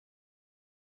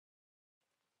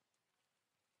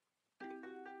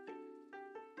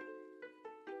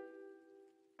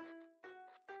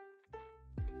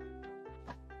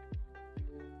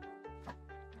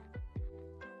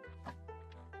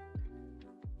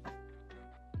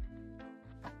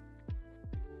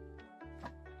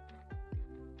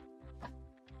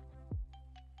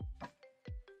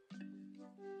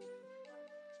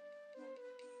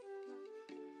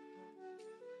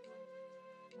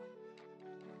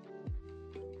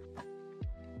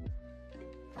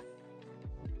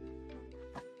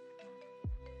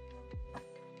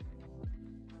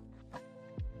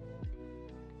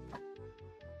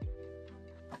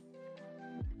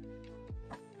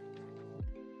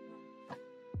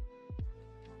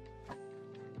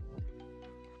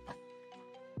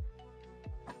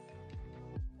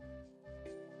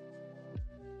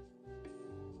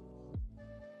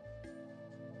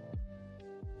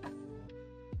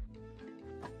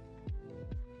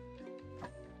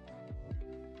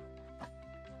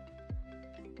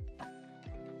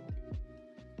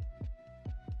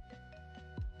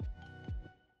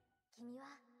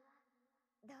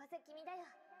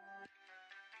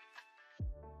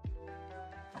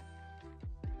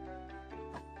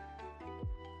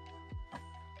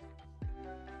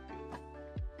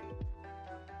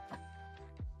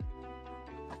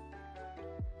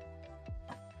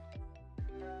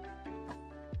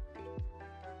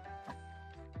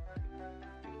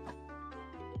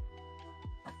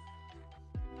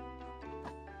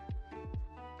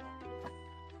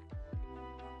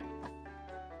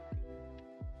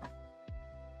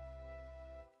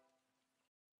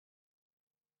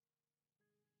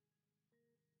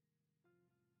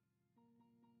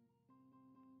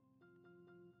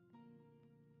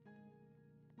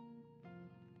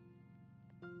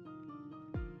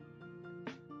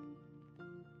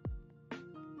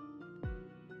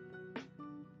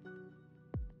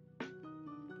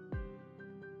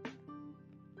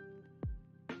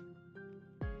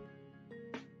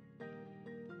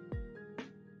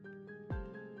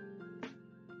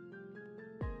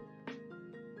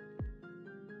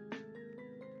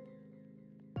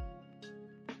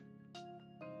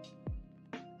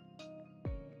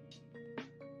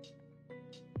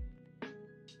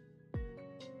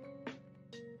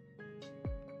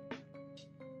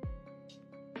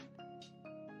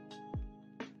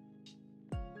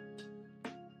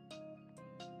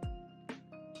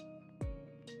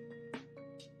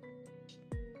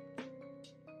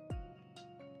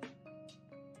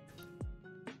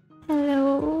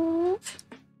Hello.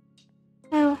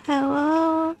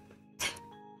 Hello.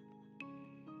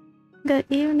 Good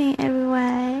evening,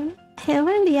 everyone.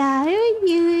 Hello, how are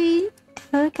you?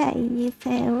 Okay, you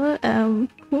say, who?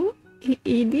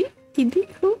 Edie,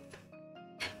 who?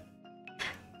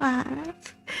 Wow.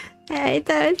 I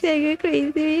thought you were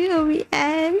crazy,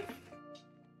 OBS.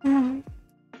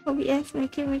 OBS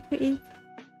making me crazy.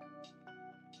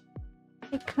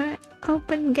 I can't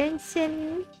open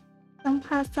Genshin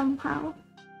somehow.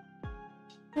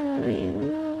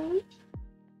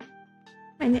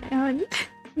 When you're on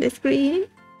the screen.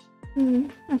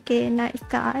 Okay, now it's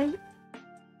gone.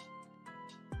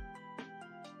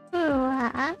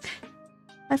 Wow.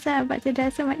 Masa about to do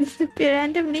so much disappear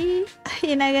randomly.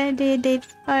 You're not gonna do your daily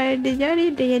or the journey,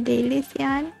 do your daily,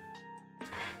 Sian.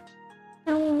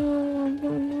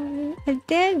 I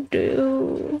did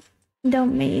do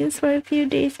domains for a few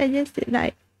days. I just did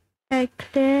like I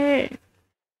cleared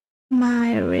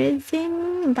my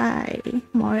resume by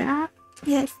Mora.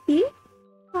 Yes, see?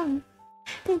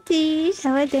 Dandy,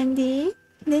 hello Dandy.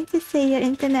 Didn't you say your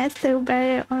internet's still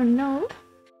better or no?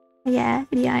 Yeah,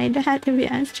 I don't have to be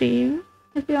on stream.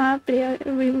 If you want to play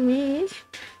with me,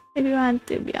 if you want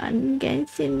to be on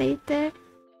Genshin later,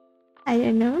 I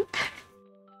don't know.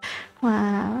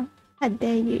 Wow, how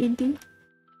dare you, Edie?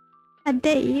 How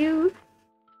dare you?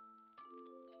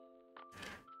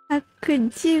 How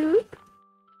could you?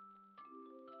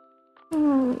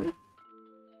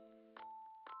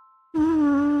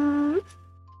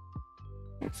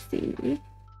 Let's see.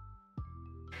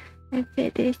 If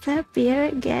it disappear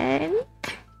again.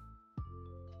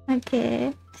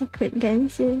 Okay, I quit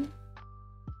Genshin.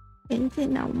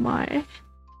 Genshin no more.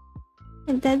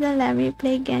 It doesn't let me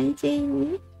play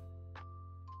Genshin.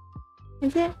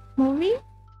 Is it moving?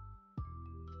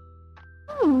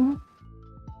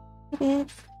 It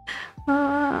is.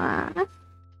 Oh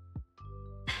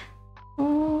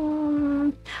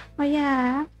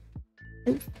yeah.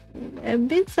 It's a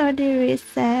bit sorry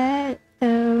reset.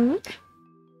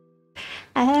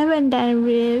 I haven't done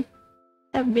with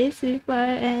a bit before,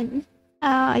 and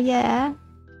yeah,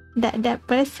 that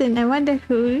person, I wonder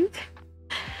who.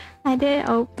 I didn't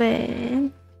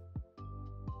open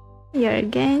your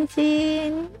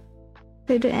Genshin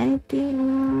to do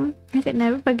anything. I could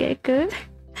never forget good.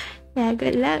 Yeah,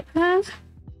 good luck, huh?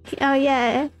 Oh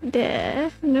yeah, the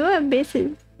new abyss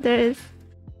is there's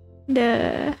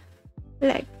the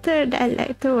lector, that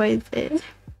lector was it?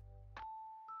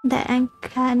 The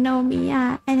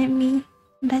𝗩𝗙𝗙𝗢𝗓 enemy.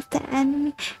 That's the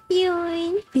enemy.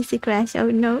 Yoink! PC crash,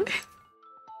 oh no.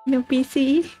 No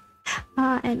PC.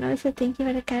 And also thank you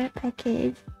for the carrot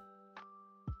package.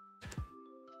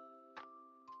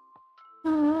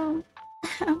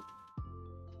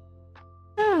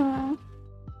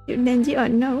 You Denji or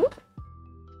no?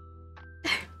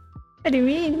 What do you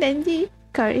mean, Denji?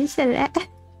 Curry select?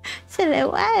 Select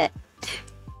what?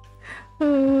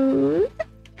 You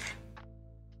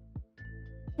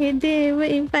didn't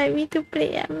even invite me to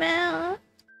play ML.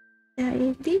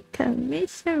 I did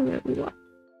commission reward.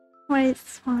 What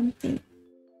is one thing?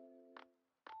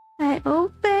 I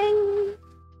opened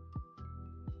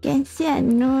Genshin at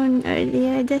noon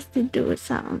earlier just to do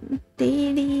some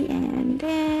daily, and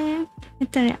then I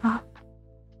turn it off.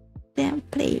 Then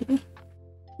play.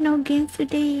 No games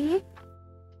today.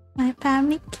 My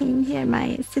family came here.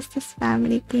 My sister's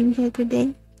family came here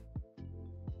today.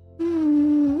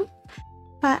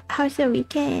 But how's your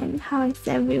weekend? How is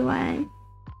everyone?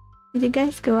 Did you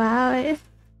guys go out?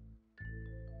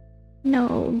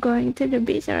 No going to the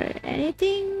beach or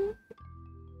anything?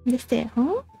 Just stay at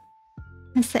home?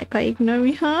 I said, quite ignore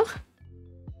me, huh?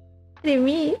 What do you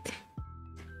mean?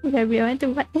 Maybe I want to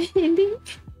buy anything?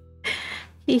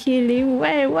 Healing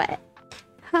where? What?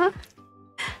 Huh?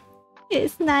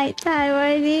 It's night time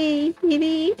already,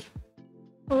 really?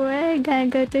 We're gonna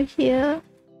go to heal.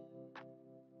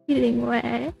 Healing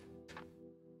where?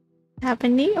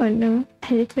 Happening or no?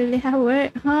 I literally have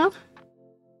work, huh?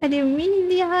 What do you mean,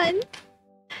 Leon?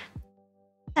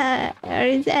 Or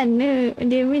is that no? What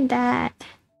do you mean that?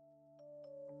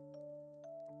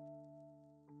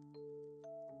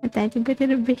 I'm time to go to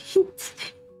the beach.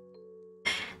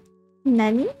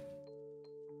 Nani?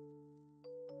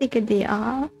 Take a day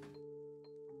off.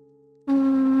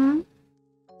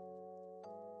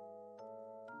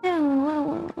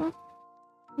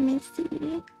 Let me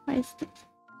see. What is this?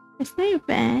 There's no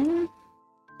event.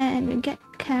 And we get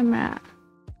camera.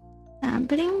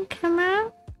 Sampling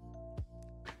camera.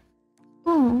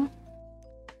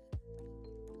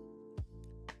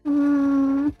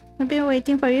 I've been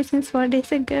waiting for you since 4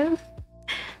 days ago.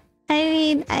 I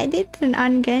mean, I did turn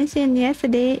on Genshin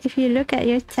yesterday. If you look at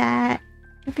your chat,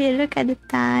 If you look at the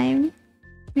time,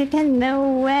 you can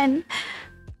know when.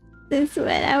 Since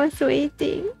when I was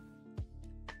waiting.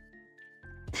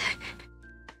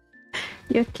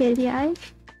 You okay, Liai?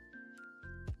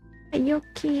 Are you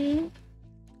okay?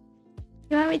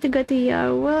 You want me to go to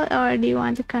your world or do you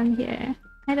want to come here?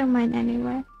 I don't mind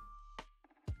anywhere.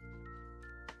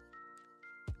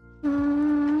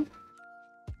 Oh.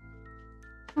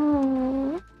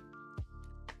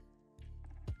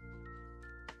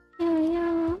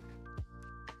 Yeah.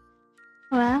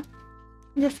 Well,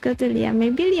 just go to Liam.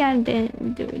 Maybe Liam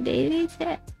didn't do daily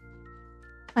chat.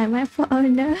 Why my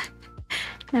phone? No,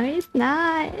 it's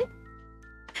not.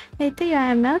 Later you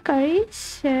are milk curry?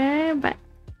 Sure, but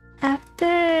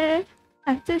after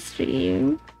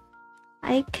stream,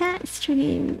 I can't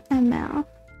stream ML.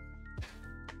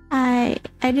 I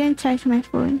didn't charge my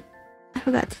phone. I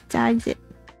forgot to charge it.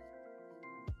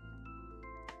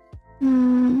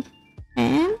 And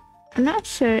I'm not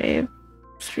sure if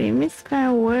stream is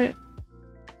gonna work.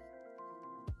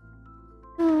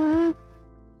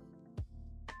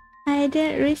 I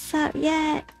didn't resub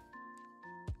yet.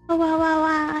 Oh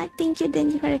wow. Thank you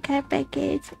for the care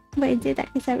package. Boleh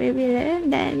tak kisah bila.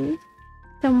 Then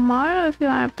tomorrow if you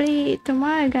wanna play,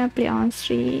 tomorrow I'm gonna play on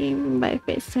stream, but if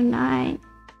it's tonight,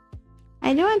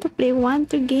 I don't want to play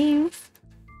 1-2 games.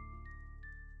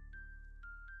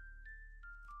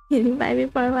 You invite me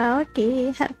for a while,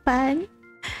 okay, have fun.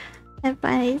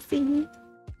 I see.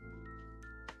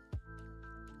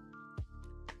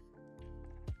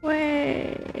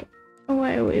 Wait,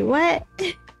 what?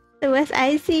 What's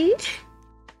icy?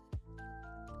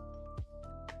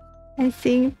 I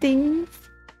sing things.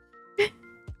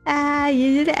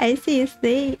 Usually icy is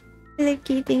late.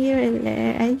 Lucky thing you were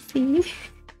there, I see.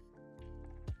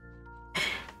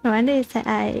 No wonder you said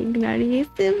I ignored you.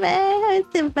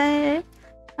 Super.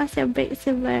 How's your break,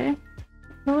 Super?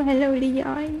 Oh, hello,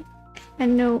 Leon. I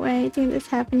know anything that's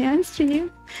happening on stream.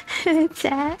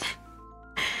 Chat.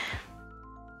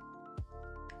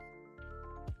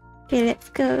 Okay, let's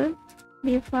go.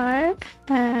 Before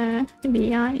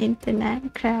Leon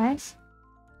internet crash.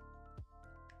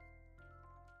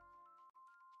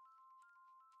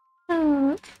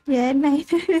 Oh, yeah,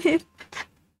 nice.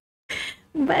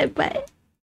 But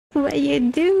what you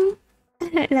do?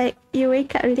 Like you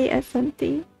wake up late or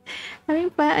something?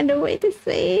 Having fun on the way to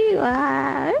sleep.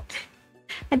 Wow.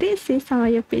 I did see some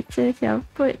of your pictures, your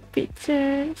food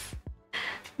pictures.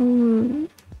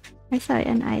 I saw it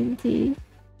on IG.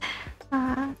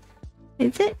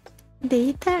 Is it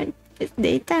daytime? It's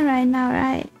daytime right now,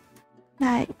 right?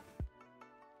 Like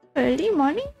early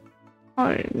morning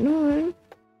or noon?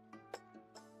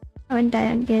 I haven't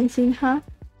died on Genshin, huh?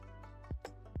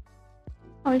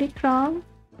 Holy crap.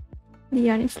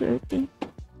 Leon is looting.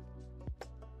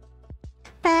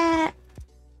 Pat!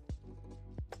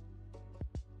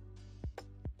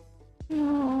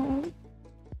 No.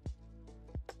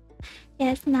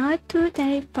 Yes, now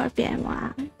 2:34 p.m.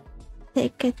 Wow.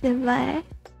 Take it away.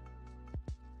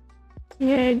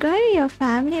 You're going with your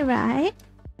family, right?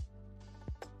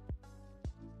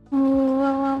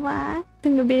 Oh, wow.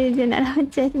 Tunggu bila dia nak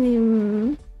launch ni.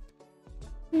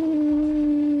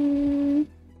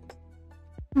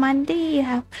 Monday you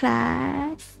have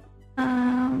class.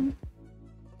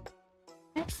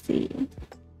 Let's see.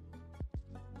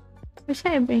 What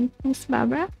should I bring? Miss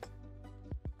Barbara?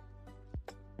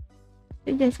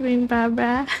 You just bring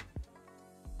Barbara.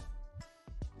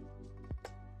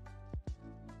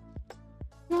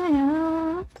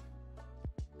 Yeah.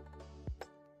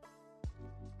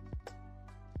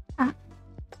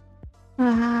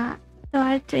 Wow. So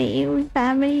our dream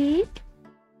family.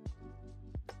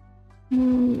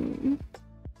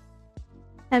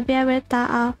 Have you ever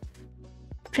thought of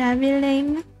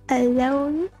traveling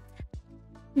alone?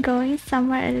 Going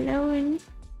somewhere alone?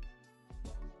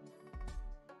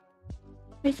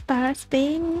 Which part of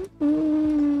Spain?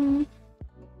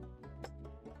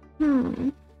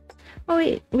 Oh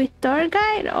wait, with tour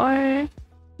guide or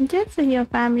just with your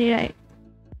family, like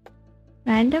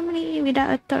randomly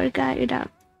without a tour guide,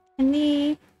 without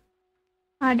any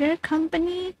other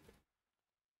company?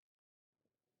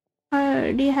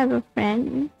 Or do you have a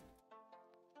friend?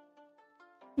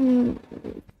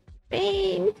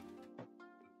 Spain.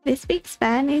 They speak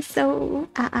Spanish, so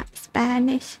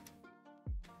Spanish.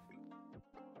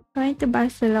 Going to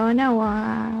Barcelona,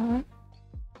 wow.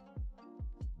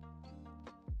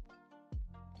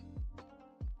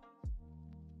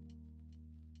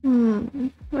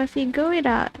 But if you go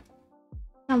without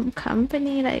some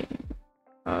company, like,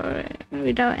 or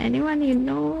without anyone you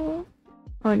know,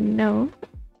 or no,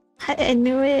 I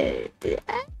knew it.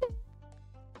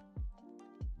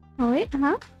 Oh wait,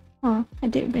 huh? Oh, I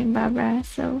did bring Barbara,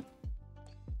 so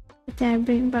did I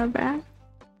bring Barbara?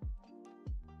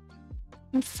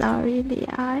 I'm sorry,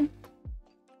 Leon.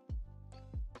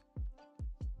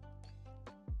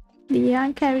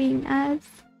 Leon carrying us.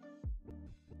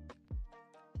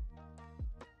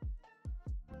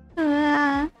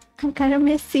 I'm kind of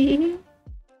messy.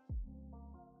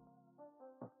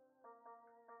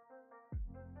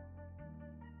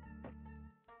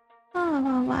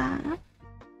 Oh, wow.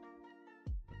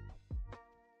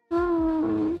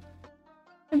 Oh,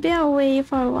 I've been away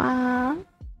for a while.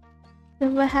 We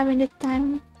were having the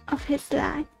time of his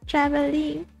life,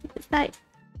 traveling. It's like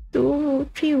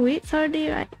 2-3 weeks already,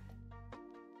 right?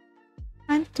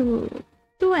 1 to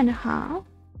 2.5.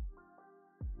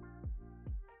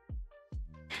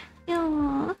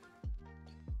 Yeah.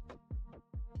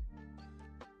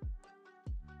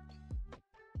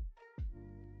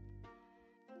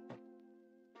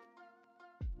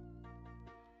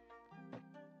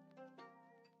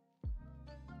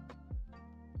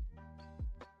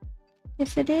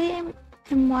 Yesterday,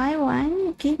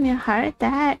 MY1 gave me a heart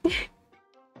attack.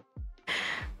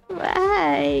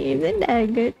 Why? Isn't that a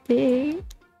good thing?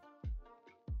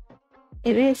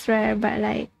 It is rare, but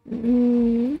like,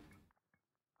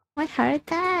 what heart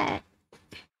attack?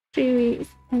 3 weeks.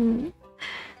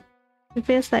 It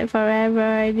feels like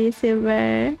forever,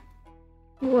 December.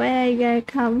 When I gotta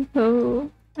come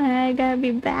home? When I gotta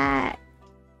be back?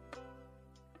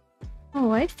 Oh,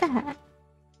 what is that?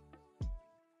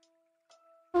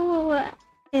 Oh,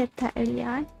 it's that early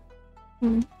on.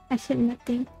 I said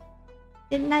nothing.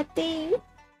 Did nothing.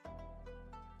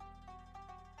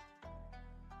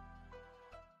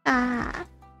 I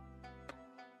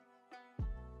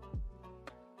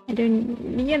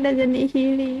don't. Leon doesn't need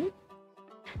healing.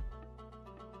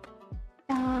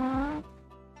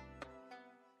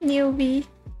 Newbie.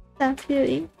 Stop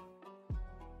healing.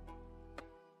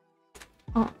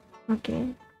 Oh, okay.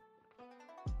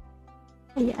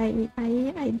 I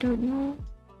don't know.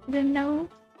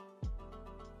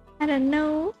 I don't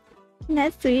know.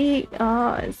 Next week,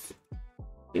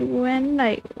 we went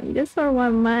like just for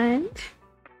 1 month.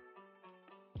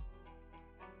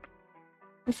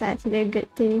 It's actually a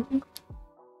good thing.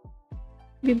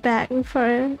 Be back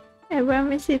before everyone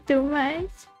miss you too much.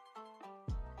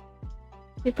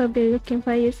 People be looking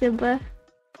for you, Silver.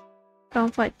 Gone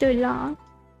for too long.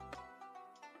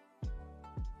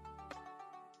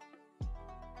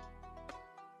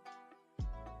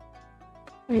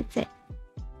 What's it?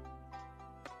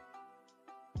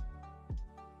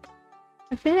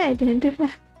 I feel like I didn't do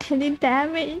any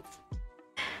damage.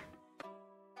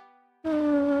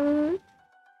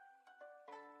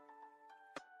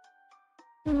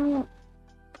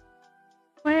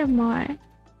 Where more?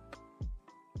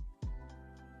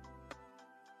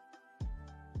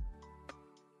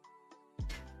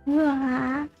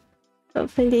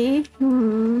 Hopefully,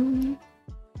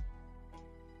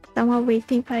 someone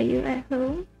waiting for you at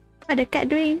home. What the cat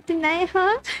doing tonight,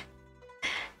 huh?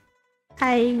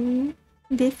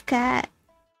 This cat,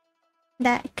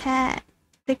 that cat,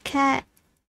 the cat.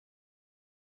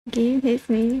 Game hits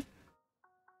me.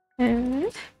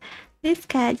 This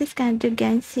cat just gonna do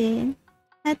Genshin.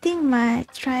 Nothing much,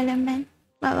 Trilerman.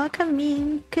 But welcome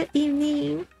in. Good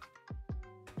evening.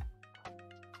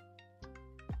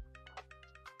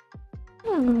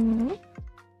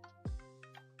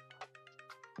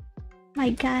 My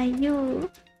guy,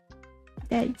 you.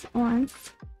 That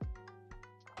once.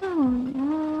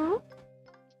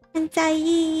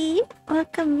 Anjay,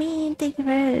 welcome in. Thank you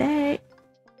for the alert.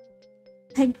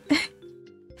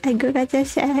 I go kaca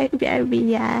shack,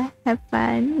 BRB ya. Have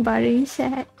fun, boring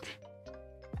shack.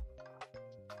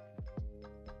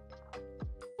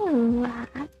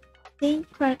 Thank you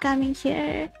for coming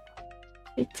here.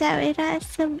 Good job, Ira,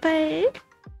 Silver.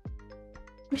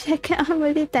 Wish I could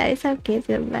monetize. Okay,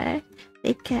 Silver.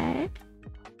 Take care.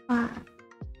 Wow.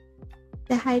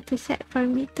 Say hi to shack for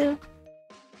me too.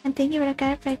 And thank you for the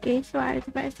care package for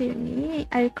artifact sini.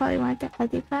 I recall you want the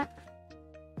artifact.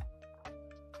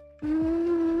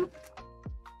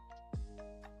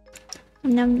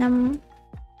 Nom.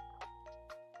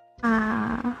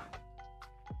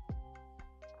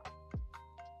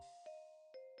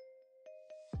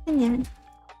 Ganyan.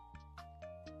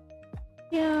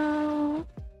 Yo.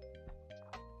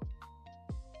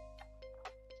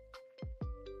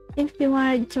 If you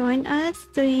want to join us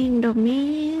doing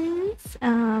domains,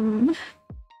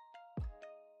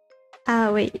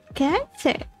 wait, can I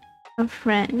check our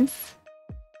friends?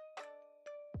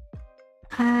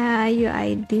 Your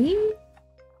ID?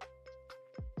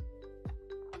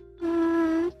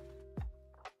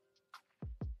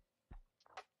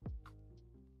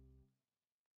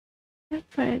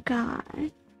 forgot.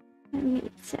 Let me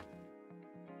check.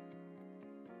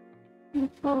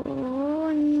 Oh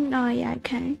yeah, I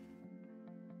can.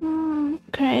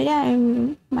 Great,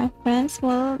 I'm my friend's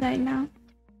world right now.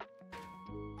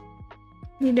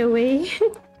 Either way.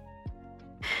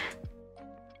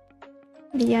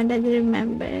 Leon doesn't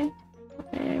remember.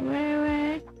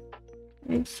 Where?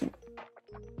 Let's see.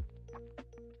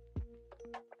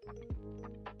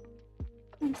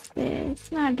 What's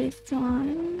this? Not this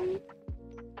one.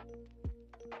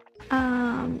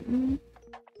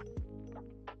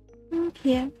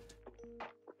 Here.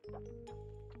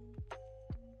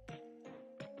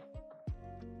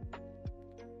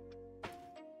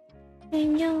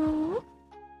 Thank you.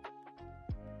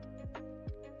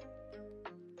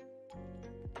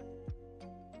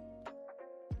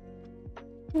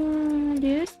 Do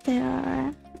you still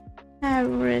have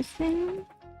everything,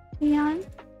 Leon?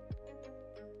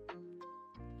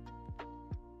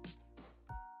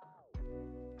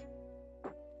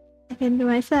 I can do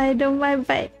my side on my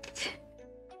bike.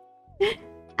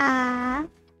 Ah.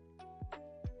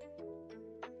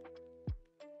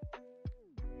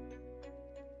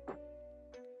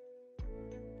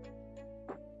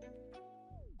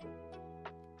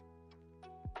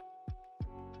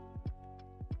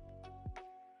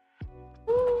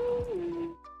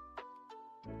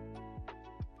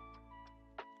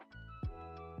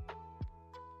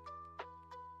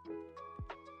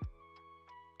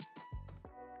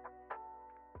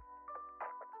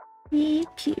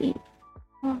 EP.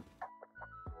 Oh.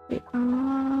 Wait,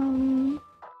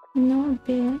 no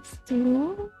best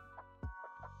too.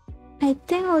 I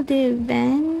think I'll do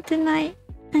event tonight,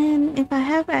 and if I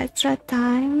have extra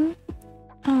time,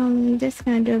 just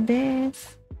gonna do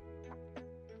this.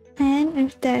 And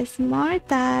if there's more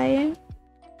time,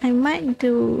 I might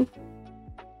do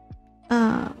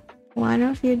one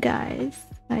of you guys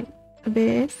like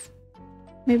this.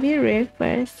 Maybe rave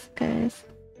first, cause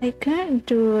I couldn't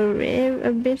do a rave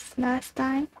abyss last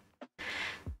time.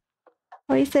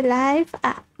 Oh, it's alive?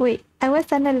 Ah, wait, I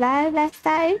was on a live last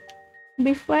time?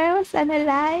 Before I was on a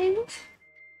live?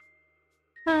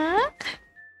 Huh?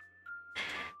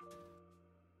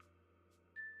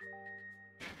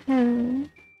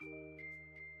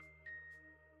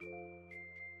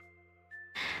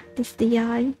 This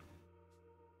Dion.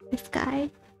 This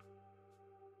guy.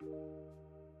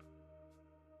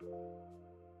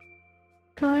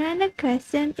 Corona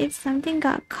question: if something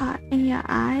got caught in your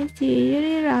eyes, do you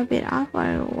usually rub it off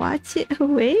or wash it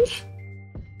away?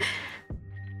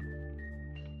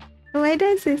 Why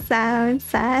does it sound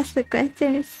sass? The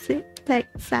question is like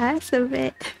sass a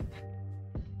bit.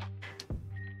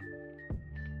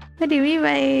 What do you mean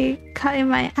by caught in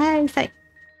my eyes? Like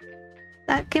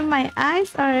stuck in my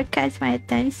eyes or catch my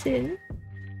attention?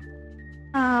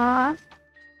 Aww.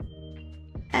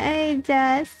 I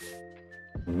just...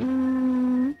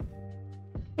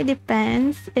 it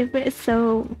depends. If it's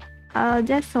so... I'll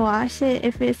just wash it.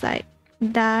 If it's like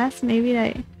dust, maybe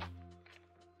like...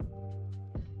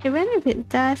 Even if it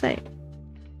does, like...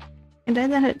 It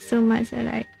doesn't hurt so much, so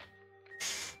like...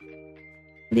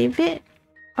 Leave it.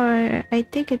 Or I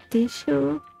take a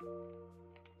tissue.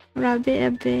 Rub it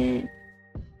a bit.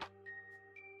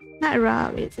 Not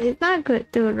rub, it's not good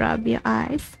to rub your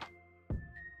eyes.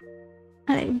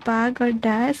 Like bug or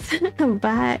dust.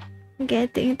 Bug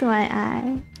getting into my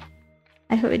eye.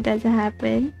 I hope it doesn't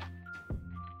happen.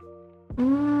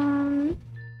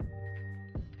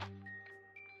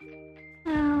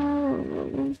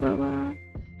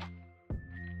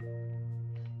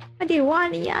 What do you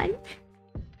want, Ian?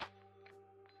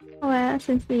 Well,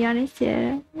 since Leon is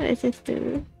here, let's just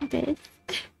do this.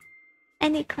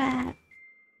 Any crap.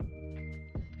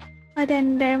 Oh,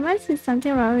 then there must be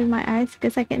something wrong with my eyes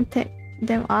because I can take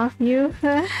them off you.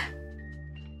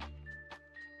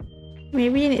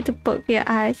 Maybe you need to poke your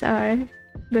eyes or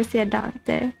go see a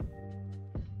doctor.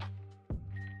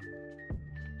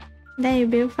 Then you'll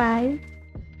be fine.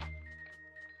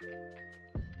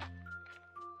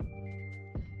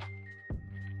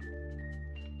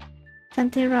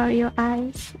 Something wrong with your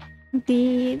eyes.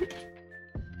 Indeed.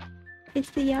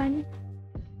 It's Leon.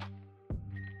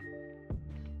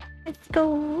 Let's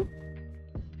go.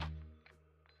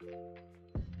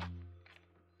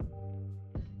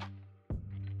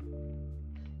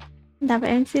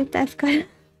 Dapat MC test ko.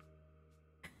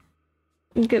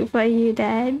 Good for you,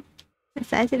 Dad.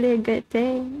 It's actually a good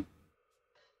thing.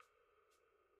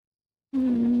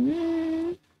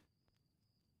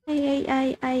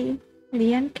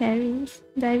 Leon carries.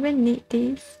 Do I even need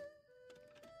these?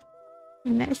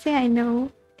 Let's say I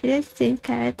know. It just change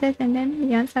characters and then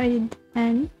Leon's already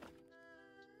done.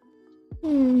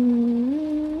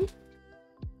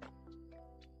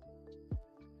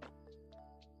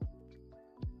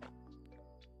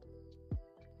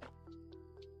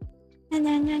 No,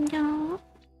 no, no, no.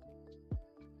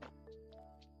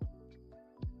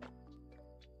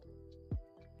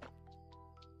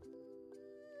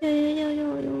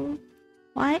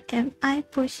 Why am I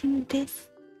pushing this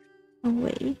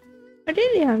away? Where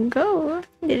did Leon go?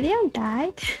 Did Leon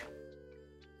die?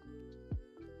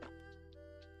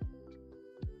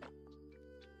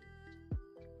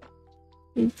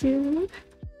 Did you?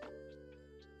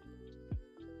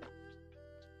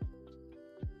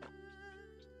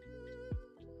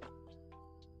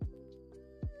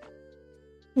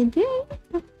 Did you?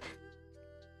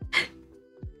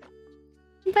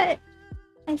 But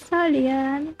I saw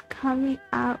Leon coming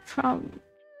out from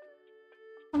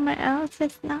somewhere else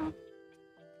just now.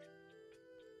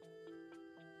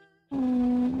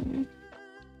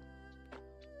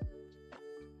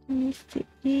 Let me see.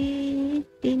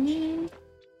 Dini,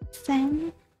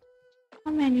 Sam.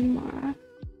 How many more?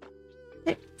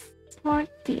 6,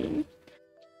 14.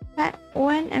 That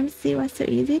one MC was so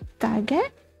easy to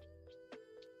target.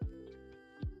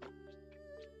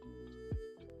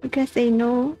 Because they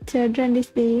know children these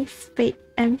days fake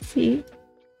MC.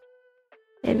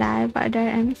 They lie about their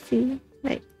MC,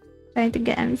 like trying to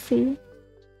get MC.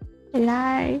 They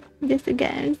lie just to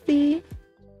get MC.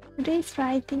 Today's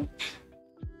Friday.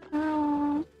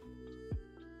 Oh.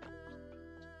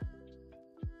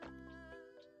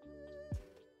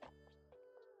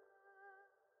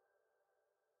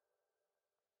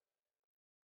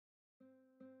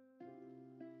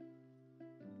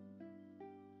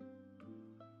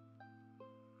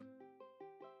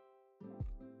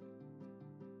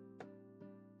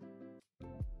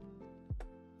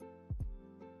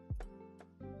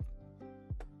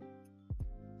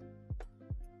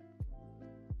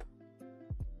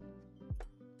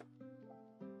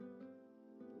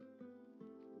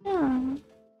 Oh.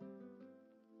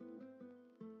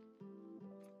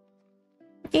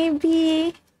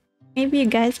 Maybe you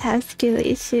guys have skill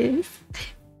issues.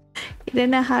 You don't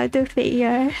know how to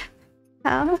figure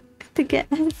how to get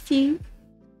MC.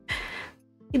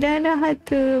 You don't know how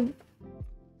to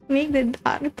make the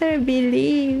doctor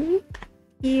believe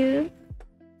you're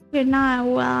not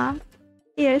well.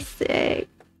 You're sick.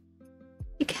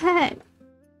 You can't.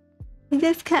 You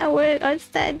just can't work or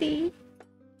study.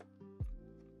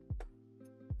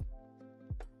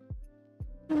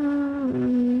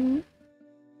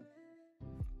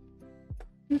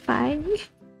 I'm fine.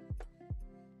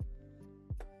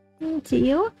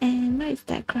 Geo, and where is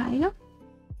that cryo?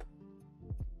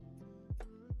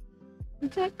 Is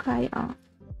that cryo?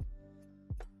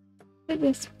 Look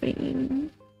at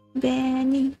spring.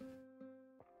 Benny.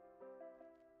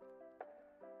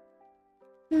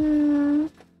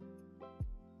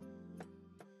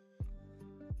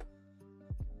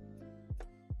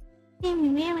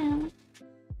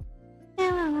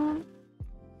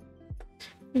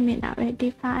 You may not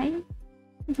ready fine.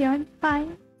 You're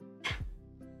fine.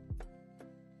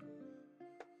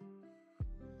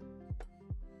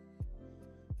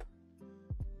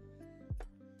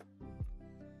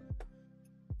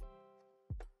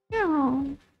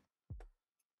 No.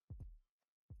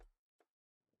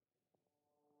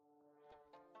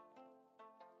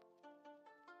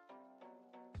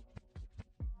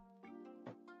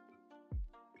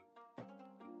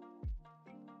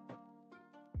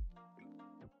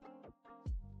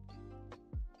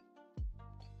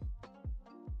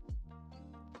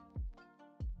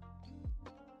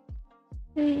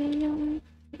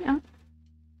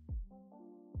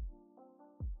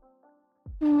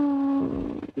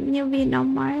 You'll be no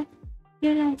more.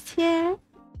 You're not here.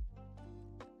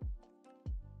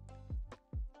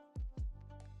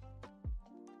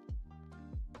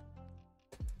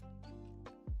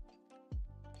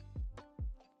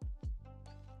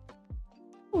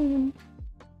 Oh,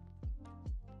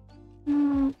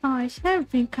 I should have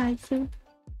been Kazu.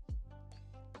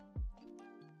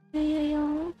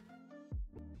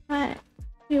 But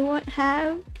we won't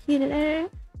have healer.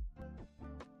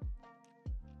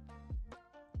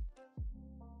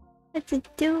 What to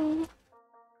do?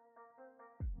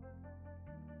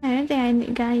 I don't think I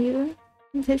need Gayu.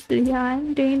 Just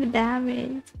Leon doing the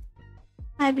damage.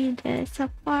 I'll be the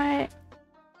support.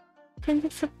 Can the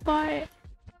support?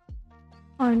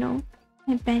 Oh no,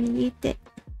 I banned it.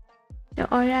 The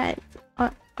aura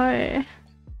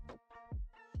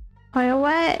or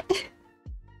what?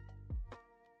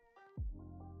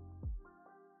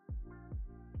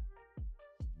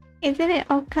 Isn't it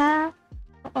Oka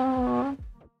or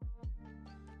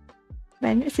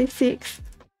Bandit 6?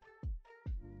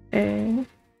 I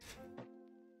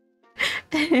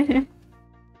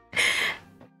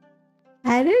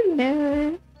don't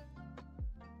know.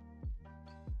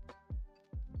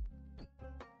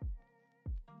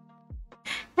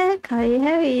 call you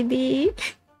ED.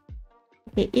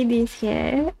 Okay, ED is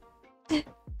here.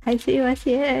 I see you was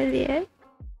here earlier.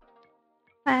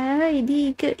 Wow,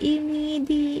 ED, good evening,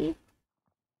 ED.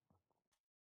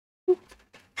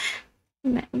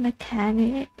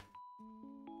 Mechanic.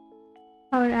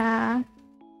 Or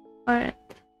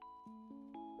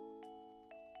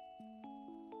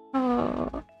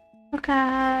oh,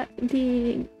 okay,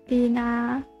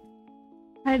 Dina,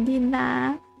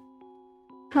 Cardina,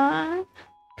 huh?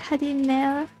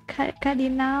 Cardinal,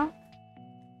 Cardinal,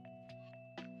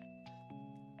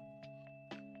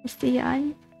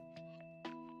 Sion.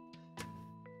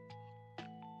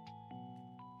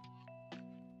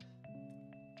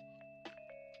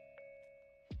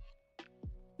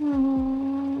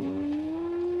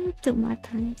 Two more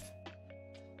times.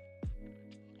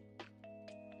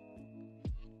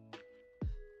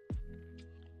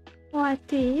 What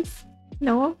is?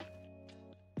 No.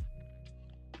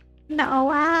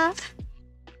 No.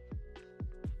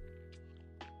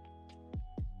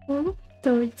 Who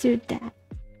told you that?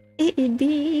 It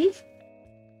is.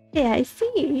 Yeah, I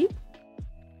see.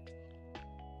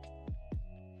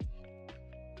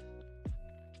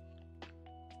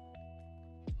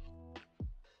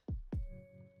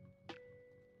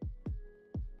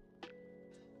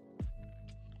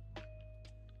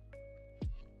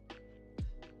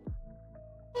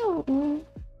 Oh.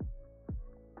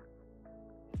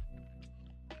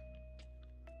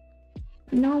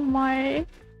 No more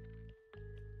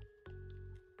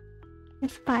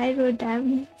spiral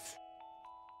damage.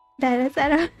 That is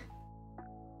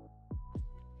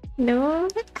no,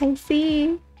 I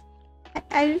see.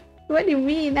 What do you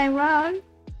mean? I'm wrong.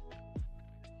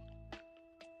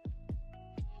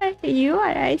 You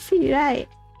are IC, right?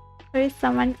 Or is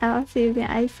someone else using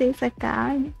IC's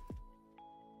account?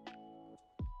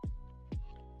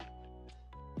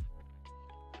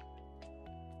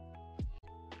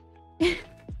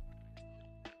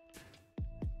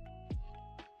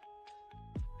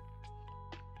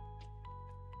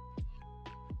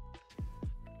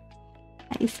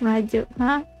 It's maju,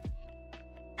 huh?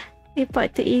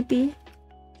 Report to ED.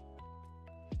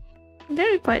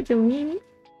 Don't report to me.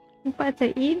 Report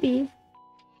to ED.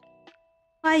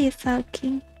 Why are you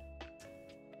sulking?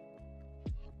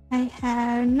 I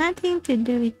have nothing to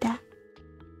do with that.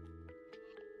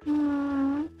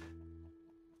 One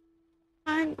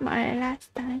more last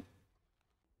time.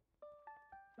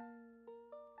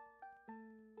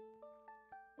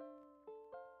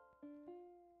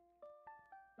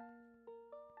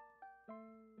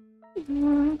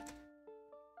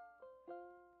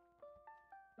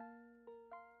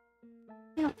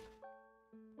 Yeah.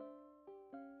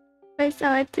 First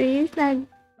our trees like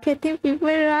getting people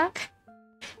wrong.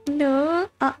 No,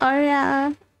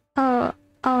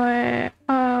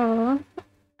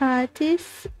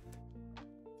 this,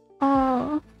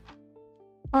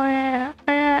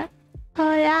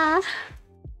 yeah.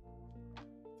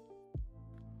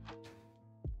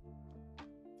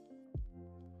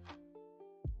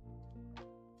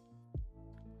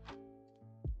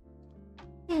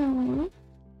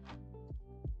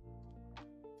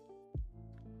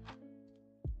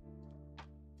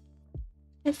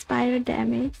 Spiral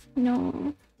damage.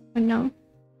 No. No.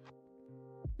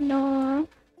 No.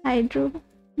 Hydro.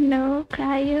 No.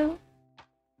 Cryo.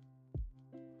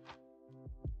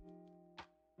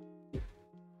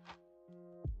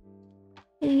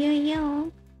 Yo.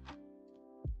 Yo.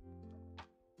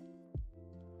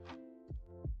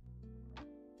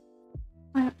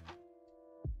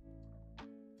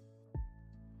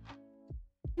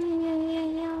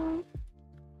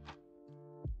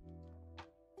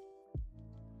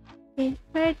 Okay,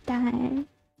 third time.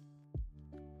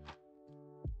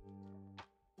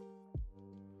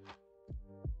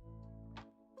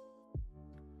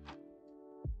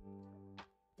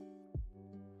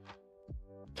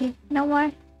 Okay, no more.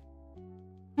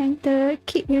 Time to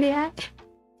kick Leon.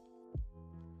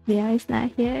 Leon is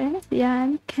not here.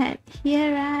 Leon can't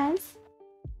hear us.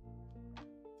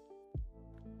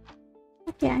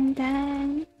 Okay, I'm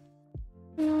done.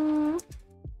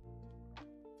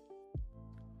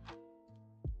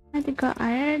 I have to go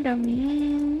other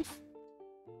domains.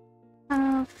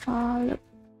 I'll follow.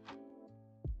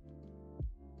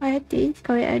 What is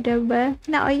going other birth?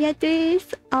 No, yeah,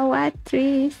 trees. Or what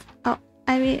trees? Oh,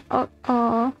 I mean,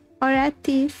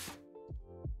 Oratis.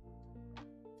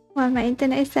 Well, my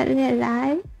internet is suddenly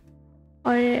alive.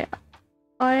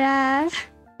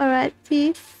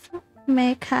 Oratis.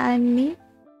 Mechanic.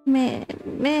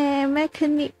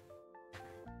 Mechanic.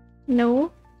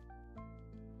 No.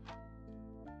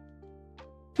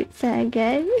 Say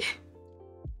again.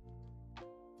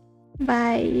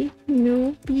 by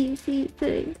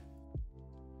𝗩𝗢𝗙𝗙𝗢𝗓.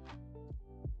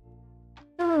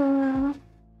 Oh.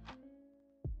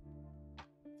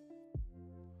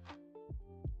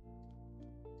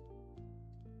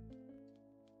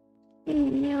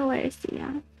 Where is he?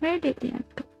 Where did he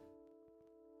go?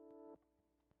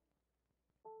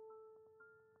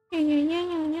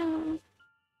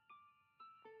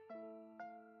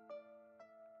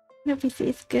 The PC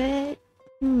is good.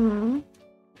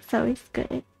 So it's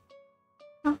good.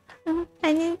 Oh,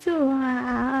 I need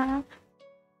to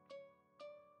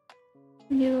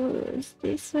use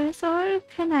this first, or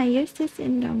can I use this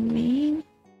in the main?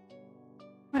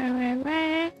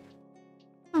 Where?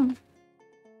 Oh.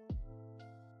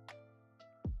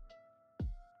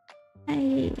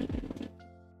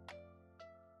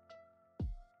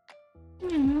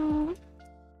 No.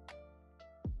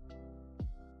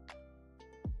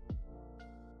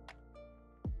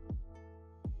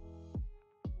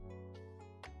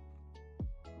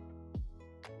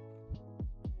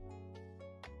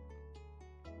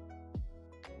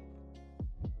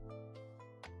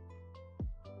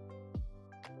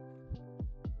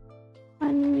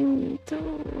 One,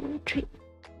 two, three.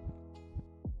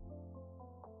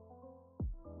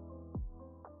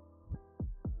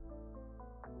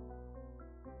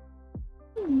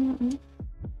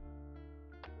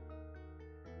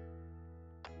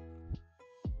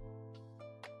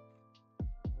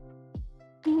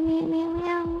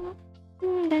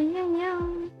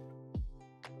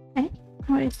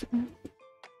 Where is it?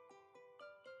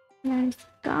 Where is it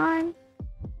gone?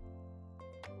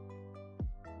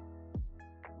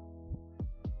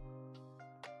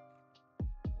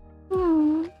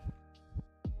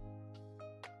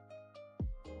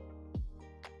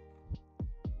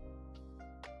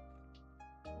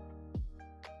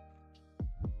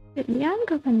 Did Leon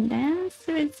go and dance?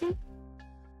 Is it?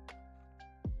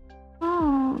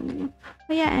 Oh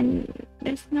yeah, and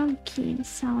there's no key,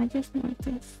 so I just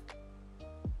noticed.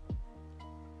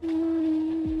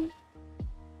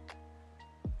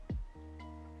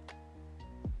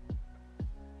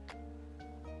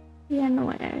 Leon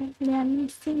where? Leon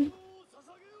missing.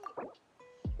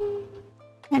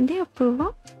 And the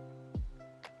approval?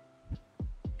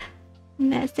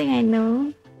 Next thing I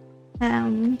know,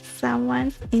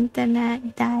 someone's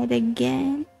internet died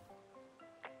again.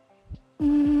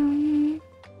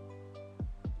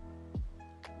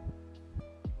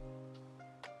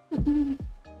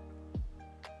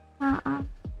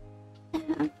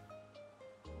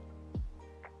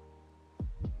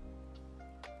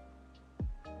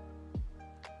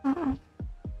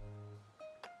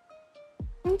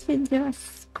 I should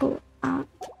just go out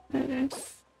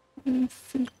first. Let me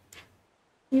see.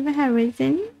 Even have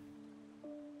risen.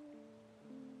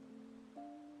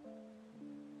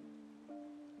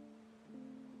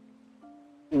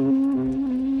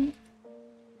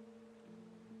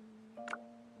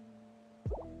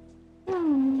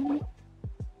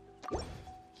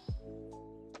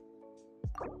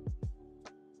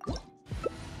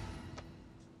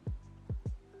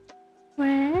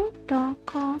 Where?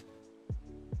 Doko.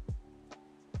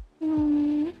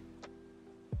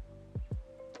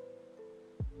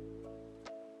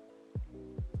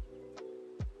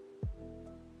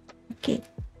 Okay,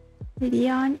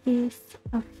 Leon is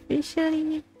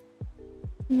officially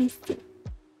missing.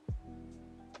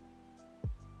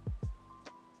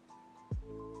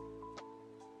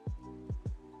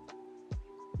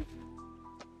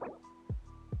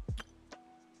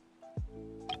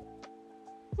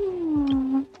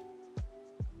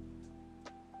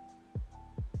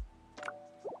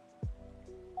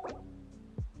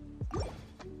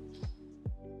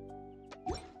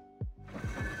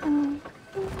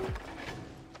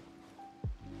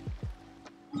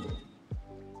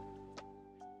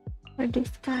 For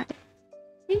this guy,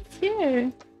 he's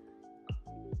here.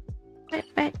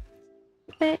 Wait.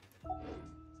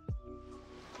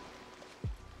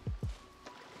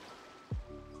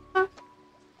 Oh.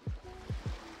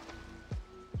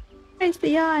 Where's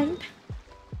Leon?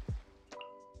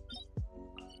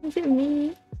 Is it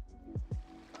me?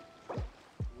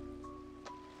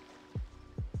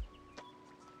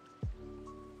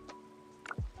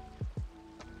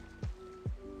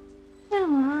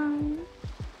 Come on.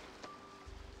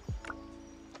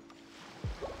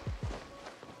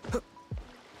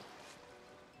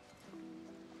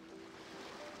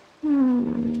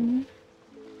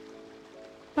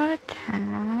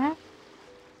 Perhaps.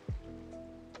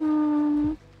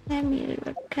 Let me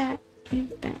look at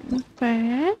event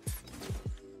first.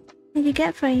 Did you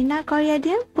get Farina? Korea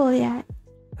didn't pull yet.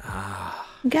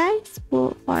 Guys,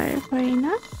 pull for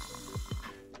Farina.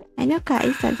 I know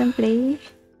Kais doesn't play.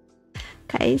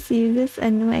 Kais uses a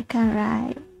new account,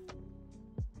 right?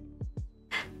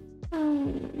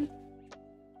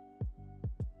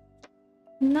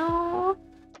 No.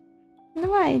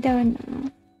 No, I don't know.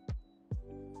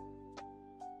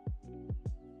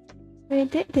 We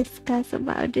did discuss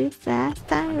about this last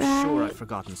time, right? I'm sure I've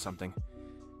forgotten something.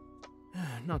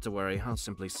 Not to worry, I'll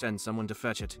simply send someone to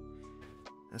fetch it.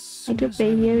 As soon as I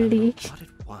remember what it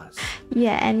was.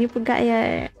 Yeah, and you forgot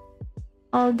your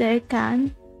older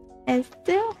account. I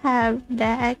still have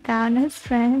that account as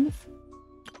friends.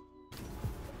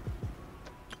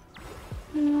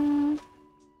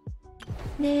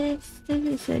 This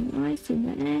is a noise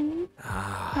event.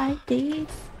 Like this.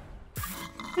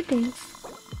 What is?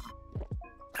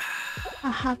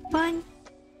 A happen?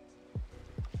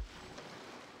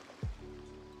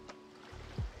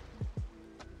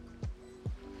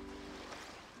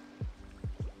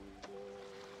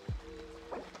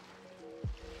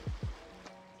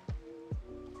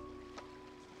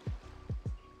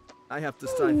 I have to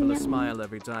stifle a smile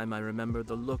every time I remember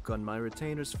the look on my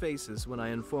retainers' faces when I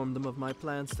informed them of my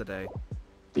plans today.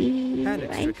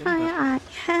 Panic-stricken, but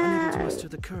unable to muster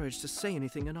the courage to say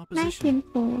anything in opposition. 19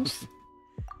 pulls.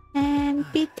 And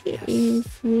PT is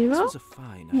 0. This was a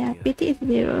fine idea. PT is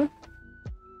 0.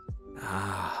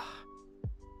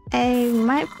 I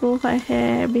might pull for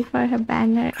her before her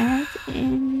banner ends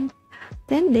in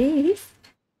 10 days.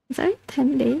 Sorry,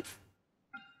 10 days.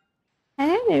 I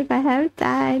don't know if I have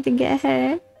time to get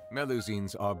her.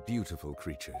 Melusines are beautiful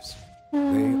creatures. They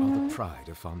are the pride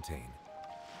of Fontaine.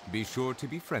 Be sure to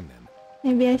befriend them.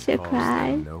 Maybe I should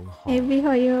cry. No harm. Maybe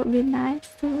Hoyo will be nice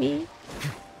to me.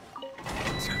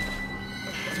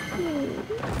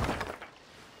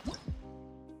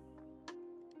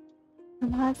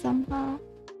 Somehow.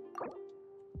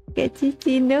 Get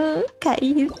Chichi, no. Kai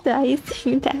is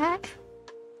saying that.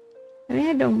 I mean,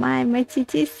 I don't mind. My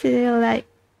Chichi is still like.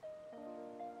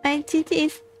 My Chichi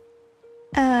is.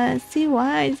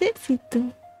 C1, is it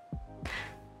C2?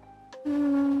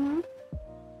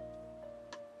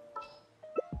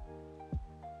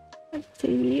 What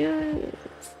to use?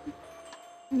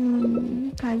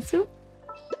 Kazu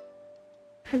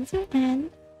and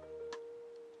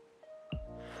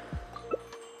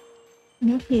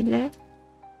new healer.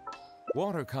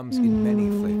 Water comes in many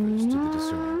flavors to the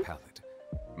discerning palate.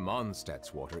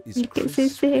 Mondstadt's water is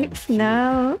crisp and pure,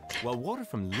 no. while water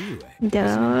from Liyue has Don't.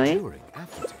 an enduring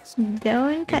aftertaste.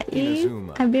 Don't cut In it.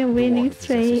 Inazuma, I've been the winning water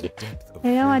possesses a straight. depth of I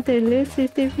don't want to flavor lose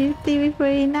unlike 50-50 before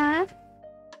enough.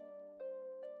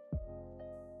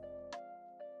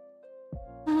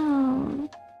 Oh.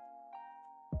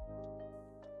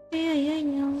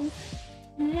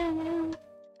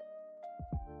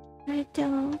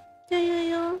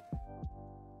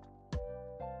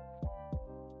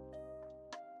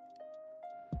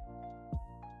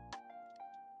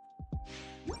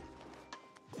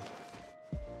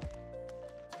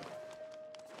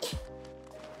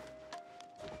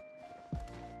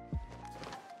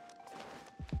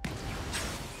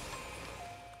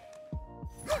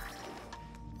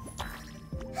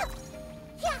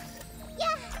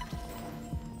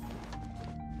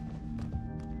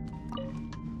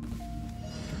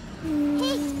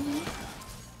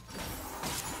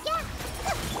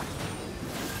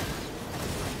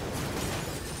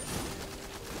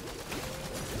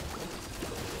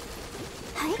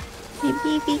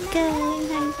 Baby girl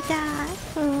like that.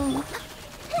 Oh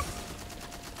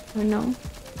no.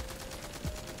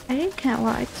 I really can't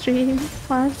watch stream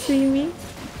while streaming.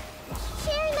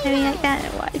 I mean, I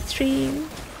can't watch stream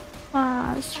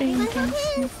while streaming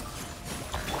Genshin.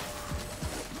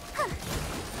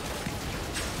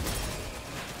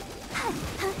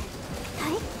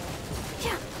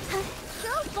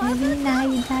 Maybe now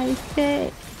you guys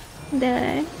get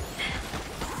the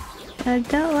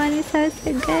adult one is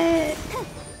also good.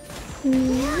 I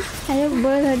have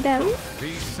both of them.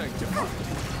 Be sanctified.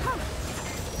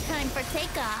 Time for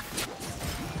takeoff.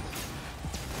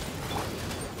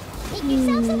 Make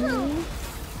yourselves at home.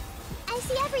 I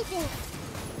see everything.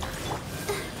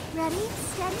 Ready,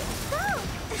 steady, go.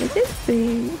 Is this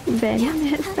thing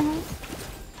bending itself?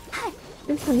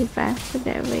 This will be faster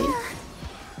that way.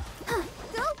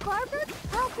 Go, Barbara.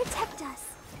 I'll protect us.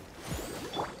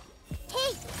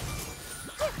 Hey.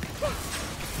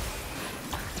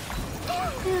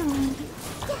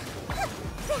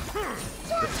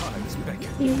 The times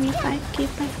beckon. You be 5k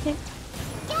packet.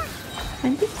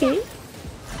 20k?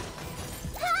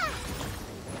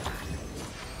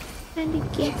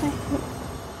 20k packet.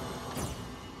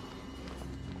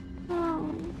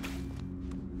 Oh.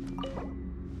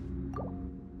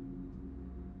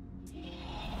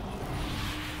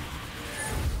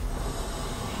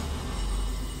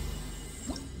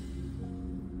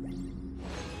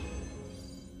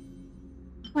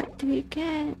 we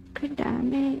get good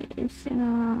damage.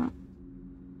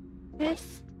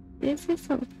 This is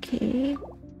okay.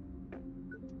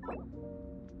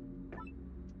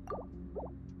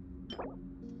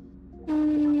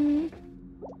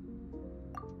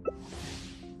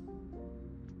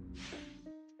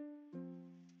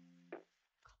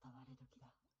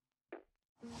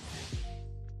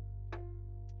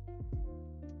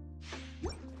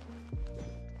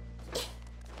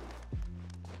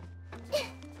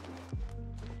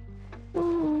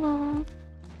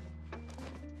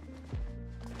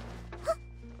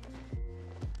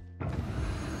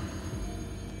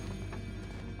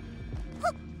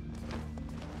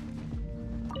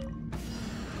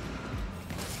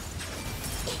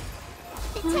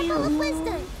 Temple of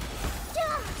Wisdom.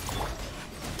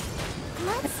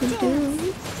 Let's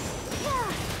dance.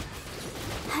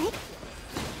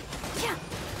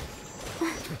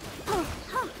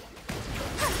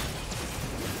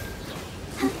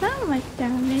 Not much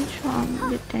damage from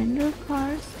the tender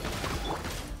cars.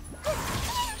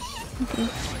 Okay,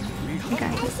 got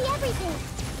I it. see everything.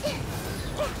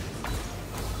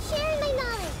 Sharing my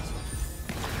knowledge.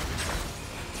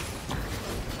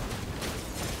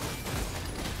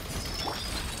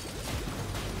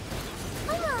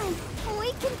 Come on, we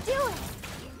can do it.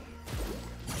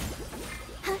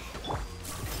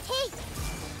 Hey.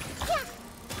 Yeah.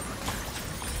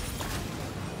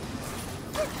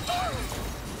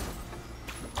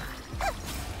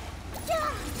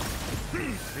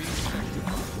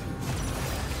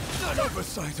 An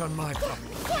oversight on my part.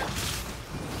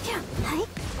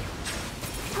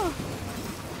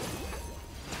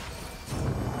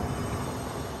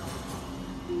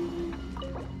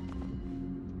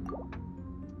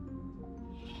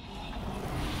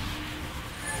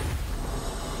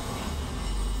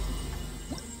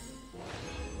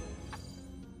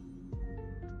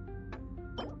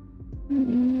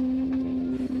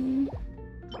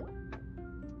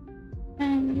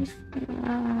 And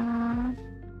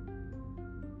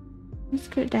this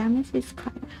crit damage is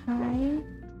quite high.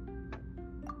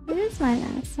 This is my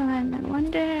last one. I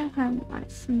wonder how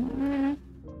much more.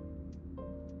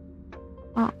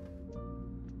 Oh.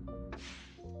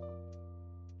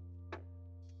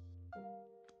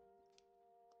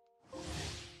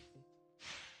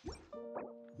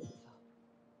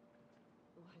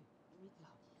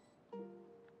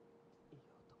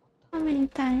 How many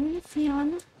times,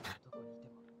 Yon?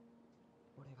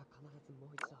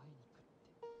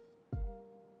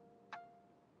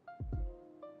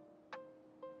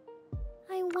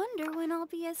 I wonder when I'll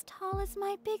be as tall as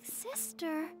my big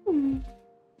sister.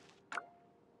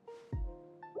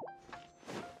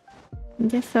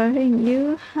 Just serving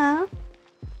you, huh?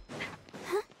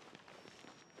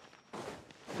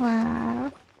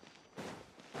 Wow.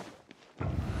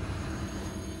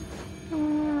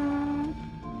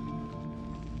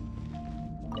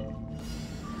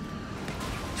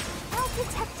 I'll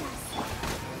protect us.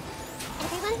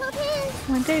 Everyone hold hands.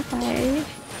 Wonder if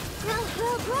Grow,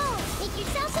 grow, grow. Make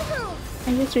yourselves at home. I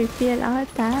just repeat all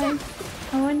the time.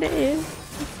 I wonder if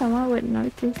someone would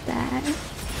notice that.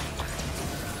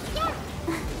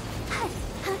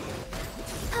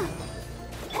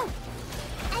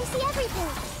 I see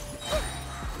everything.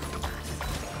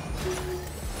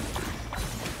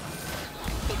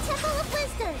 The Temple of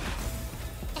Wisdom.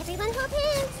 Everyone hold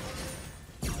hands.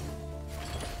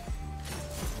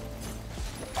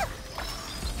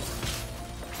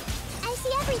 I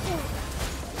see everything.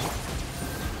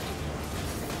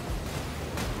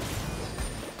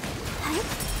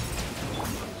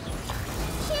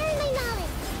 Sharing my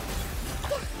knowledge.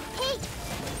 Hey.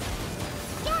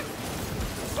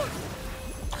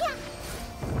 Yeah.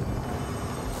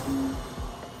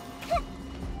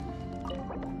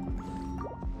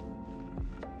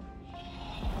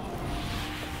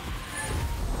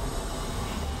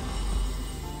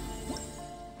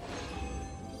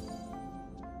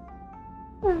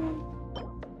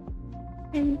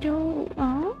 And do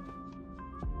what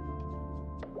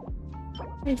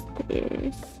is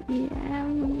this? Yeah,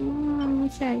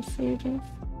 what should I say this?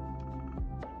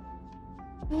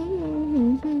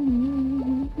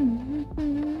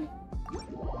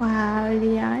 Wow,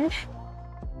 Leon.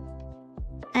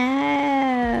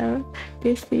 Oh,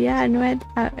 this Leon went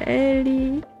out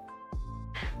early.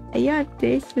 I got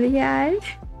this Leon.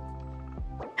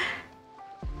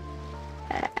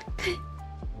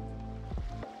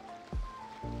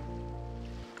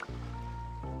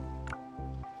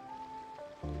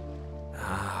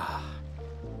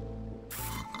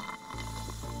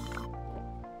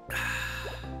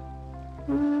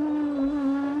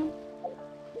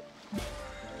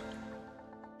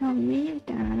 Không biết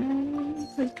đã.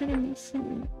 Tôi cứ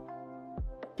animation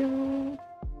do.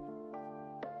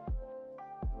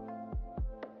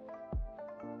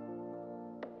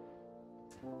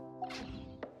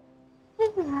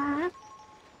 Yeah.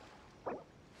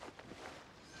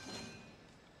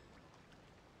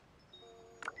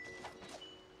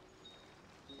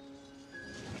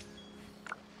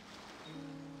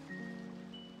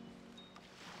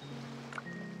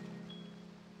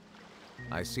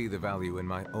 I see the value in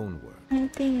my own work,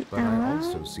 Anything but I else?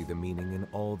 also see the meaning in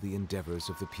all the endeavors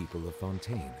of the people of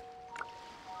Fontaine.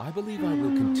 I believe I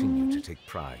will continue to take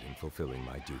pride in fulfilling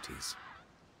my duties.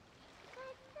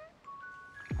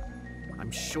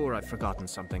 I'm sure I've forgotten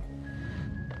something.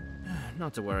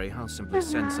 Not to worry, I'll simply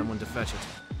send someone to fetch it.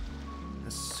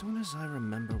 As soon as I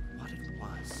remember what it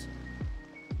was.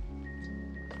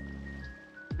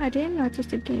 I didn't notice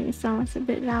the game song was a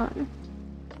bit loud.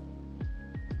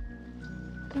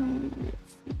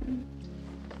 Let's see.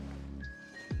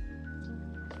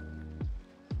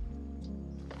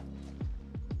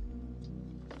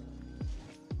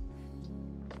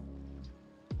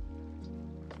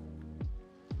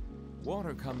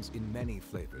 Water comes in many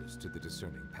flavors to the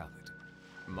discerning palate.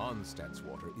 𝗦𝗢𝗙𝗢𝗓's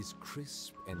water is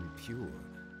crisp and pure,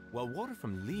 while water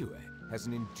from 𝗲𝗢𝗡 has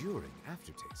an enduring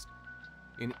aftertaste.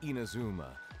 In 𝗍𝗡𝗎𝗓,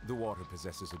 the water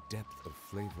possesses a depth of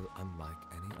flavor unlike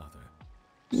any other.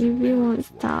 You won't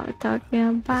stop talking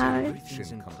about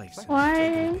Everything's in place.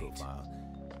 why. Profile,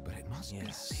 but it must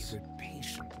be savored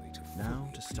patiently to Now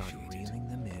fully to start appreciate it. reeling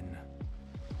them in.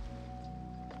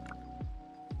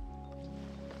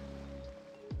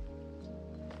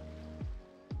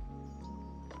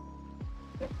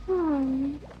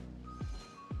 Hmm.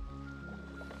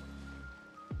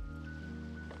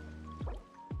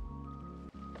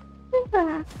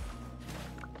 Yeah.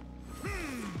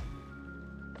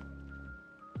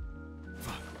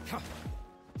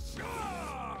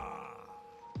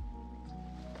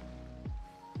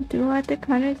 Do what the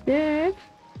corner did.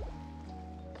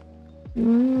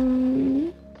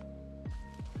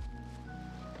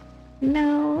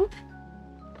 No.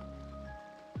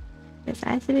 It's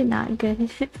actually not good.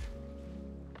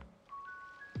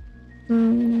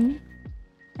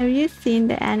 Have you seen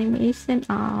the animation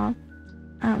of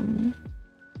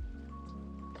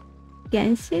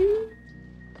Genshin?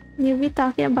 You'll be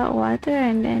talking about water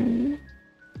and then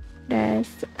there's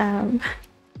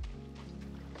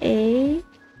A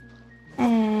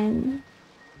and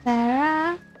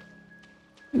Sarah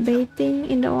bathing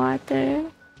in the water,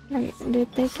 like they're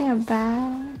taking a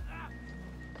bath.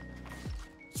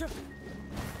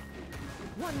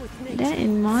 Then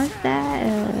in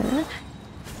Monster,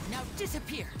 Now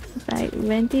disappear. it's like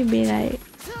Venti be like,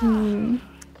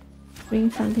 bring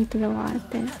something to the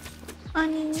water. Oh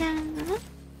no,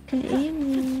 good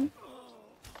evening.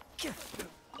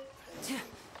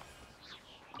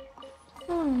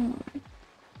 Oh,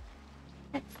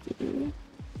 let's see.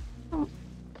 Oh,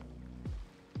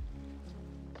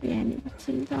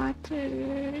 reanimating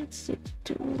water.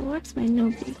 What's my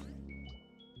notebook?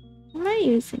 Am I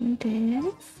using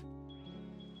this?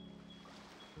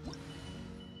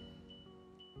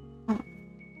 Oh.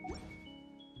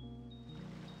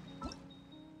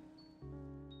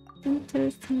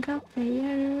 Into single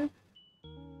player.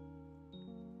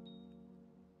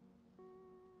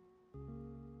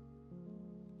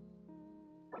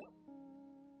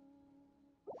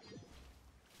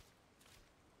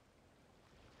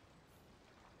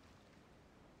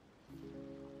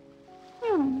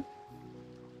 Hmm.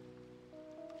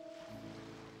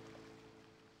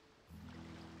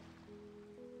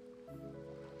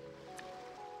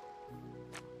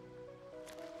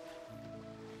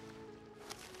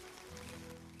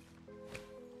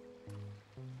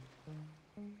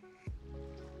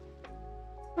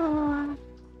 Oh.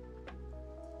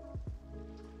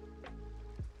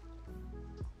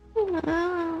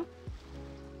 Oh.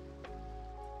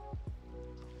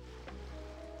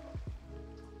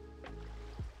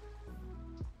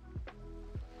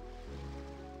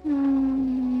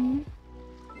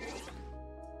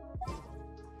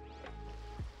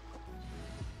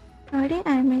 Only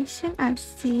animation I've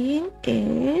seen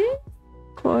is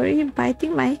Corey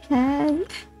biting my hand.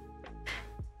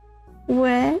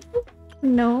 When?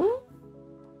 No.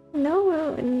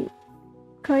 No,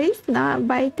 Corey's not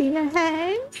biting her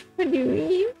hand. What do you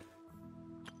mean?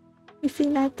 You see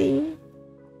nothing?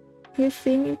 You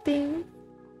see anything?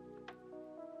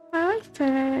 Where was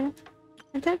her?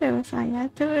 I thought there was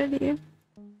Ayato earlier.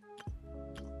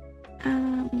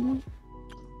 Oh.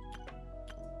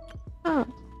 No.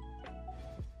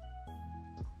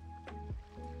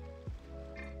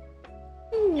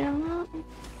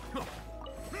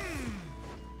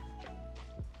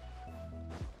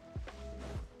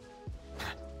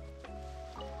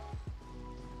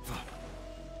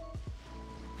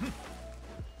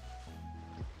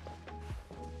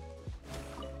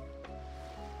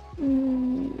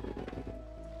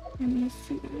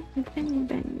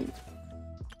 Dungeon.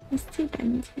 Let's see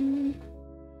dungeon.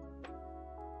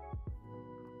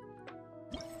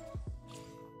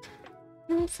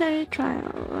 Necessary trial.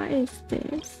 What is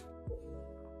this?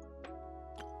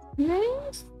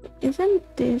 Nice.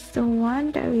 Isn't this the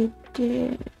one that we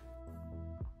did?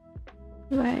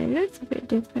 But it looks a bit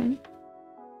different.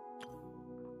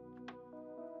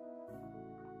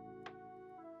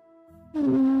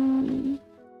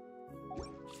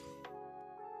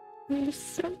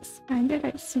 This looks kinda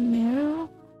like 𝗩𝗡𝗙𝗡𝗙𝗢.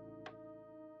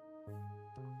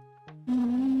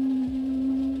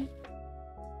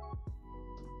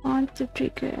 Want to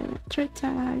trigger electric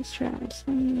reaction,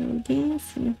 you gain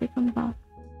significant buff.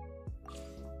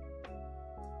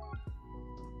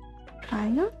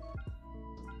 Trial?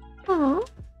 Oh.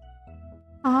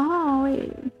 Oh,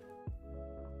 wait.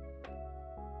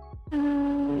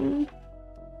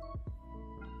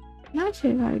 Not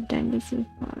sure if I've done this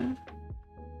before.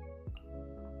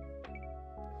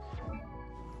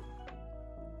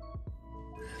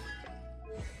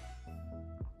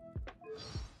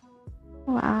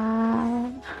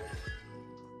 Wow.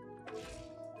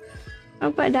 How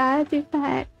about the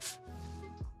artifacts?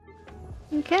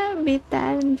 You can't beat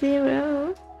that in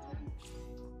 0.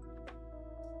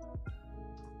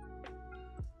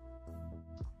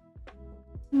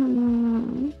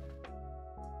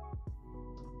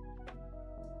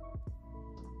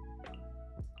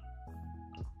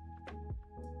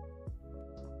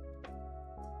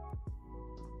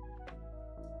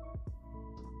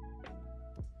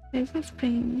 There's a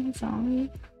spring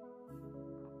zombie.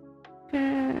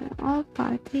 All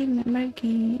party member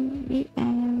gain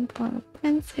EM for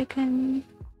 10 seconds.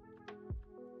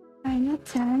 Final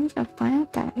challenge upon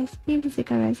attack SP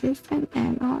physical resistance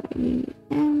and all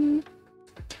EM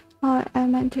or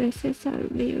elemental resistance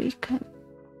will be weakened.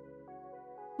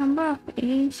 Number of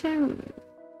ancient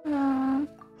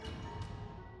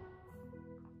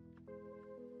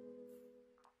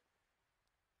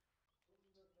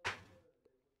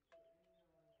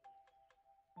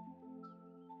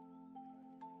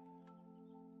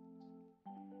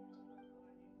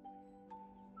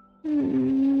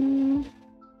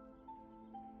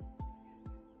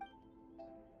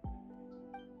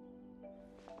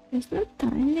there's no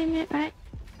time limit, right?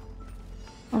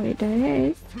 Oh wait, there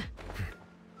is.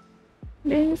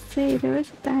 Didn't say there was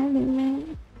a time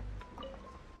limit.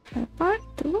 Part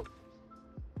 2?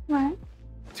 What?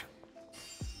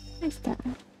 What's that?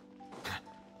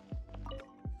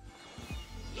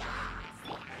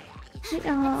 We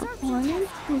are wanting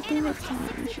to do the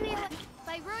challenge.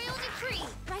 By royal decree,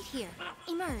 Right here.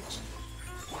 Emerge.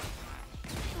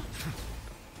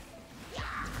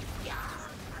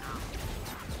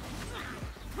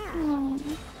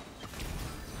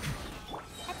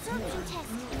 absorption test.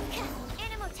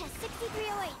 Animal test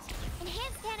 6308.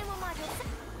 Enhanced animal module.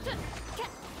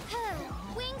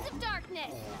 Wings of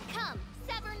darkness. Come,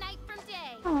 sever night from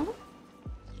day. Oh,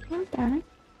 well done.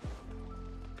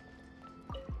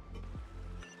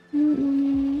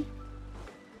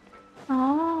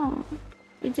 Oh,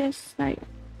 we just like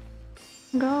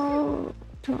go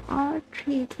to all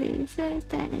 3 places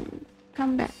and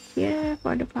come back here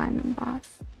for the final boss.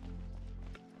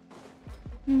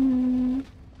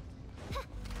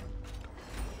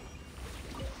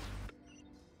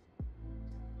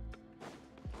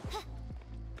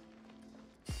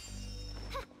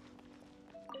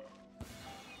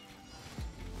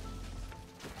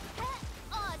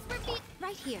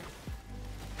 Right here.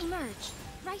 Emerge.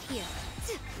 Right here.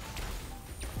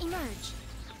 Emerge.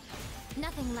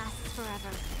 Nothing lasts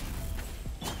forever.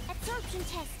 Absorption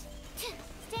test.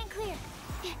 Stand clear.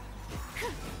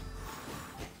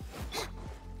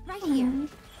 Right here.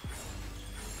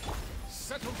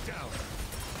 Settle down.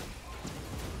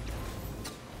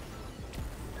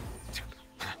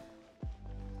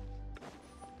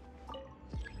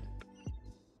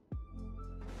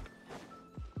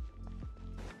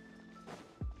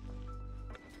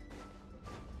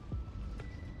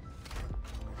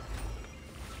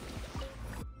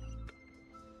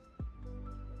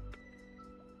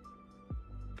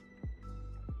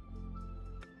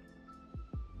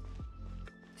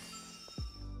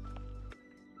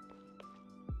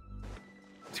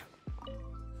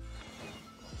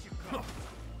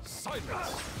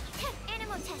 Silence!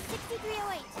 Animal test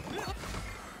 6308.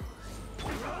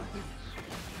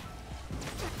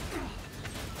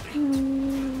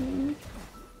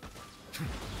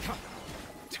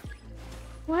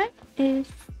 What is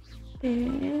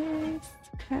this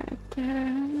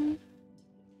character?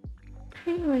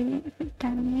 Really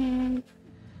damage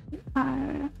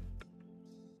R.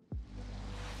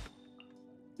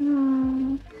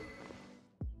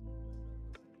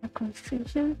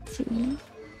 𝗩𝗙𝗙𝗧𝗢𝗢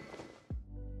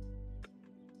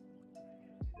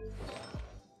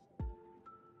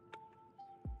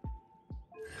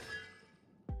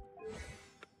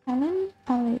Talent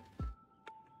palette.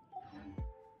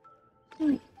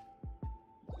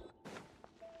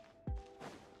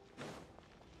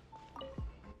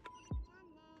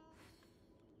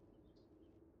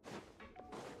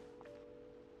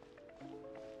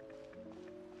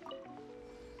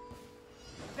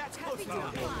 That's close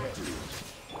enough.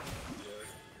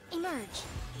 Emerge.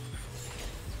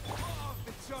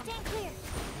 Stand clear.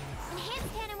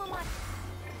 Enhanced animal mod.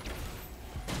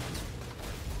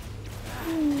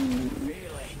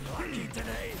 Feeling lucky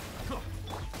today.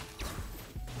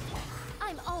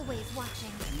 I'm always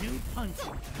watching. New punch.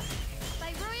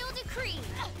 By royal decree.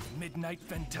 Midnight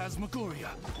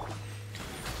Phantasmagoria.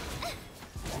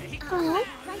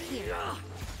 Right here.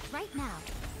 Right now.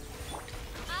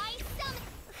 I summon.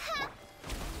 Ha!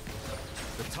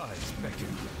 The tides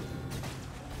beckon.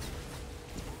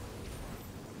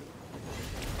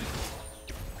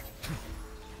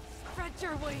 Spread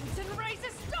your wings and raise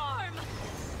a storm!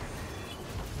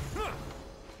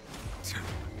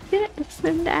 Get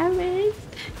some damage.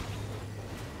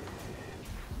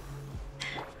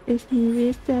 Is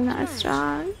he still not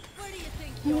strong? Where do you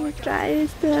think I'm you're gonna try it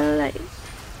still, like,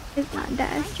 it's not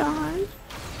that strong.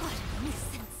 What a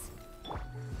nuisance.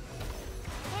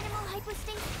 Animal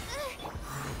hypostasis.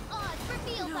 Odds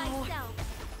reveal thyself.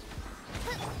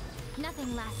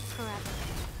 Nothing lasts forever.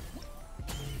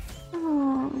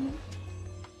 Oh.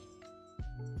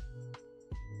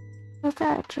 Look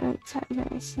at the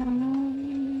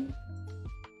salvation.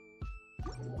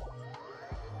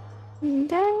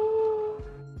 Then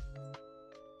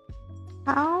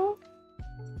how?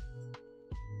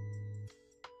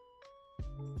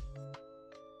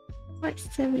 What's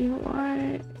the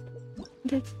reward?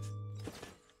 This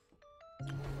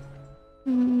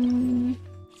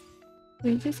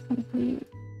we just complete.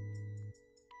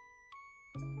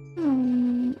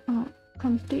 Oh,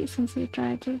 complete since we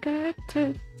tried to get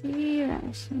 30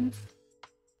 rations.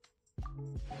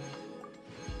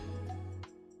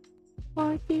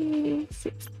 40,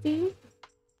 60,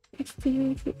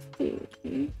 60,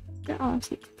 60. They're all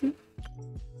 60.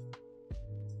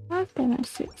 All of them are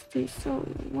 60, so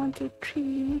 1, 2,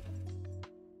 3.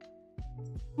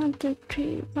 1, 2,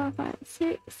 3, 4, 5,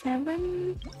 6,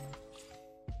 7.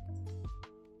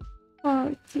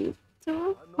 42,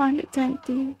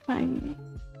 125.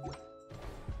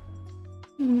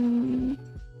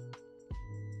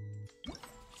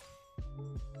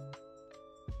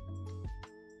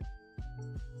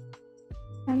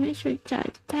 Let me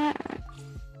recharge that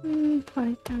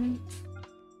 4 times.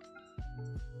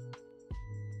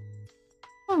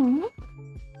 Oh.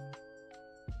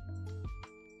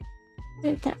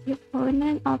 With that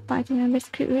opponent or party members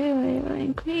crit rate will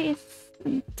increase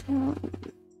until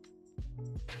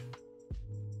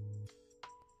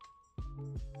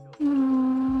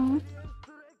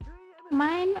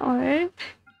mine or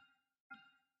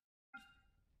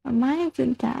mine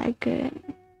isn't that good.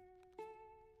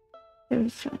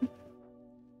 This one.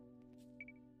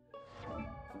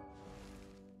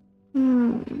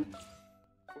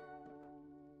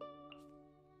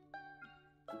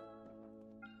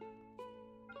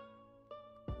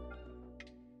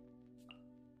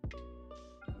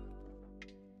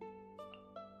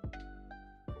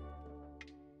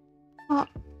 Oh,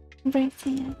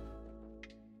 breaking it.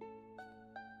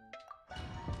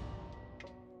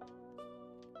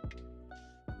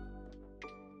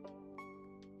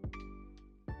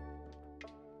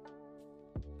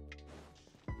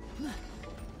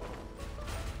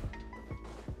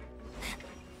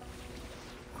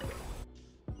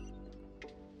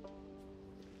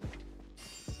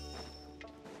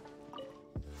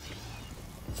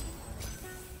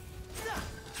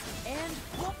 And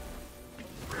whoop!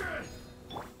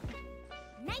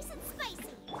 Nice and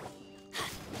spicy.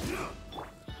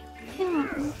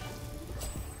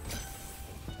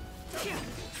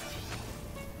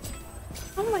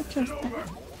 How much was that?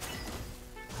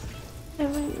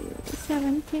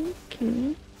 17k.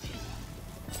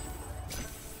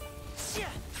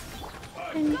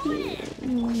 And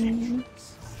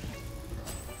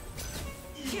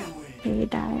he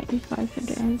died before I could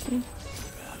do anything.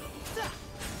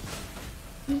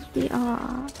 We are.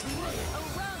 A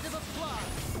round of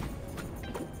applause!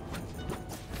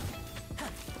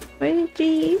 Where is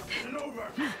he?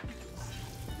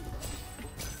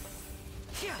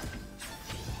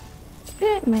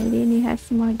 Good, my lady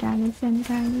has more damage than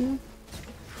value.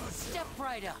 Step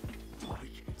right up!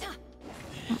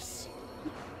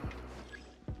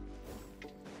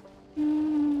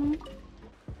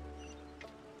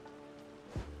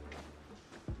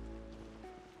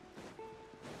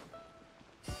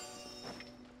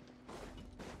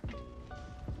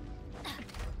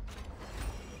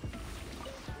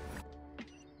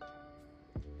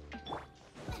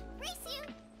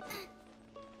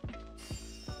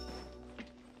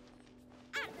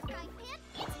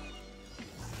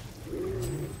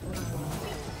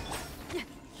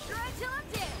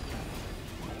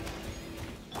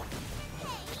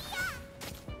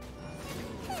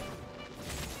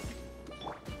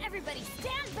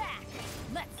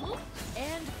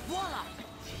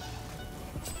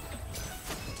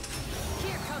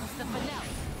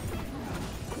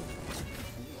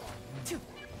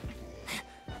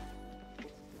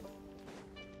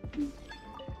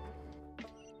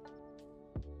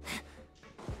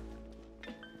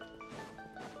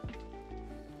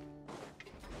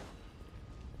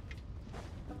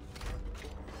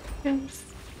 Yes.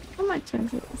 How much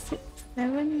was it?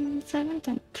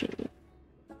 7.3.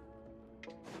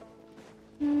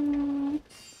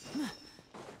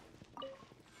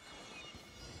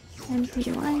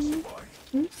 21.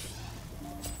 Oops.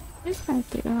 It's not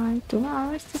too long. 2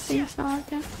 hours to finish all of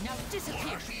them. Now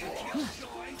disappear. Feel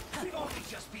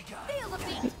the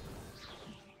beat.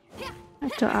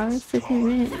 Not 2 hours to 10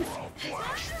 minutes.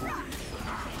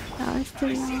 2 hours too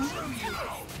long.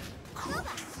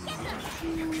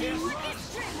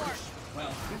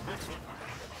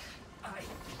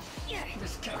 I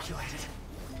miscalculated.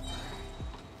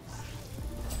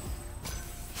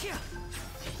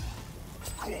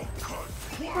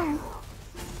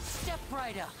 Step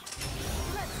right up.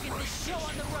 Let's get this show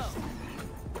on the road.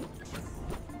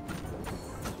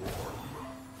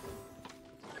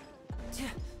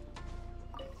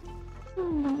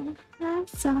 Oh, I'm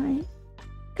sorry.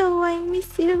 Go, I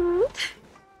miss you.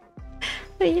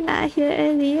 Were you not here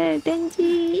earlier,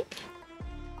 Denji?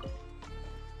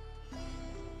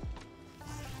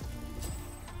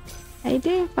 I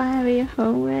didn't find your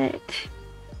homework.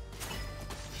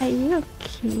 Are you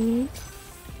okay?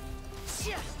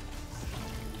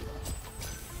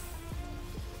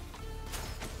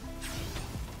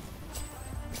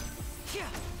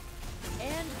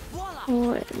 And voila.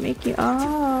 Oh, make it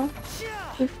all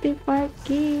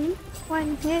 55k.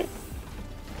 One hit.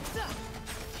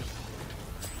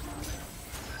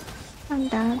 Calm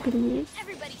down, please.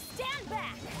 Everybody stand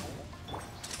back.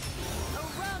 A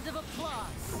round of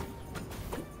applause.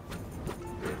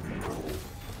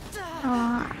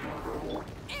 Oh,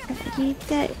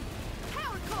 cheated.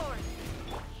 Power chord.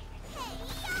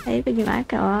 Thấy bagaimana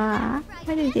kau?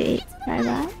 What did you eat? Fried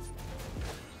rice?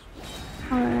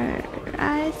 Or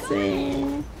rice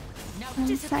with Now some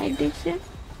side disappear. dishes?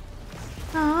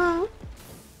 Oh,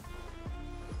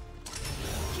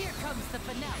 Here comes the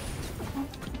finale.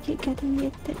 I keep getting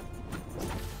muted.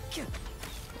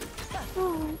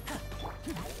 Oh,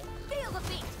 Feel the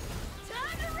beat.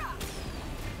 Time to rock.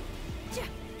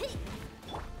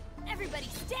 Everybody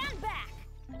stand back.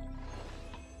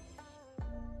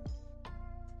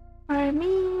 for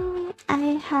me,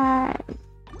 I had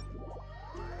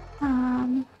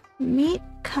meat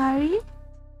curry.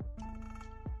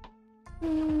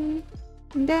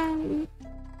 Then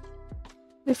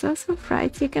there's also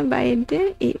fried chicken, but I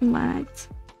didn't eat much.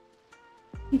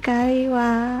 Curry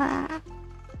wa.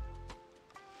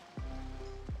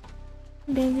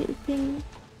 Then eating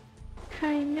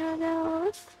curry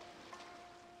noodles.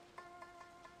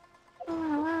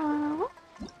 Wow.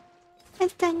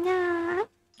 Katanya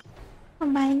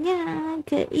banyak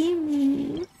ke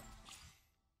ini.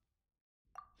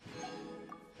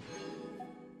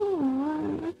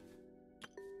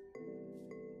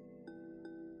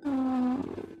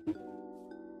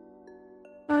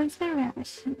 Frozen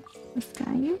ration.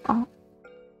 Sekarang oh.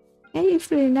 Yeah, it's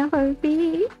really enough for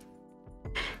me.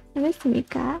 Let's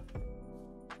make up.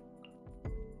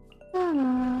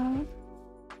 Oh.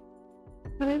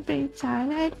 Very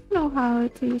tired. I don't know how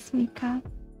to use makeup.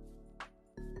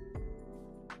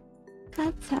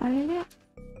 Got tired.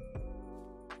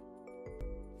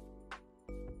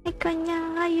 Hey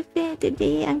Konya, how you feeling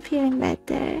today? I'm feeling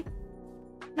better.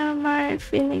 No more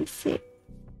feeling sick.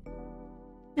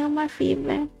 No more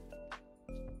fever.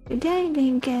 Today I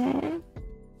didn't get.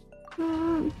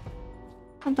 How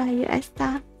about you,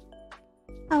 Esther?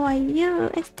 How are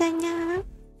you, Estanya?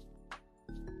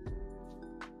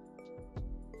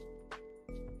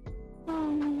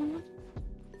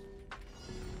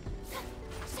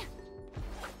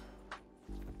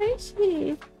 Where is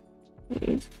she?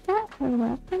 Is that her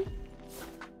weapon?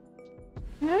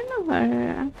 I don't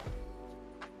know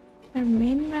her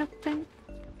main weapon.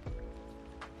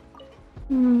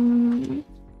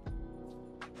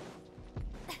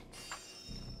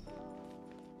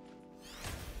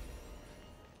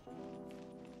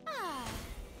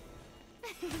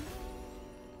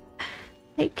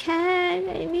 I can't.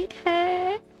 I need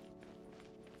her.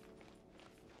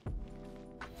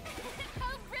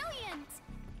 How brilliant!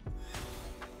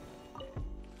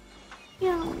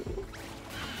 Yeah.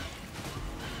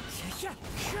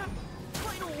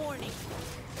 Final warning.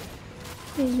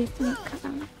 Please Mika.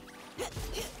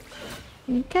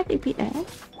 Mika DPS.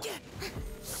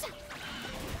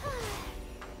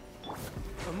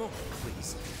 A moment,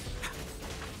 please.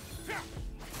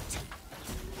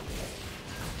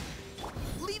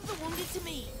 Leave the wounded to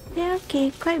me. They're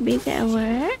okay, quite busy at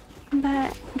work,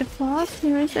 but the fall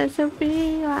series are so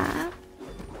pretty. Wow.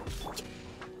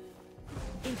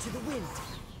 Into the wind.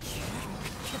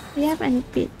 Do you have any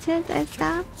pictures and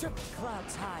stuff?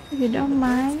 Clouds high. If you don't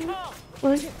mind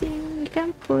posting, you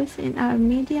can post in our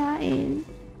media in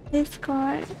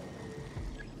Discord.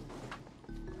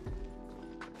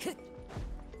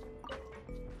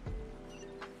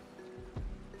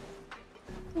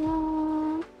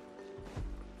 Well,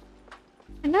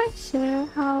 I'm not sure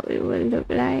how it will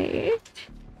look like.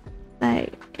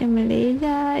 Like in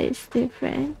Malaysia, it's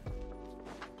different.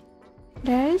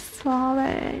 There's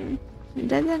fallen. It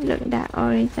doesn't look that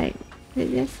orange. Like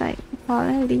it's just like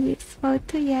fallen leaves.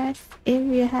 Photo, yes, if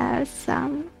you have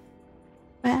some.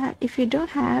 But if you don't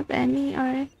have any,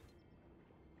 or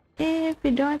if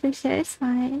you don't want to share, it's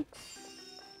fine.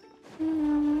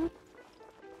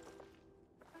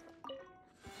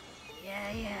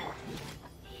 Yeah.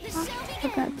 Oh, I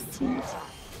forgot to change.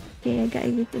 Okay, I gotta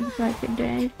get it before I can do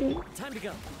anything. Time to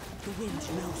go. The wind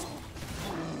knows me.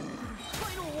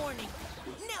 Final warning.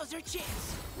 Now's our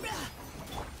chance.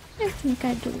 I think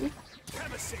I do.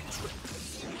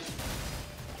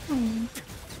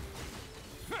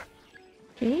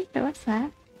 Okay, that was fast.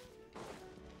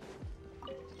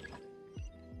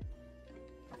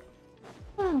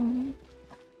 Oh.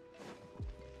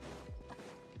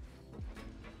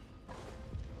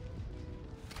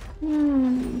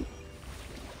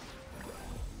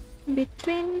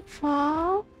 Between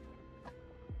fall,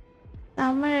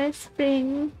 summer,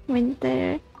 spring,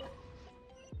 winter.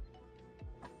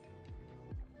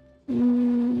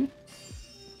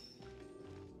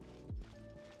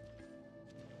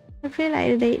 I feel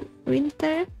like late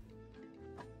winter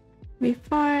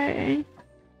before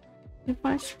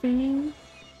spring.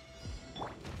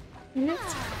 It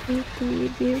looks pretty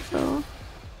beautiful.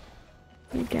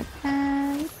 With the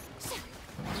plants.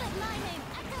 Let my name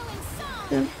echo in song.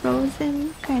 The frozen,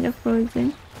 kind of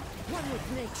frozen. One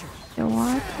with nature. The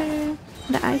water,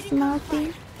 the ice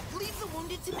melting. Leave the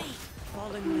wounded to me.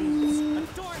 Fallen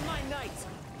leaves. Adorn my night.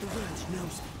 The wind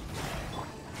knows me.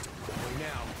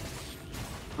 Now.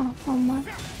 Oh, how much?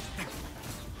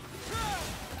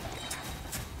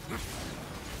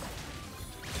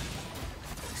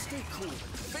 Stay cool.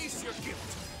 Face your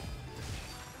guilt.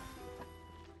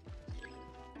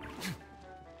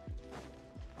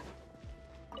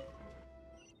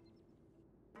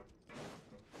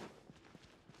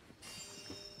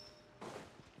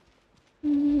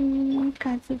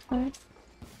 Kazu first.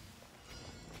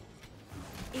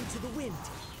 Into the wind.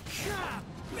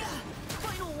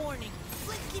 Final warning.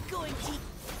 Let's keep going, T.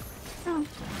 Oh,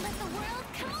 Let the world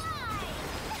collide.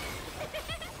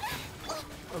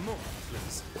 A moment,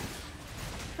 please.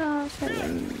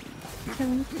 17.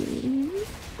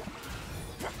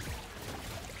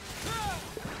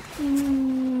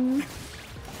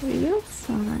 Real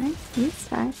fun. He's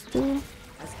fast too.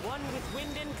 As one with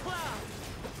wind and cloud.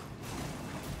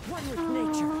 One with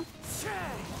nature.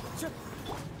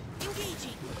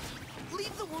 Engaging.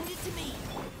 Leave the wounded to me.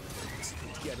 It's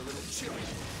going to get a little chilly.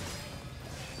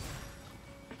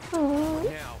 Oh.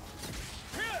 Now.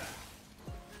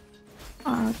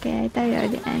 Oh, okay, I thought you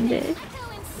already ended. Echo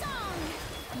in song.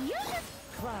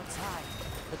 Clouds high.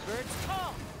 The birds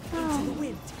call. Oh. Into the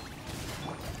wind.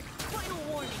 Final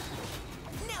warning.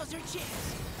 Now's our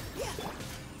chance.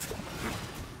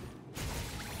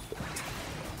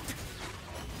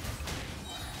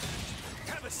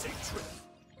 Have a safe trip.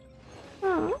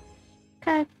 Oh,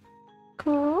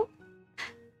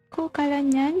 Kok kalau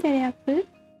Nyan jadi apa?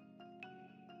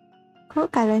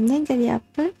 Kok kalau Nyan jadi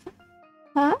apa?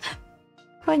 Hah?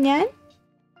 Kok Nyan?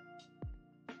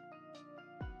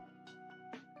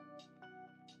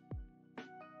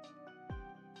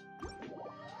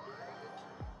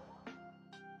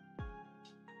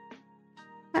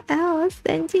 What else,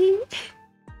 Benji?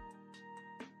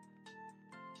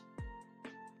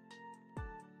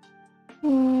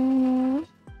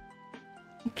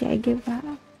 Okay, I give up.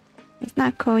 It's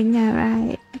not Konya,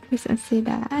 right? Please don't say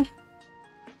that.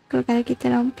 Kok kalau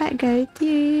kita lompat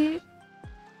guarantee.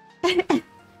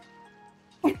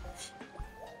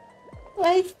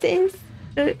 What is this?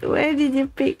 Where did you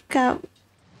pick up?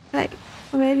 Like,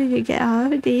 where did you get all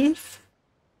of this?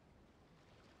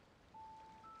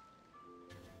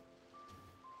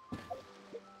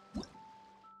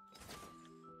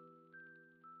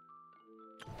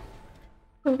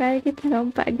 Kok kalau kita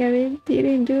lompat guarantee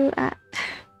rindu ah.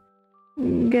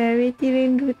 Gravity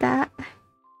rindu tak?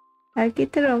 Kalau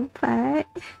kita lompat,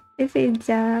 if we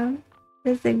jump,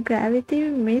 does the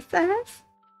gravity miss us?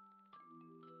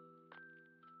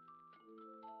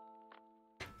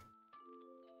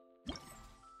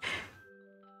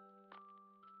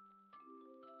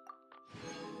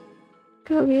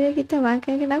 Kalau bila kita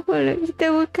makan, kenapa mulut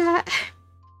kita buka?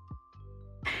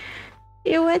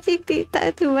 You're watching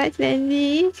TikTok too much,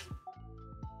 Nandy.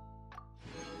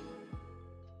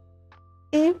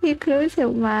 If you close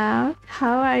your mouth,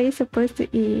 how are you supposed to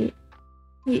eat?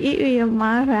 You eat with your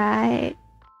mouth, right?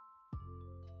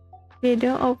 If you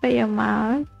don't open your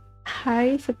mouth, how are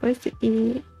you supposed to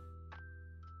eat?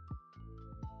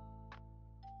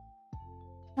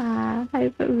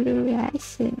 Hyper blue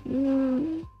reaction.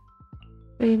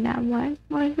 Rina,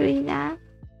 more Rina.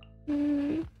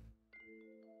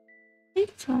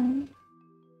 This one.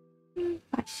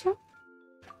 Pasha.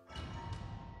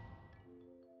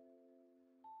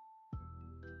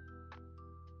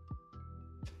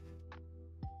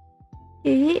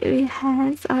 You eat with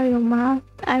hands or your mouth.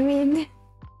 I mean,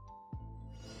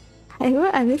 I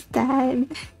will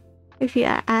understand if you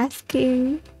are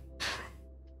asking,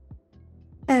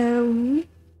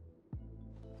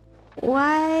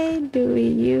 why do we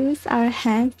use our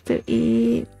hands to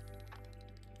eat?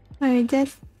 Or we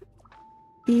just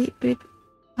eat with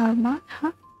our mouth?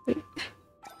 Huh? Wait.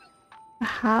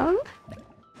 How?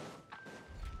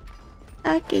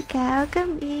 Okay, Kak,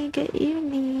 welcome. Good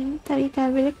evening. Tadi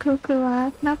bila keluar,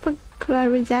 kenapa keluar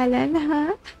berjalan,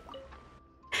 ha?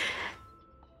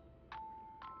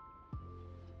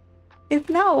 It's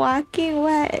not walking,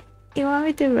 what? You want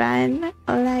me to run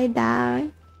or lie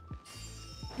down?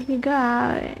 If you go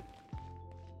out,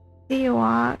 do you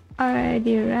walk or do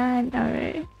you run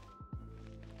or...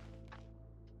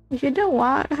 If you don't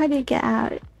walk, how do you get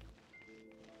out?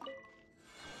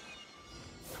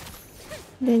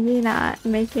 Then you're not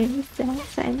making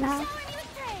sense right now.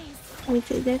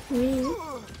 Is it just me?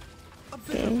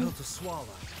 Okay.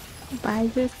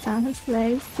 Baidu sounds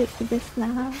very sick just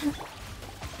now.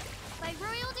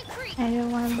 I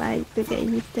don't want Baidu to get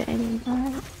used to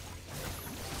anymore.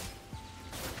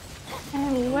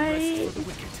 I'm worried.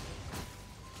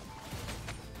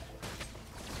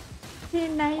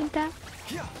 Naida.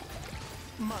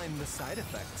 Mind the side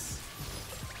effects.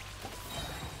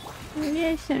 Maybe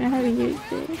I shouldn't have used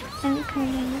it. I'm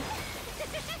coming.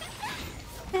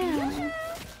 Yeah.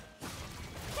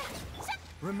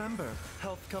 Remember,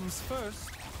 health comes first.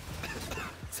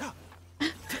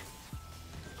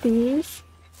 Please.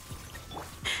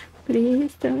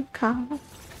 Please don't come.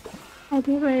 I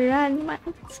didn't run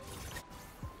much.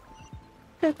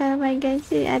 So kalau main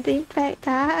Genshin ada impact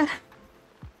tak?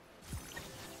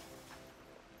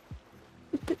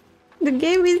 The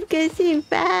game is Genshin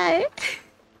impact.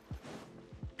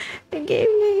 The game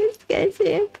is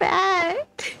Genshin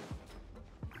impact.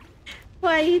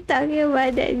 Why are you talking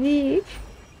about that, G?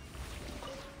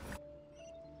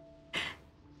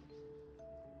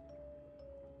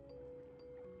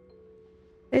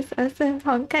 There's also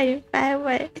Honkai impact,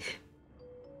 but...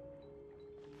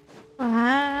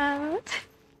 Wow.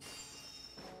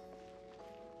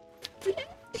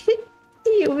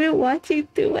 You've been watching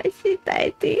too much shit,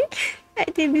 I think. I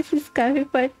think this is coming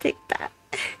for TikTok.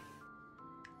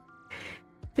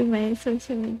 To my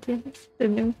social media.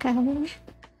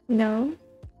 No.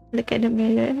 Look at the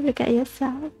mirror. Look at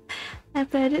yourself. I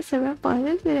uploaded several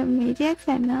photos to the media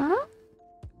channel.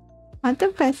 Want to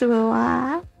press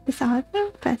bawah. It's on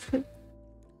to press it.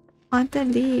 On to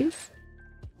leave.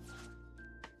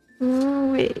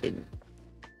 Ooh, wait.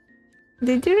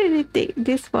 Did you really take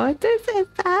these photos and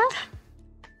stuff?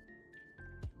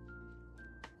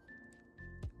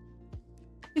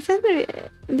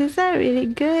 These are really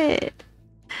good.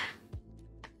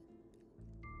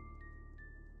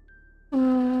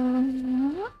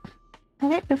 I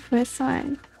like the first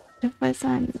one. The first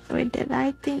one with the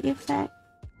lighting effect.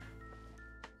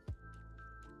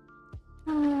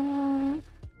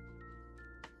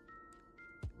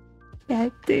 Yeah,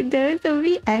 there was a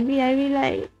bit I really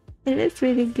like. It looks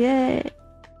really good.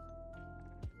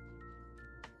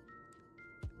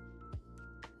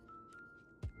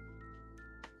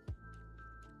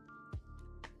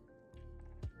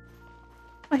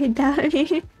 Why doubt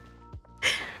me?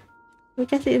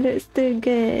 Because it looks too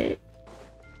good.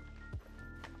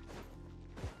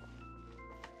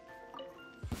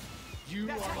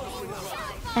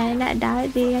 I'm not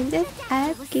doubting, I'm just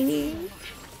asking.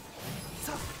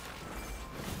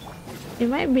 It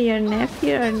might be your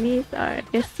nephew or niece or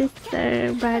your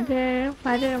sister, brother,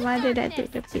 father or mother that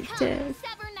took the pictures.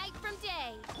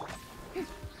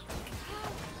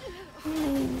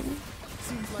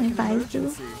 Invite you.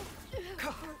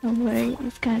 Don't worry,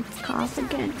 it's gonna cough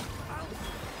again.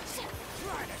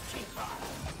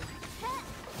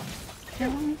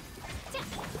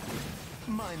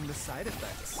 Mind the side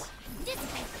effects.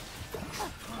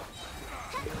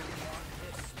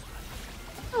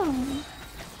 Oh.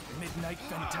 Midnight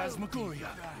Phantasmagoria.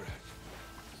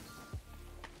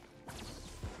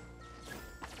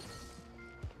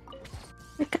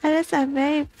 The colors are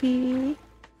very pretty.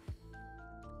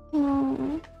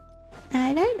 Oh.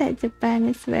 I like that Japan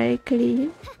is very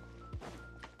clean.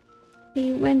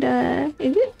 Even the,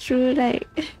 is it true like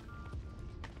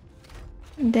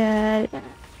the,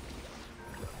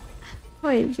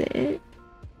 what is it?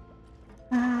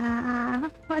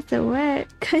 What's the word?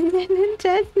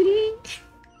 Interesting.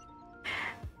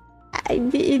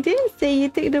 It didn't say you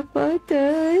took the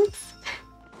photos.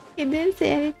 It didn't say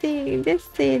anything. It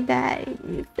just said that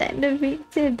you sent the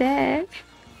picture there.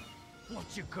 What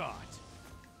you got?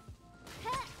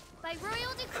 By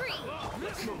royal decree.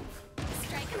 Let's move.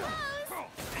 Strike a pose.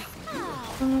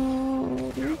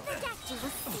 Oh, The statue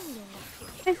was singular.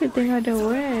 I could think of the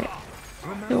word.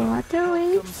 The water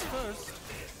waves.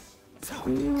 Out of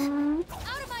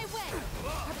my way.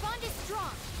 Our bond is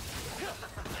strong.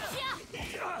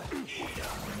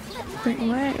 The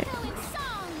word. Go in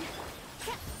song.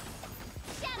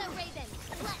 Shadow Raven,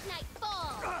 let night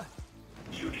fall.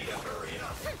 You need to hurry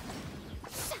up.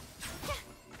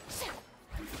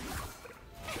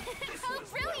 How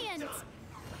brilliant!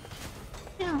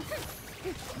 Yeah.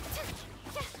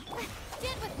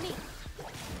 Stand with me.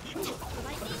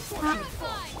 Lightning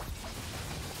terrified.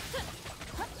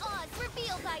 Odds,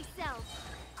 reveal thyself.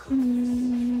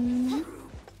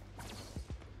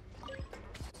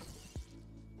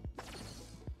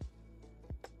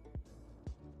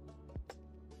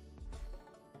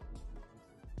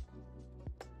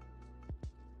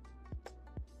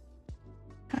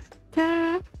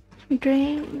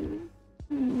 Drain.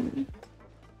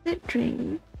 The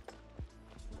drain.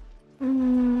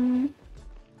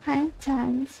 High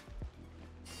chance.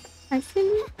 I've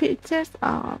seen pictures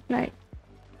of like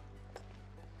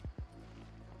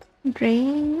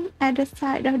drain at the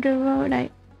side of the road,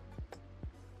 like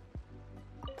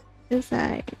there's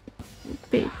like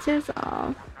pictures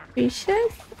of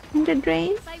fishes in the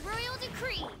drain. By royal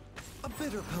decree. A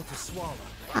bitter pill to swallow.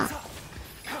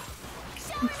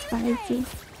 It's spicy.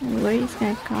 And where is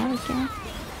that car again?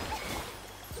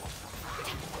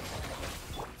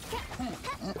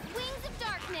 Wings of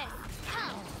darkness.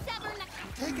 Come, sever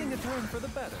Taking a turn for the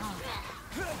better.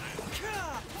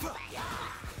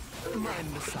 Mind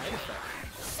the side effect.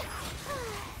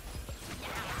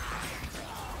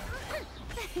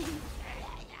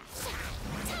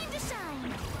 Time to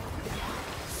shine.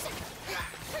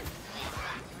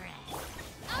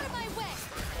 Out of my way.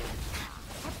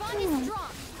 Our bond is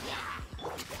strong.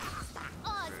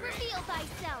 Oz, reveal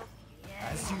thyself.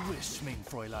 As you wish, mein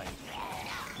Fräulein.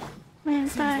 Man,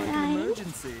 Seems like an I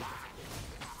emergency.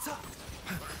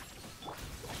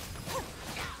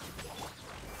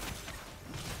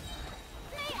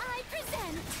 May I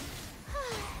present?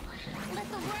 Let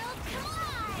the world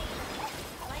collide.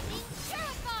 Lightning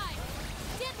terrified.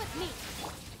 Stand with me.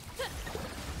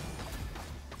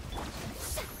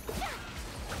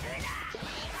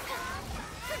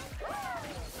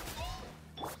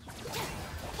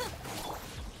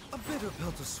 A bitter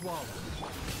pill to swallow.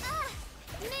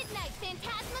 Midnight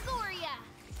Phantasmagoria.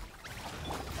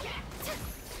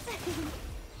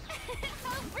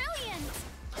 How brilliant!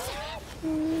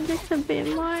 just a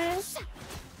bit more.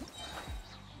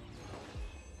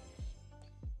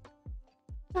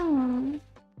 Oh.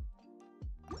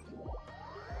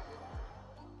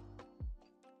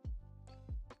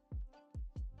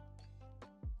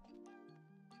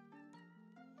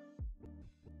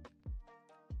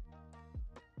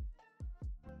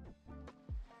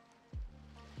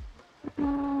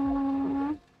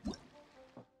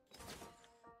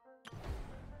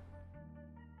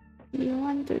 You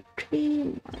want to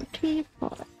three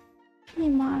more, three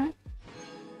more.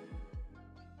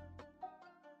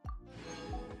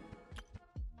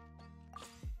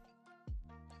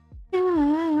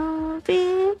 Hello,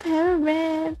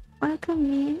 Fever,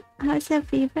 welcome me. How's your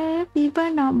fever? Fever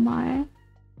no more.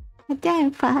 I think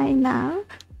I'm fine now.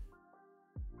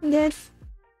 Yes.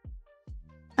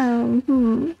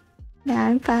 Yeah,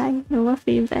 I'm fine. No more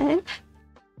fever.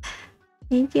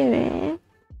 Thank you, Rev.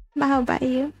 But how about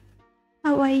you?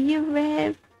 How are you,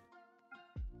 Rev?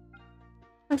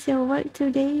 What's your work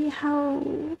today?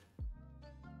 How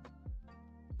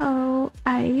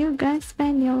are you gonna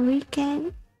spend your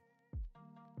weekend?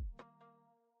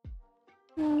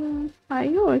 Are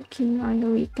you working on the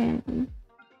weekend?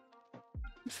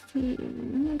 Let's see,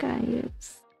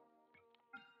 guys.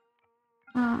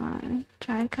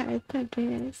 Try character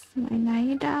this. My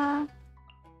Naida.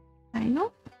 I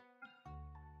know.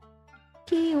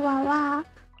 Chihuahua.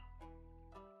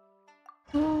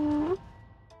 Oh,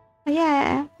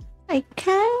 yeah. I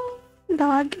can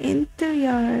log into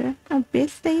your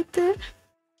Abyss later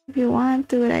if you want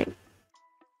to, like,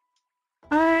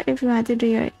 or if you want to do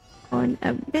your own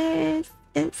Abyss,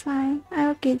 it's fine. I'm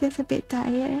okay, just a bit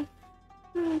tired.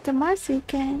 Tomorrow's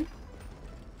weekend.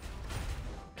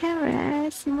 Can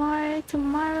rest more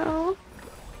tomorrow.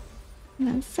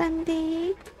 On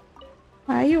Sunday.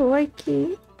 Why are you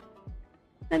working?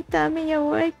 Don't tell me you're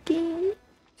working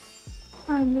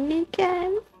on the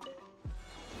weekend.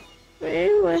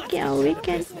 We're working on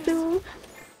weekends too.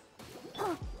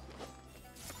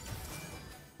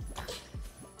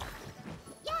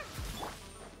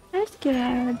 Let's get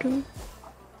out of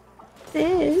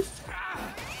this.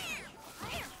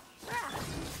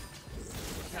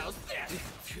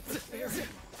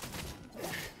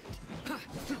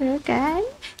 Okay.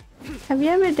 Have you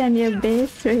ever done your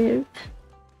base trip?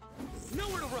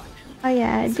 Oh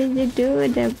yeah, did you do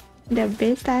the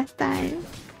base last time?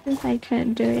 Since I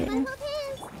couldn't do it.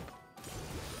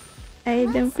 I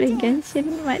don't play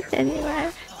Genshin much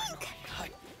anymore.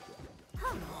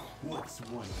 I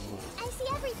see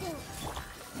everything.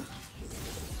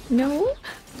 No?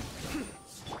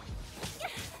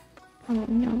 Oh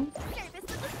no.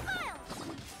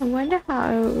 I wonder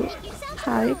how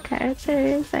your character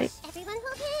is like. Everyone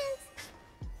hold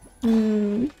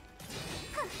hands.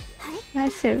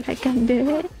 Not sure if I can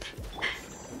do it.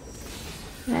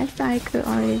 Last time I could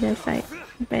only just like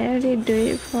barely do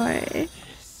it for.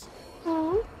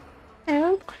 Oh,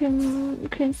 hello,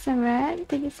 Crimson Red.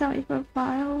 Thank you so much for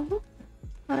follow.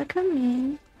 Welcome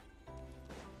in.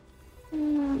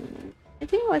 I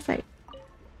think it was like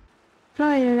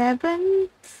floor 11,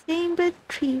 chamber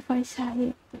 3 for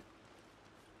Shahid.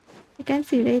 I can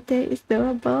see later it's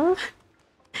doable.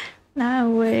 Now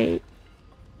I'm worried.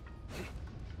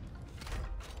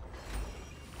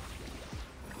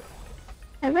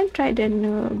 I haven't tried the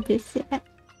new abyss yet.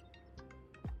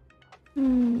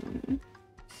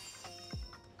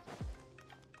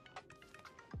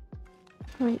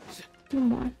 Wait, two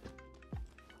more.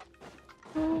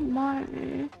 Two more.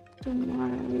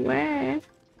 Where?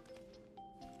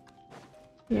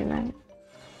 You're right.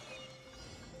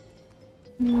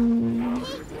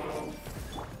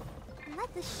 Let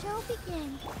the show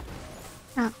begin.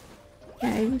 Oh,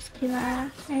 yeah, I use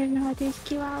Kiwara. I don't know how to use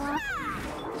Kiwara.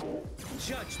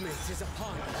 Judgment is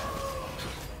upon us.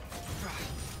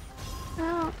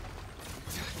 Oh.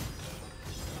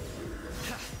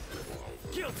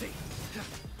 Guilty.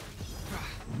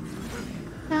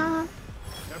 No.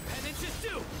 Your penance is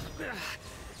due.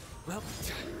 Well,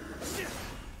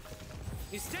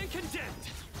 you stand condemned.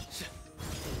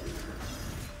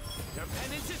 Your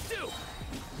penance is due.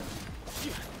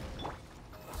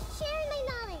 Sharing my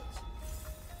knowledge.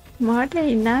 More than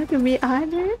enough to be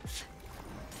honest.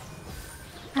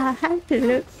 I have to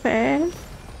look first.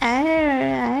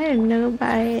 I don't know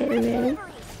about it really.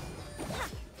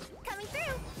 Coming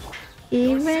through.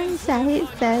 Even Shahid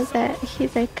says that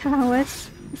his account was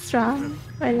strong,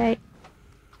 but like,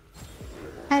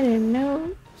 I don't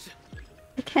know.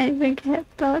 I can't even get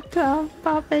Pro 12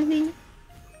 properly.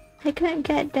 I couldn't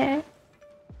get there.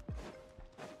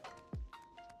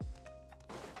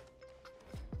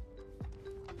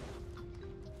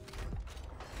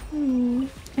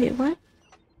 Wait, what?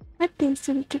 What day is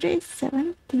it? Today is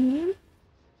 17?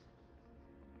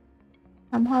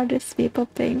 Somehow there's people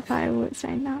playing fireworks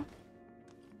right now.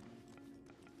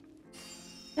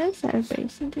 There's a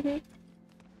celebration today.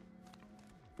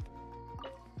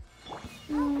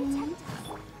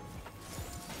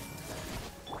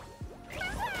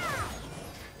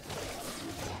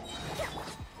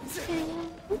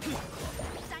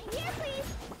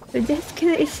 So just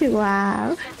kill issue.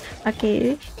 Wow.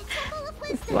 Okay.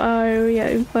 For your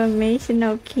information,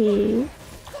 okay.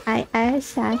 I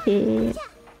asked Shahid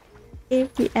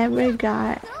if he ever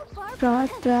got Pro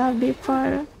 12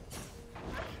 before.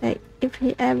 Like, if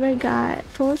he ever got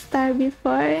 4-star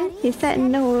before. He said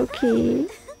no, okay.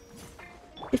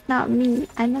 It's not me.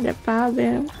 I know the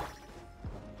problem.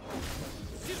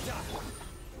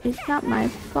 It's not my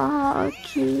fault,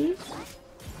 okay.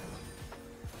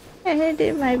 I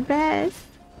did my best.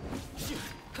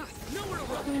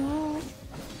 Oh,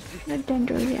 not done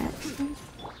the reaction.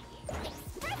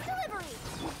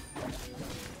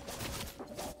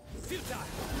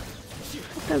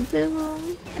 The blue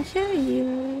one, I should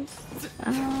use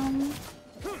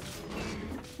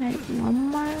like one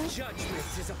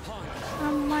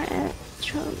more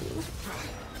extra.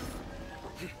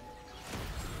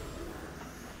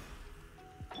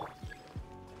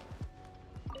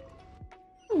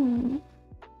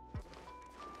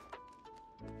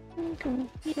 Go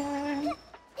here.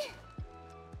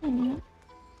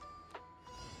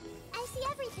 I see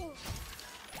everything.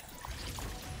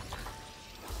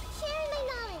 Sharing my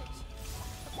knowledge.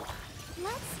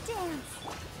 Let's dance.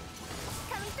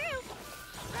 Coming through.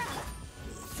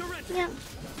 Surrender. Yeah.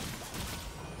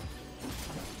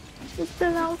 It's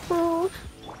still not full.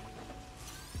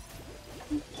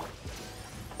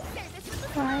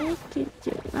 Why did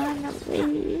you run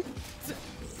away?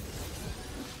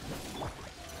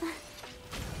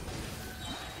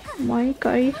 Morning,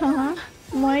 Cory, huh?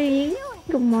 Morning.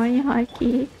 Good morning,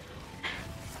 Hockey.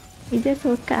 We just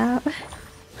woke up.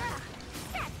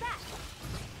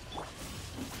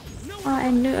 Oh, I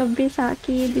knew Abyss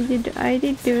Hockey. Did you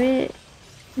already do it?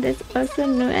 There's also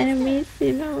new enemies,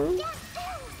 you know.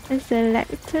 It's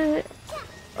selected.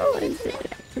 Oh, is it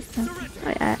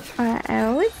I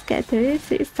always get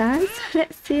 36 stars.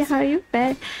 Let's see how you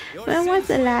fared. When was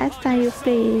the last time you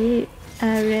played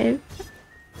Riv?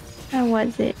 When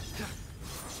was it?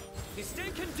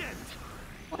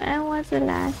 When was the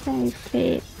last time you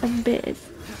played Abyss?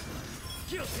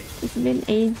 It's been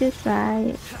ages,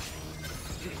 right?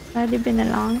 Already been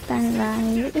a long time,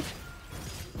 right?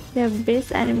 The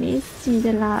Abyss enemies change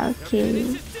a lot,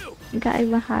 okay. Got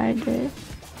even harder.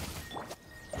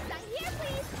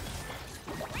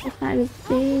 It's not the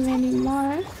same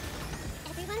anymore.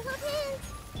 Everyone hold hands.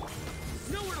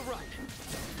 Nowhere to run.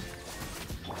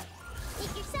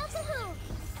 Make yourselves at home.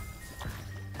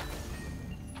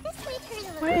 This way turn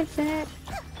a little. Where is it?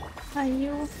 Are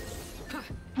you?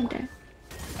 Oh, there.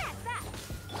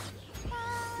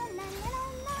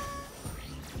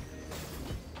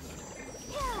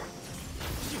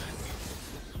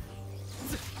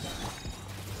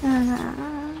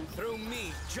 Through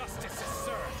me, justice is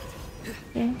served.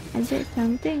 Okay, I did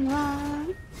something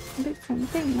wrong. I did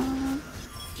something wrong.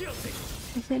 Guilty.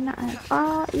 Is it not at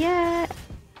all? Yeah.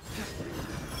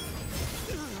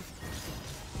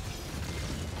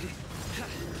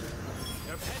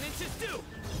 Your penance is due.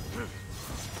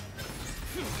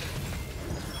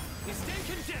 You stand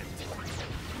condemned.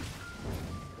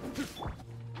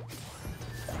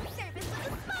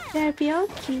 That'll be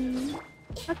okay.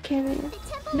 Okay,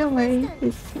 don't worry.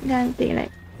 It's gonna take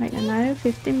like another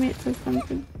 15 minutes or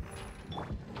something.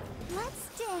 Let's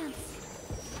dance.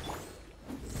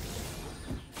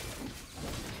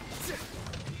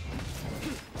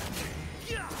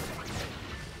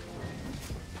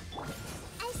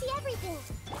 I see everything.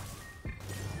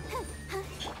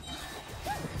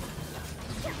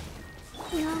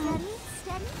 Yeah.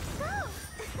 Steady, steady, go.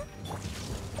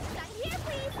 Right here,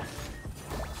 please.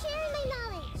 Sharing my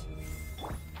knowledge.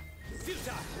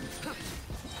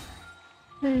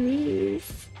 Release.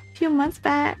 Few months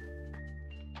back.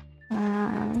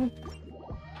 Wow.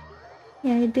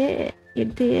 Yeah, you did. You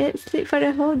did sleep for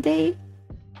the whole day.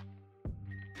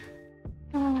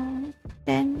 Oh,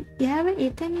 then you haven't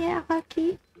eaten yet,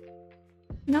 Hockey?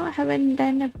 No, I haven't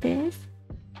done a bit.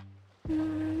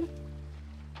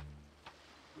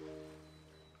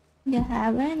 You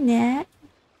haven't yet?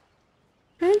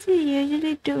 Don't you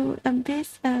usually do a bit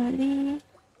early?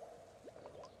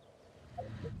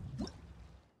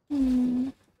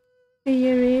 Do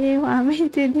you really want me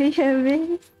to do your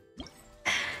bit?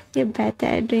 You better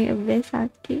at doing a bit,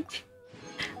 Hockey.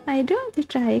 I do want to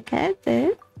try a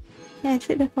character. Yeah, I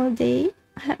sleep the whole day.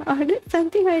 I ordered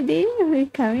something already. It will be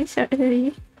coming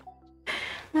shortly.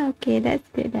 Okay, that's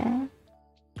good.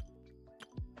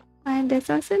 And there's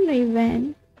also an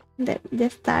event that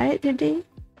just started today.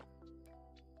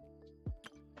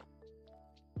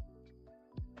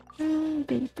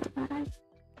 Big surprise.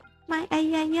 My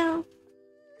ayayo.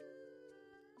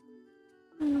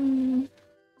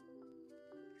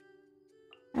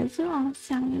 Azu on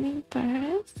Xiangling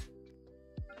first.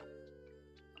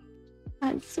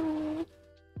 Azu.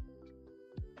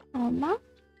 Oma.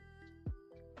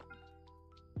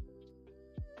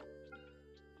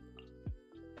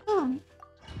 Oh.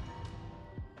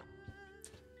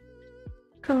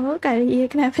 Kau kali ini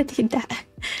kenapa tidak?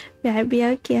 Biar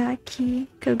okay.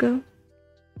 Go.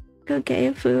 Go get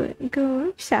your food.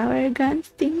 Go shower, gun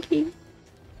stinky.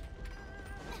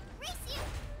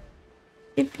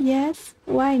 If yes,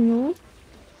 why no?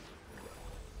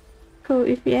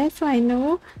 Cool. If yes, why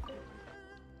no?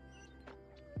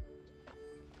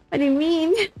 What do you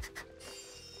mean?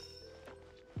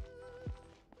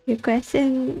 Your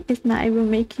question is not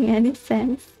even making any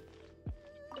sense.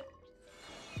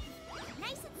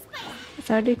 It's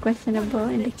already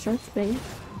questionable in the first place.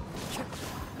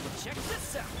 Check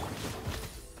this out.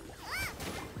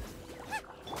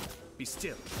 Be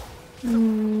still.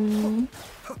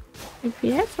 If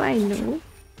yes, why no?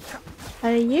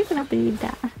 Hari ini kenapa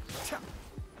tidak?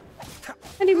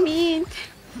 What do you mean?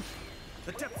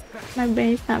 My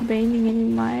brain is not braining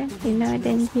anymore. You know,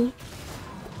 then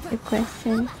the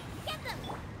question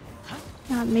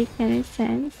not make any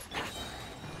sense.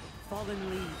 Fallen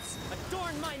leaves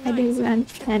adorn my I don't even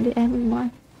understand it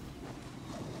anymore.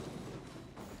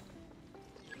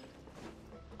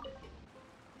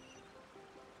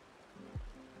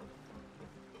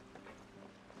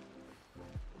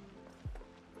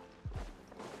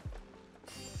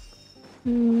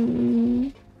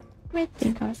 Let me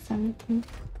think of something.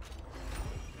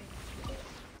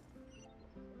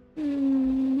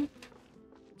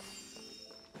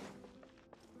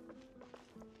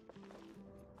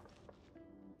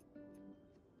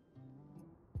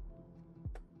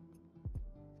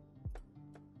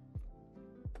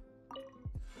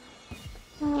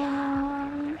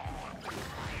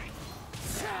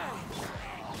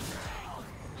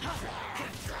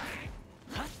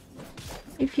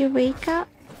 If you wake up,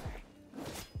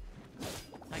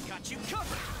 I got you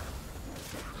covered.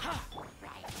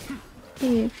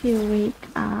 if you wake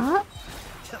up,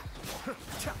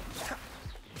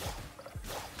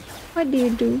 what do you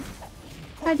do?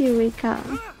 How do you wake up?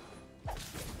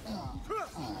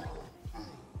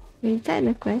 Is that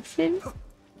the question?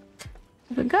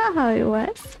 I forgot how it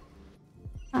was.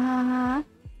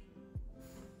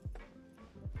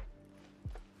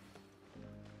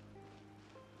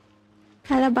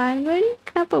 Kalau bangun,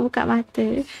 kenapa buka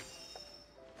mata?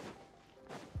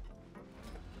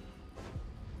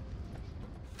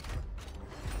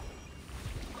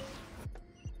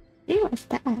 What's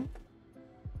that?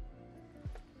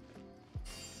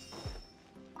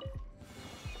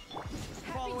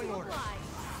 Following orders.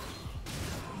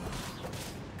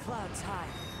 Clouds high.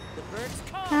 The birds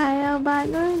come. Kalau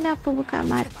bangun, kenapa buka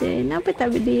mata? Kenapa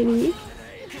tak berdiri?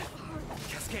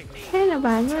 Saya nak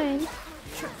bangun.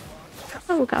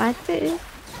 Kenapa buka mata?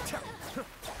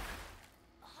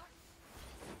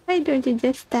 Why don't you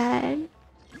just stand?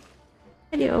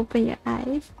 Why do you open your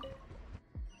eyes?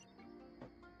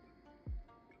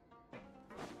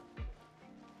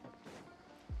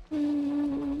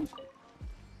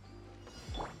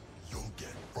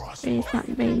 It's not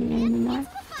raining anymore.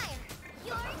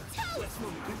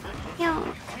 Yeah.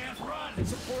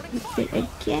 It's it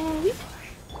again.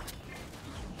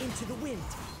 Into the wind.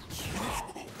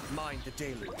 Mind the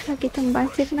deluge. Kalau kita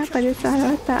membaca, kenapa ada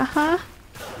suara otak, ha?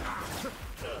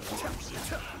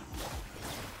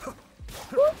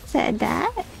 Who said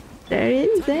that? There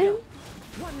isn't.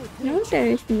 No,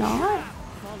 there is not.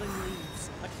 Fallen leaves.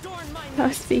 Adorn my I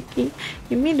was speaking.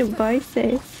 You mean the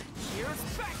voices? Here's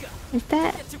Becca. Is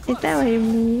that what you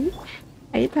mean?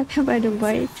 Are you talking about the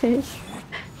voices?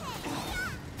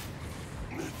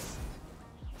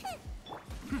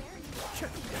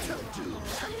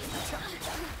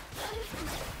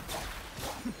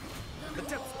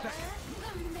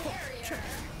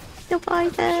 The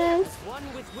voices. One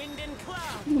with wind and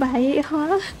cloud. Baik,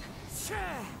 ha?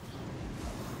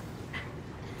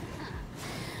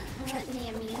 Let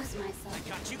me amuse myself. I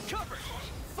got you covered.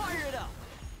 Fire it up.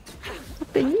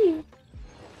 Apa ni?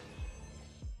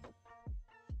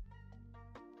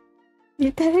 You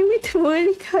telling me to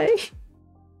bully Koi?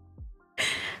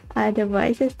 The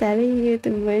voice is telling you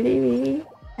to bully me.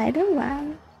 I don't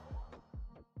want.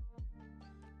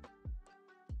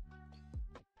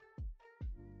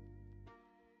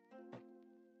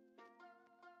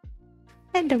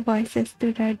 Let the voices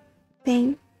do their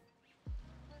thing.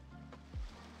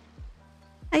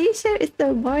 Are you sure it's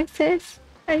the voices?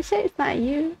 Are you sure it's not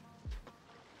you?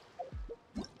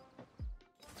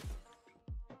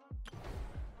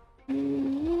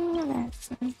 Let's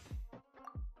see.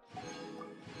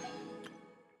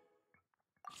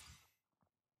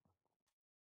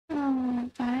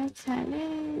 Oh, bad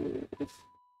challenge.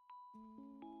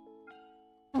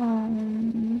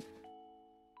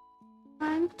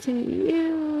 Want to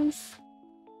use.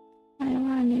 I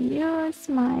want to use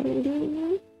my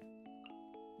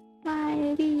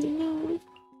Smiley.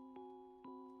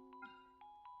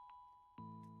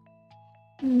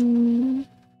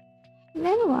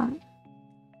 Then what?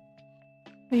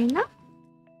 Wait, no?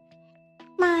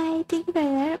 My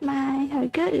𝗢𝗙𝗙𝗢𝗢𝗡, my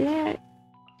𝗦𝗙𝗙𝗢𝗢𝗡.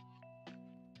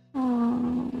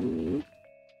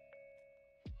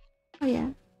 Oh yeah,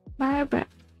 Barbara.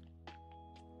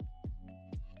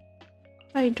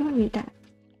 Oh, you don't need that.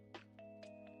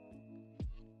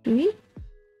 Do we?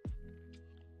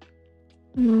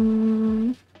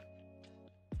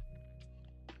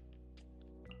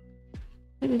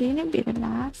 Will it be the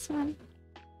last one?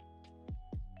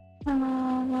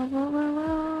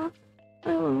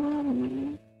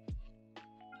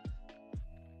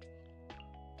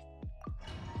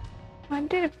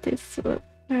 Wonder if this will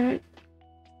work.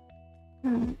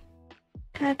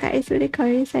 Kakak is really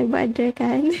calling saya brother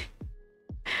kan?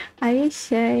 Are you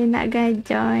sure you're not gonna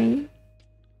join?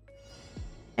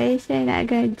 Are you sure you're not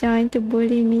gonna join to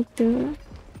bully me too?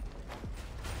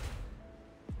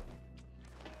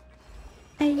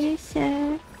 Are you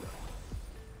sure?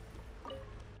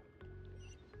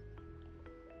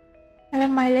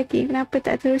 Alamak lelaki, kenapa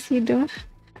tak terus hidup?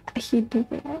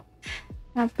 Hidup pula.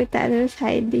 Kenapa tak terus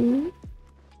hiding?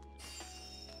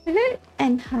 Lurk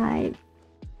and hide.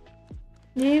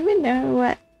 Do you even know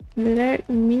what lurk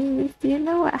means? Do you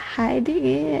know what hiding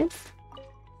is?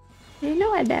 Do you know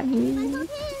what that means?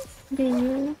 Do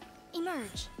you?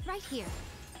 Emerge right here.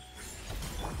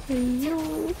 Do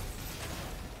you?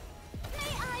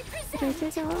 May I present? Do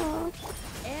you know?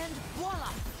 And voila!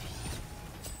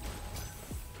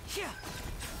 Yeah.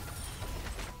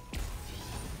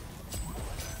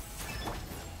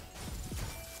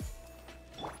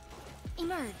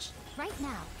 Emerge right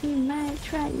now. Emerge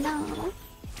right now.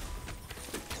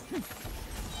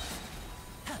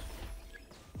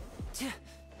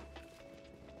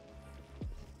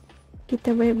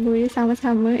 Kita boleh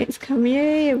sama-sama. It's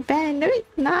community event. No,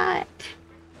 it's not.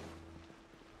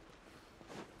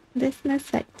 There's no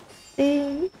such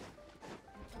thing.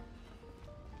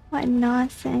 What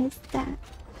nonsense is that?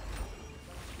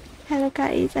 Hello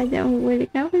guys, ajak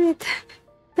boleh. Kenapa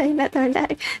saya nak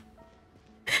tolak?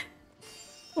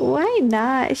 Why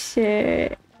not?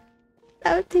 Sure. It's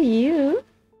up to you.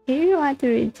 If you want to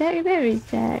reject, then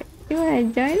reject. If you want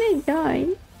to join, then join.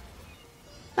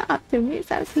 It's not up to me,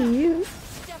 it's up to you.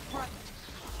 Step right.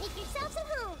 Make yourselves at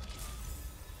home.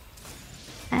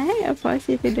 I ain't gonna force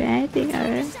you to do anything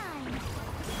or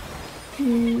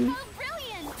Oh,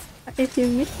 brilliant! if you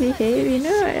misbehave, you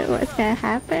know what's gonna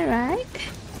happen, right?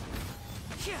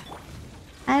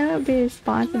 I will be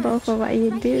responsible for what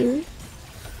you do.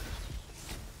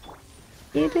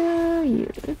 You do you.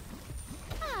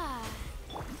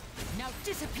 Now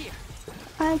disappear.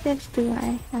 What else do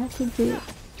I have to do?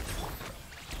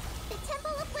 The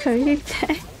Temple of Wisdom. Correct.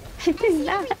 I did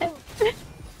not.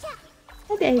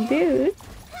 What did I do?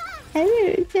 I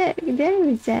didn't reject. Didn't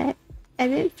reject. I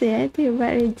didn't say anything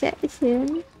about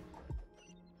rejection.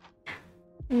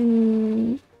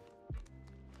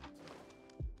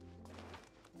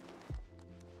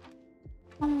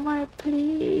 One more,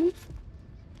 please.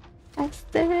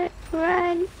 Faster,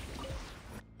 run.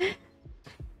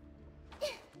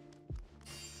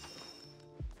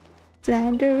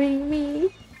 Slandering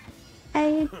me.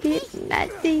 I did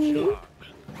nothing.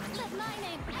 Let my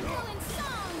name echo in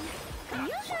song.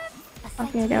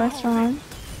 Okay, that was wrong.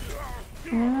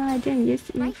 Oh, I didn't use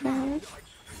E first.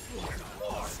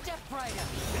 Step right up.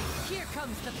 Here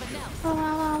comes the finale. Oh,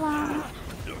 wow, wow, wow.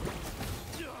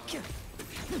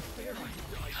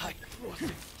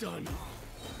 Done.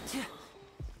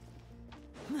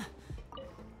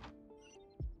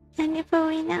 And if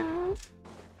we know.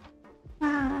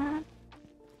 Wow.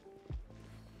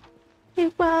 You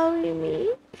follow me.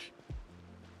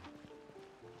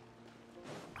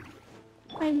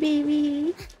 My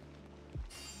baby.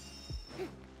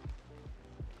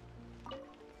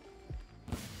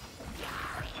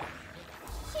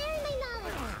 Share my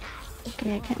knowledge.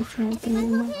 Okay, I can't say anything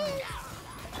anymore.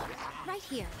 Right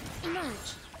here. Emerge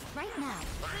right now.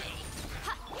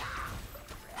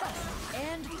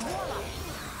 And voila!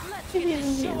 Let's get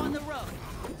this show on the road.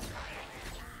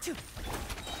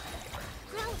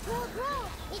 Grow, grow, grow.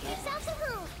 Make yourselves at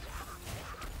home.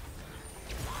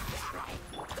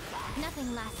 Nothing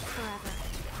lasts forever.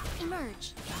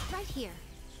 Emerge right here.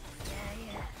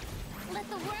 Let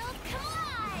the world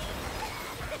collide.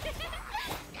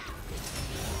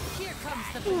 Here comes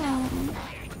the finale.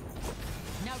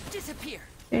 Now disappear.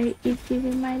 Very easy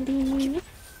reminding me.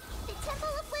 The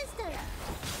Temple of Wisdom.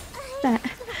 That.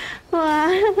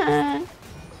 Wow.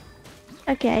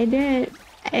 Okay, I didn't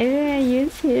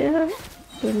use you.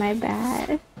 Okay, my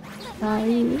bad.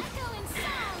 Sorry. Echo in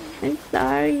song. I'm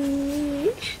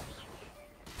sorry.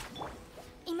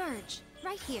 Emerge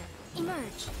right here.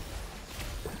 Emerge.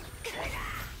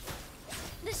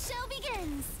 The show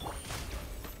begins.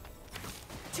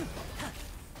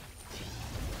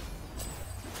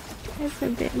 That's a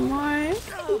bit more.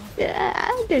 Yeah,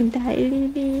 I don't die,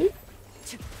 Lily.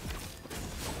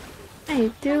 I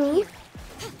do.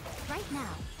 Right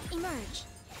now. Emerge.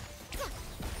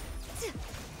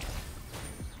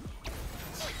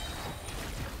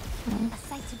 A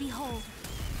sight to behold.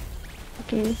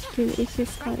 Okay, skill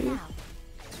issues for Right you. now.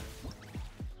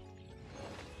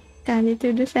 Got it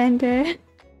to the center.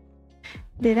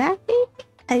 Did I think?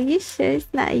 Are you sure it's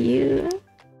not you?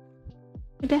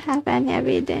 You don't have any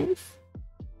evidence?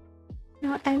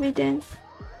 No evidence?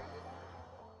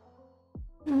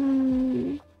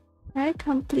 I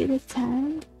completely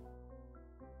timed.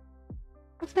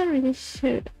 I'm not really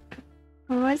sure.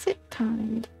 Or was it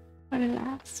timed? For the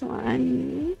last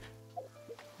one?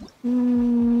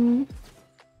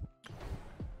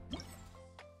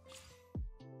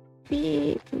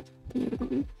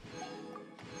 P15.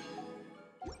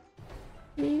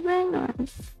 Even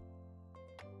was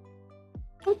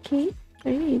okay,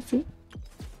 very easy.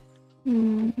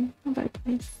 How about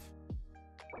is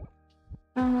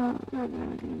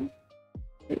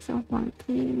 6 of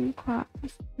 14 class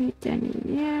 10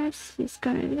 years. She's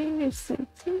currently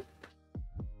researching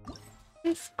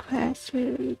this quest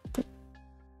related.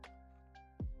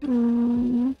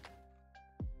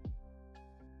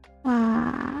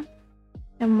 Wow,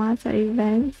 the monster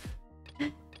events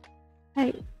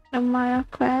like the Maya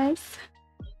quest,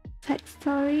 side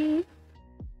story,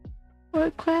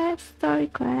 work quest, story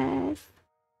quest.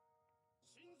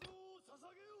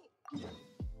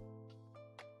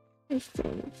 This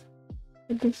is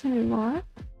addition reward.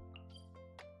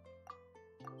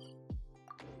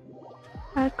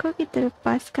 Aku kita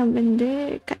lepaskan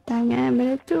benda kat tangan,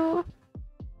 benda tu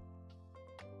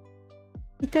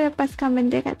kita lepaskan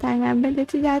benda kat tangan, benda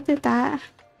tu jatuh tak?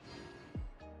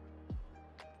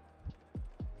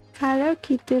 Kalau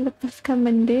kita lepaskan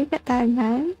benda kat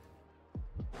tangan,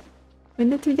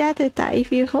 benda tu jatuh tak?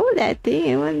 If you hold that thing,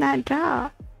 it will not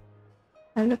drop.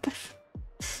 Kalau lepas,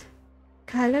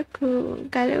 kalau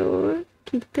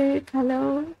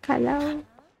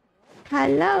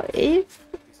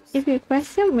if your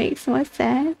question makes more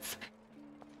sense.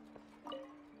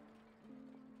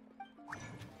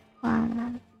 Wow.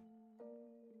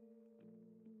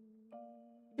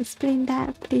 Explain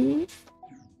that, please.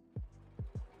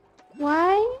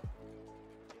 Why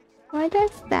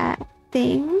does that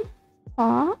thing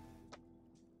fall?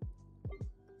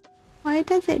 Why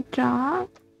does it drop?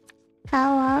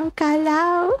 Kalau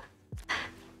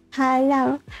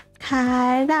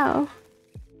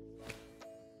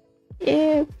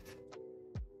if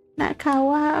nak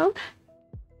kawal,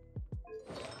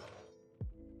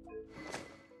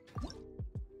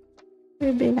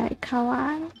 will be like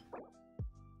kawal.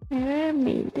 Error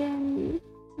maiden.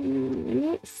 We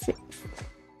need 6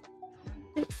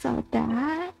 of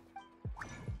that.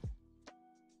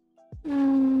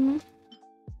 1,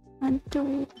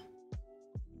 2,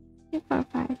 3, 4,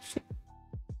 5, 6.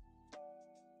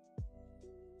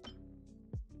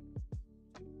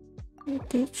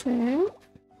 Teacher.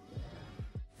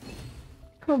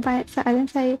 Kau banyak soalan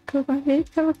saya, kau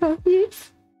confused?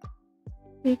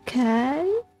 Because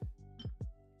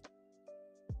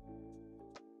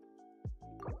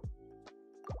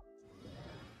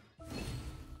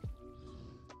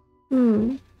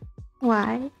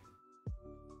why?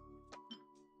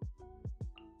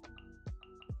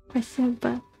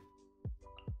 Questionable.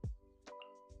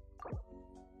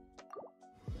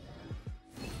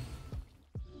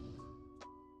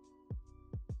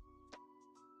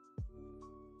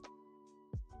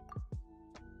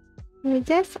 You're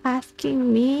just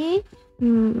asking me?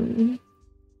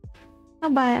 How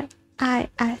about I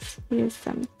ask you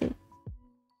something?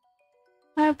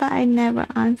 How about I never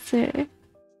answer?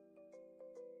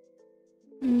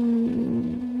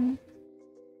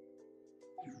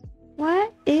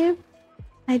 What if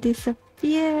I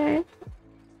disappear?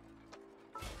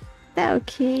 Is that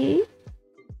okay?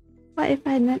 What if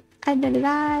I'm not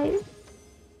alive?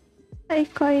 What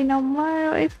if Koi no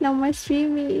more? What if no more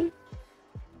streaming?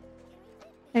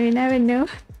 I will never know.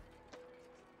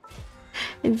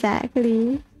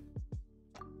 Exactly.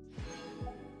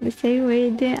 The same way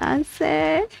you didn't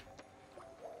answer.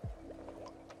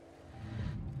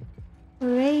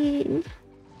 Rain.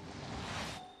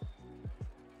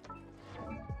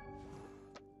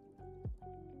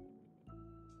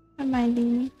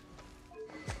 Hermione.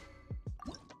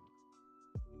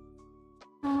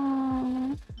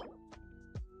 Oh.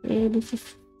 Yeah, this is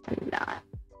a lot.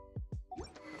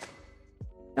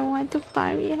 Don't want to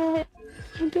farm yet. I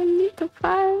don't need to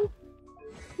farm.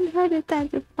 I had the time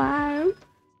to farm.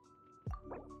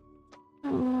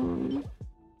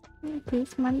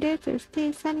 This Monday,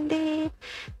 Tuesday, Sunday,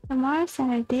 tomorrow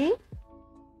Saturday.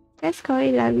 Let's go.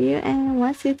 I love you and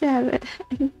wants you to have a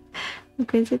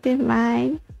inquisitive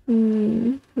mind.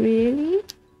 Really?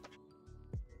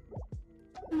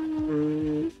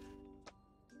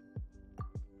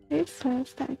 It's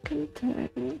first I can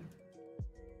turn.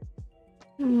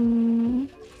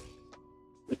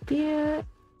 Build.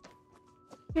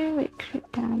 Wait,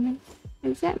 crit damage.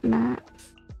 Is that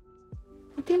max?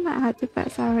 I think my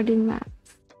artifacts are already max.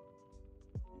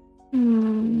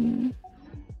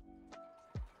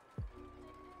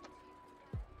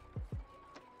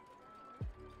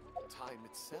 Time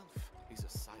itself is a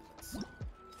silence.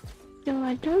 So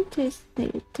I don't taste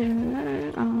later.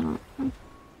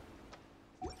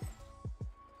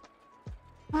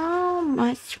 How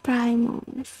much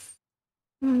primals?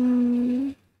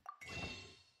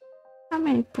 How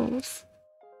many pools?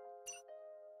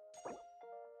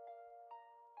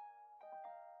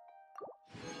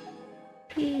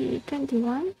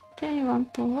 21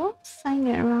 pools. I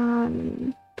get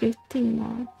around 50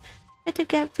 more. Where to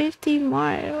get 50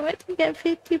 more? Where to get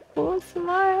 54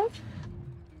 more?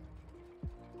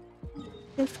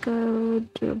 Let's go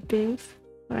do this.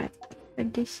 Right.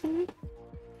 Addition.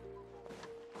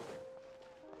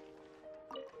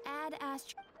 Add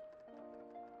astro.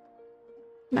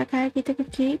 Bakal kita ke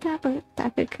kiri tak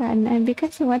ke kanan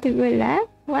because you want to go left?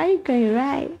 Why are you going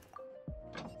right?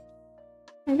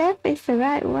 Left is the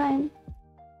right one.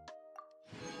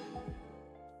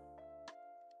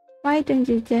 Why don't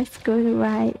you just go to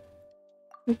right?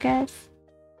 Because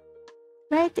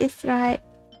right is right.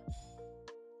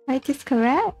 Right is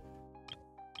correct.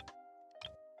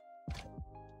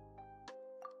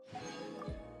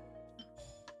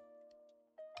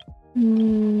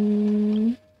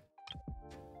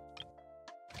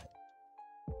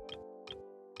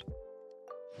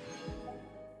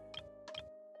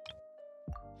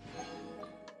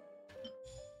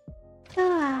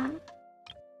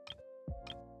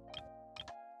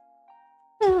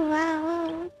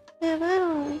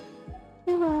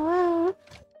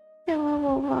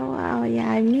 Wow, yeah,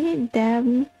 I need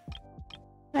them.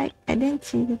 Like, I didn't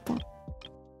see the top.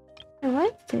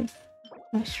 What is this?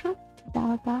 Mushroom?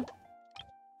 Daga.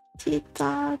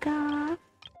 Daga.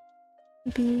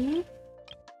 B.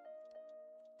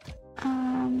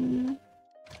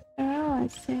 Where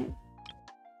was it?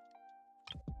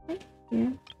 Right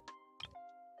here.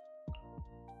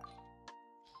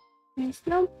 There's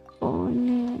no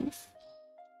bonus.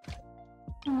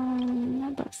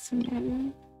 About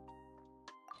smelling.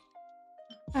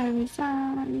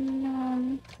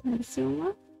 Parmesan,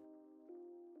 Zuma.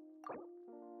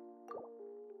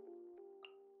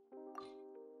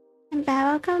 And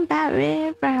welcome back,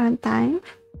 Riv, right on time.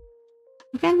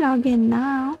 You can log in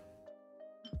now.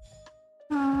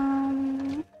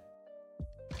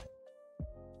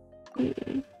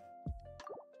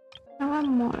 I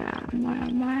want Mora.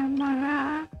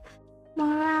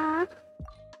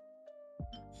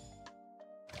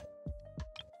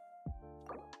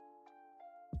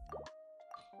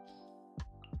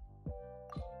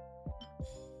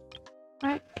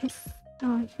 Where is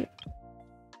here?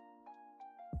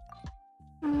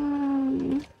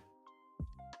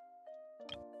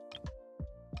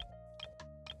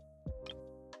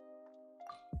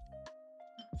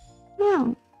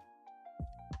 No.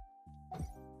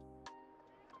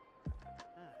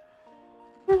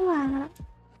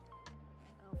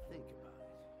 I'll think about it.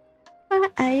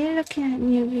 What are you looking at,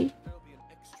 newbie? There'll be an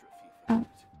extra fee for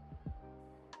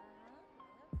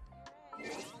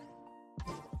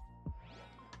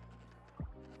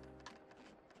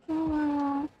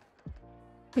Oh.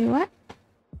 Wait, what?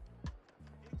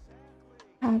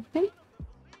 Happened?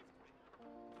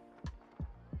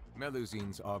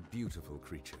 Melusines are beautiful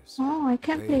creatures. Oh, I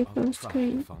can't play They are full the tribe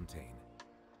screen. of Fontaine.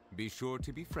 Be sure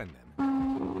to befriend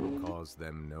them. Cause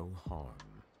them no harm.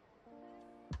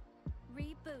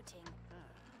 Rebooting.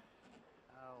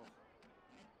 I'll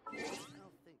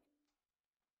think.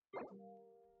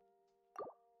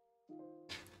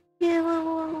 Yeah,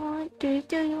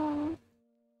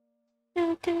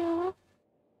 do.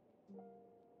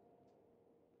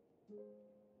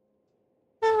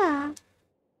 Ah.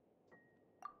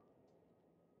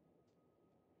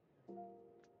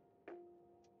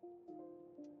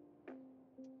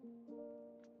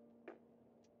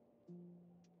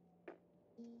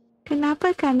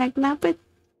 Kenapa kenapa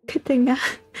ke tengah?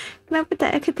 Kenapa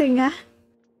tak ke tengah?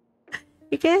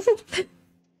 Because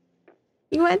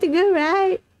you want to go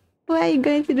right. Why are you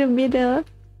going to the middle?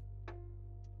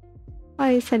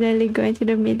 Why are you suddenly going to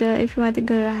the middle if you want to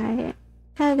go right?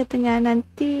 Kalau ke tengah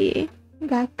nanti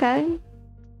belakang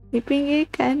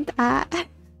dipinggirkan tak?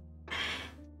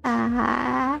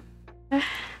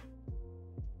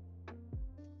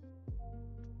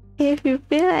 If you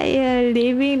feel like you're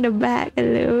leaving the bag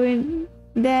alone,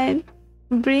 then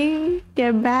bring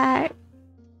your bag.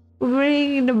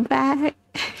 Bring the bag.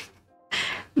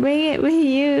 Bring it with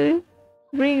you.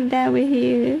 Bring them with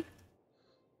you.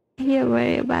 You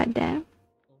worry about them.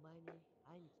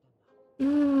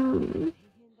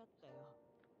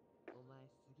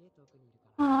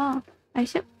 Oh, I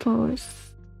should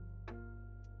post.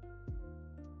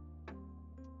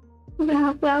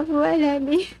 Berapa dah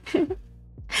ni?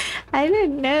 I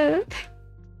don't know.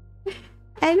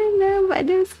 I don't know about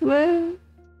this word.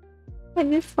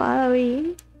 I'm just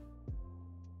following.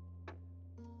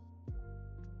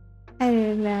 I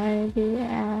don't know.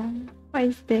 What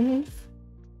is this?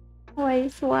 What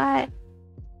is what?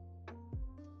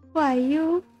 Who are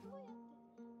you?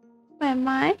 Who am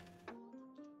I?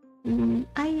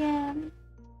 I am.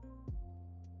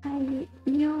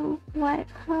 You. What?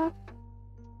 Huh?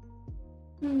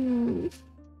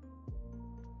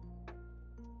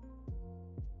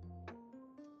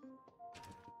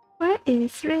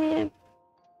 is Rip?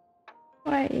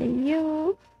 Where are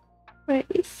you? Where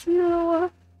is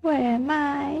you? Where am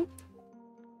I?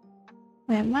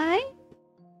 Where am I?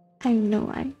 I have no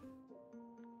idea.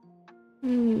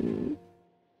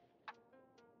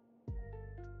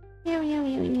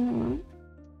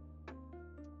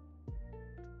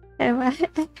 Am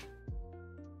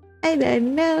I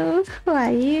don't know. Who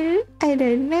are you? I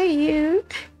don't know you.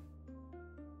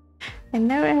 I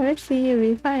never ever seen you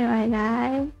before in my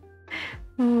life.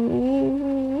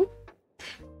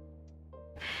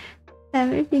 Let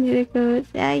me finish the code.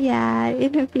 Yeah,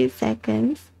 in a few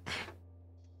seconds.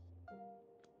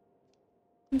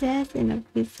 Just in a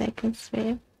few seconds,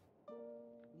 babe.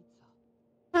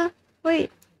 Huh?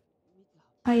 Wait.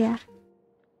 Oh yeah.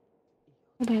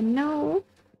 I don't know.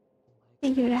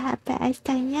 You're happy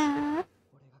Einsteinnya.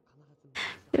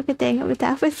 Aku tengok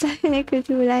betapa sayangnya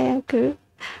keculai aku.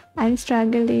 I'm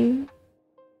struggling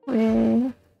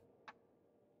with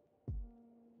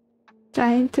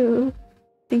trying to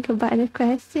think about the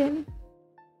question.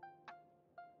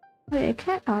 Wait, I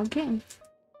can't again.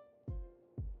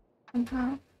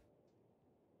 Somehow.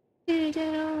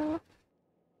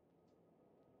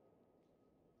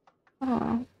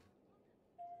 Oh.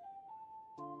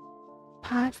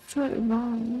 Password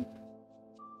wrong.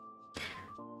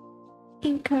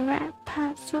 Incorrect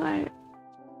password.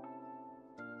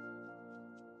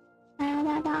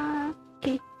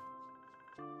 Okay.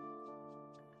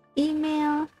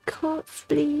 Email codes,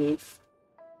 please.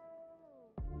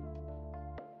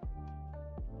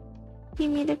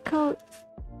 Give me the codes,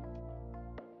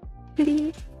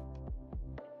 please.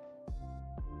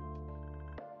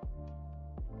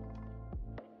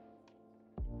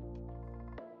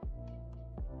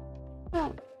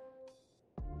 Oh.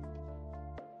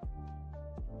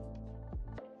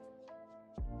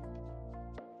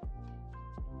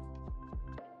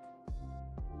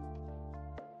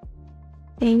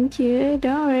 Thank you.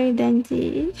 Don't worry,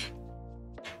 Denji.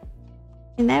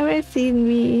 You never seen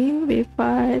me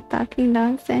before talking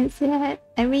nonsense yet.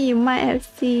 I mean, you might have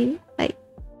seen, like,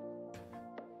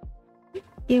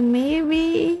 you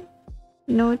maybe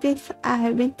notice I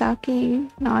have been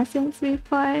talking nonsense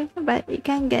before, but it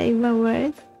can get even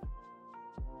worse.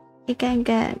 It can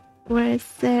get worse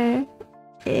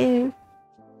if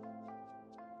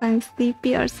I'm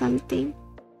sleepy or something.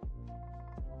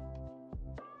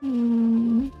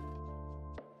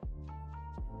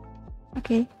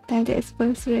 Okay, time to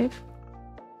expose Rift.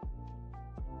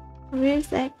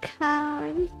 Rift's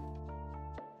account.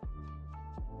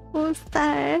 Full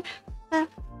star. I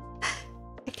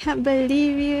can't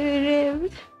believe you,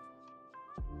 Rift.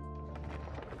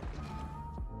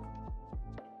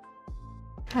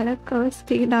 Kalau kau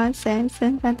speak nonsense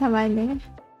in front of my name.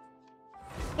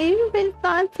 You speak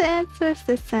nonsense. What's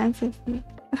the sense of me?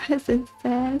 What's the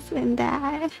sense in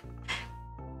that?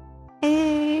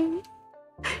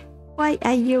 Why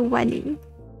are you running?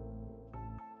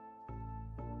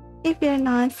 If you're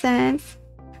nonsense,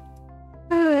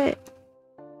 where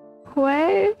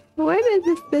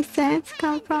does the sense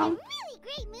come from? Really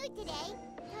great mood today.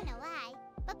 Don't know why,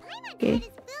 but Paimon Okay, is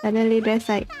full. suddenly there's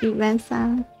like event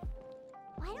sound.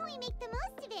 Why don't we make the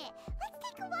most of it? Let's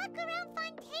take a walk around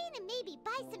Fontaine and maybe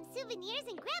buy some souvenirs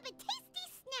and grab a tasty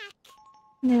snack.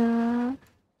 No.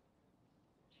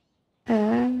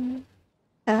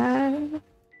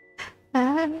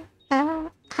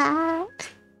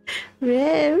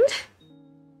 Rib.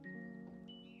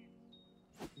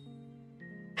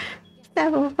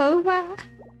 Stop over.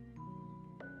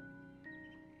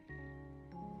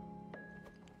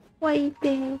 Wait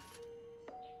this.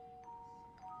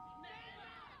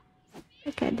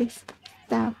 Look at this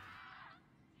stuff.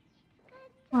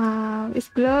 Wow, it's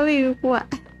glowing.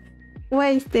 What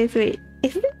is this? Wait,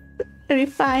 is it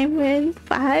refinement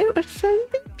 5 or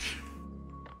something?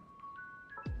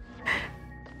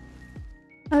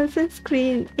 Also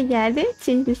screen. Yeah, I didn't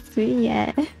change the screen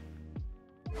yet.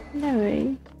 No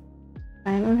way.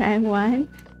 I'm rank 1.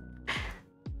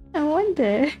 I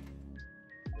wonder.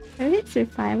 Maybe it's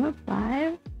refinement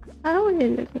 5? How would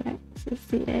it look like?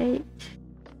 68.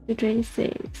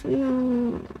 26.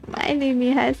 My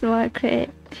enemy has more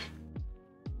crit.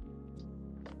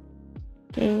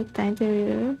 Okay, time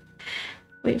to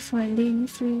wait for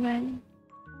Link's rerun.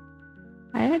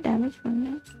 Higher damage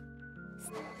bonus.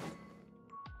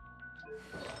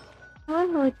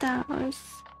 Oh, that was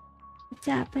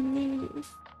Japanese.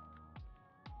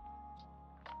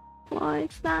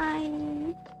 Voice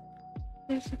line.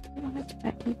 There's a too much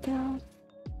bad details.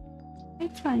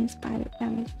 Let's try inspired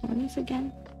damage bonus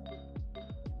again.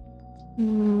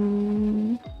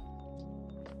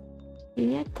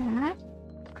 The attack.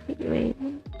 Wait,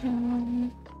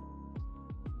 down.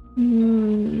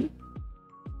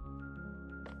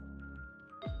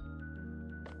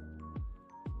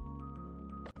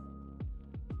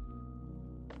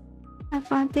 I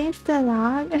found things to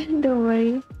lock. Don't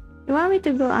worry. You want me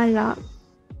to go unlock?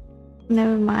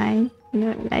 Never mind.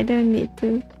 No, I don't need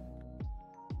to.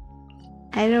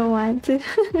 I don't want to.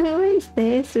 What is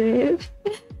this rib?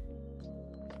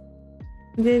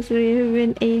 This rib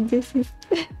in ages.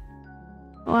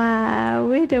 Wow,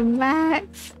 with the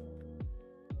max.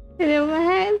 With the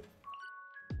max.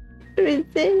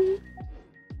 Resist.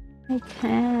 I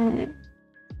can't.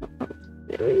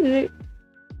 Look.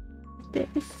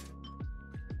 This.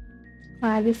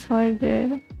 Wow, this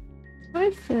harder.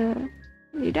 Where's the...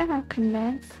 You don't have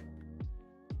condense.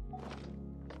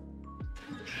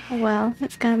 Well,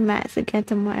 it's gonna max again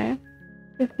tomorrow.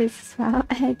 If it's well,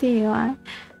 anything you want.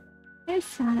 It's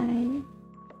fine.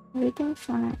 Everything's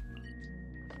fine.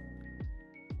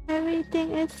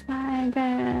 Everything is fine,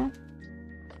 girl.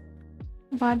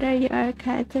 Bother your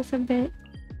characters a bit.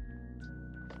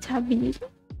 Chubby.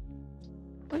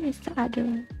 What is the other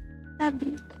one?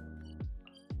 Chubby.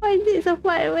 Why is it so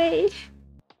far away?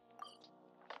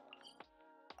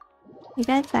 You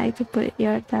guys like to put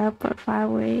your teleport far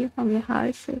away from your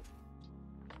houses.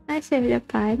 I save the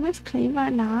primus claim or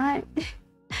not.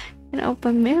 An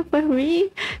open mail for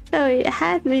me. So it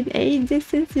has been ages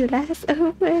since you last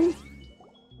opened.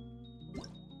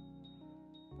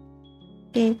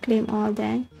 Okay, claim all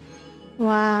then.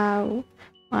 Wow.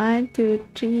 1, 2,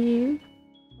 3,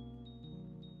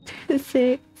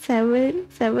 6, 7,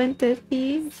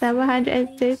 730,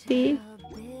 730.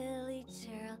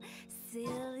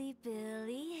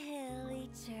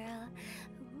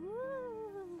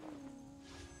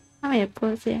 How many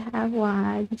posts do you have?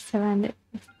 1,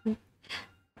 750.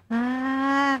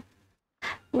 Ah,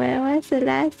 when was the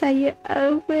last time you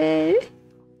opened?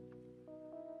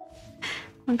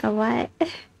 Oh god, what?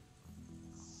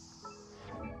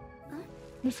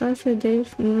 It's also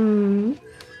this. I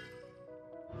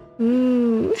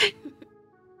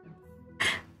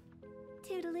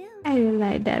don't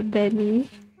like that belly.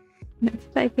 Looks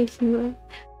like a shoe.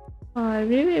 Oh,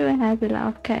 really even has a lot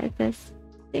of characters.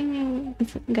 I think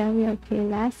it's gonna be okay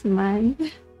last month.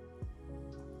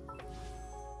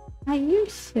 Are you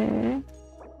sure?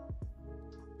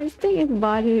 This thing is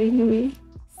bothering me.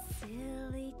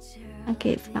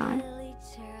 Okay, it's gone.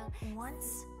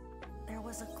 Once there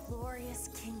was a glorious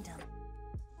kingdom.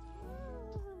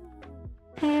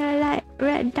 I like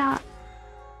red dot.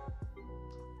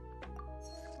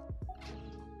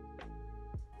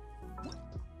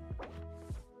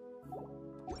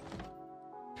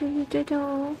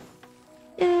 Do.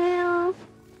 Ew.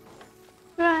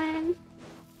 Run.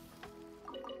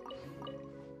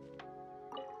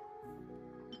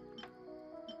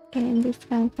 Okay, in this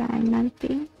one find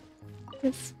nothing.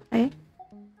 This way.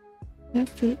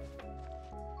 Let's see.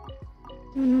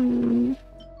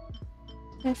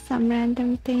 There's some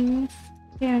random things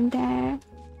here and there.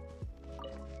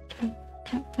 Okay,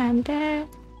 can't find there.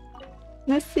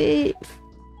 Let's see.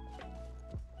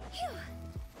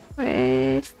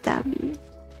 Where's Tabby?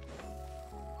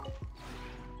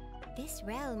 This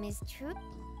realm is true.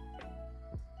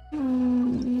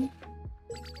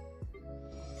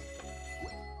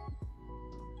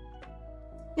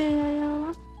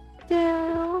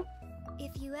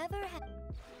 If you ever have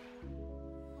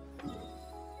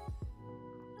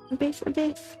Base.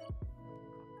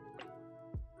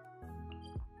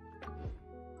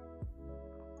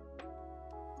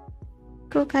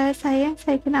 Kau kata saya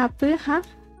kenapa, huh?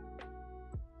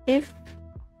 If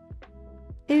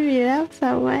you love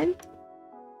someone,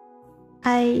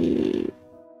 I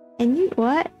need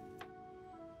what?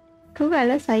 Kau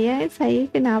kalau sayang saya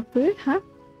kenapa, huh?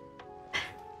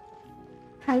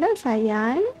 Kalau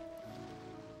sayang,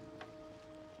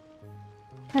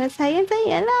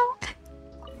 lah.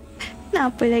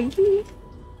 Kenapa lagi?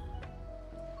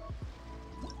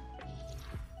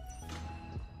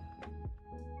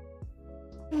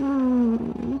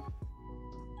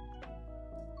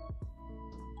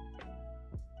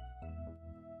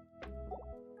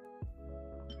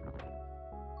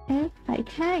 If I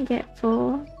can't get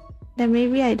full, then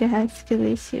maybe I don't have skill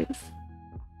issues.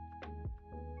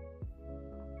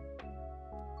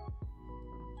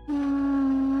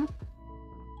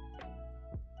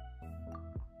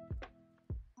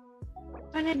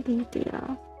 On a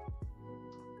detail.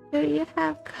 Do you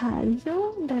have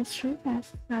Kazu? That's true,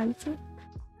 that's Kazu.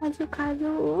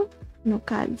 Kazu. No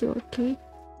Kazu, okay.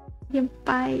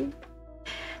 Genpai.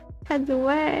 Kazu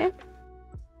where?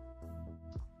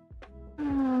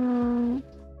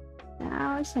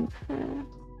 Now,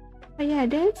 oh yeah, I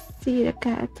didn't see the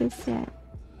characters yet.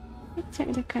 Let's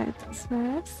check the characters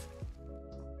first.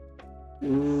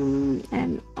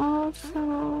 And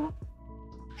also,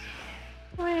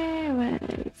 where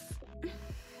was?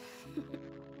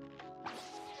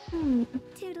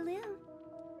 Toodaloo.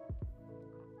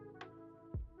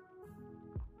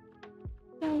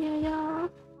 Yo.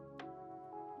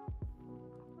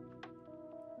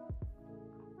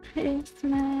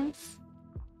 Christmas.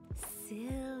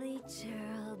 Silly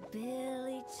churl,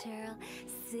 Billy churl,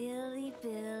 silly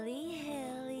Billy,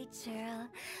 hilly churl.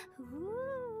 Ooh.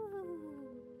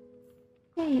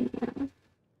 Hey,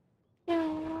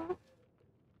 yo.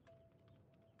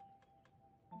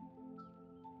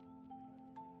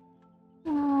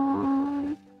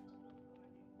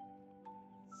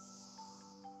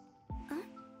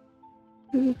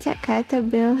 You check out the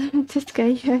bill. Just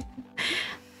go here.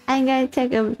 I'm gonna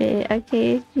check a bit,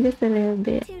 okay? Just a little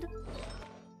bit.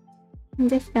 I'm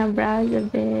just gonna browse a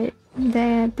bit.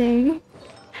 Then I think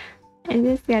I'm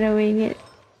just gonna wing it.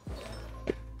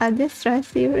 I'll just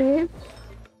trust you, Rip.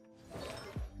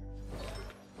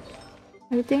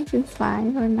 Everything seems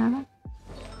fine for now.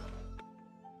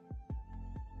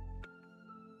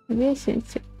 Maybe I should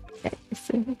check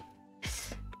this.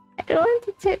 I don't want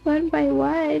to check one by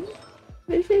one.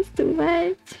 This is too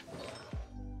much.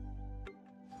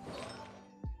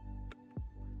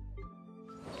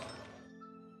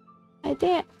 I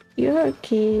think you're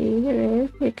okay,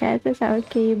 Riff. Your characters are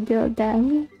okay, you build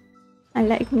them.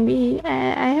 Unlike me,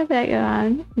 I have like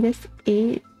around just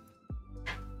 8.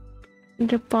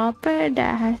 The popper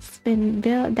that has been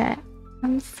built that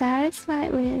I'm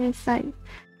satisfied with is like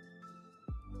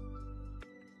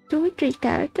 2-3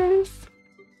 characters.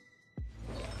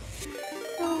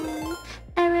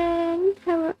 Aaron,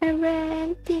 hello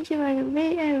Aaron, thank you for the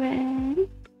raid, Aaron.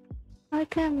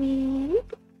 Welcome in.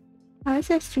 How was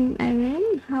your stream,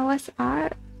 Aaron? How was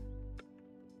art?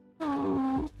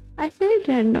 Oh, I actually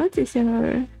didn't notice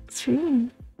your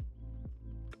stream.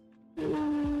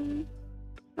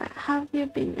 But how have you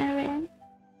been, Aaron?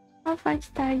 How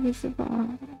 5-star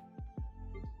usable?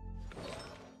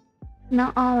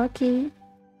 Not all okay.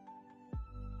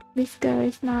 This girl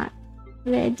is not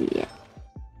ready yet.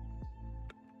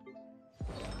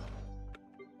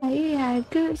 I had a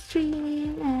good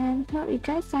stream and hope you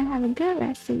guys can have a good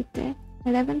rest of the day.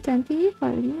 11:20 for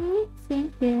me,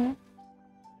 same here.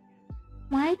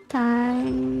 My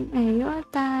time and your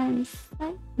time is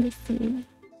like the same.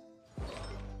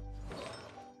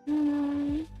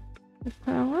 The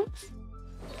flowers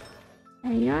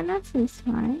and your not seems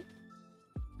fine.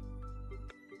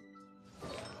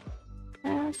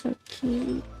 That's so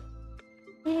cute.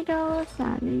 Little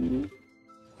Sally.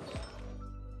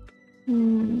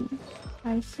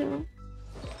 I so.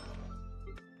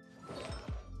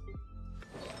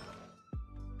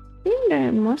 I think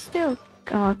they're mostly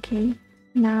okay.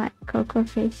 Not cocoa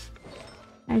fish.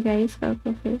 I guess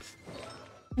cocoa fish.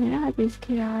 You know how this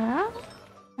Kirara?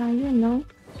 You know.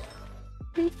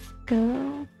 Please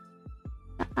go.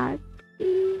 The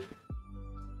arty.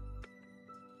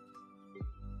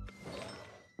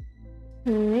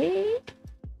 Clay?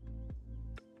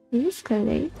 Is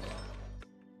Clay?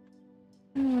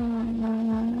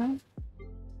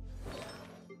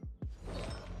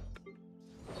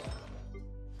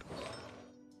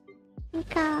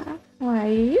 Mika. Why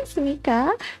is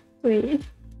Mika? Wait.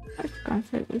 What's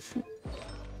conservation?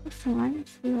 This one,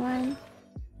 C1.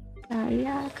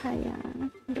 Daria, Kaya,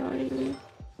 Dory.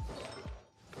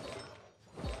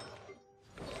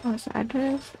 What's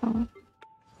others? Oh.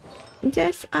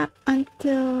 Just up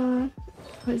until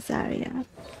Rosaria.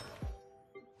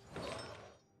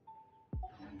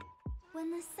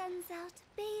 When the sun's out,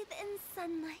 bathe in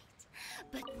sunlight.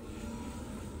 But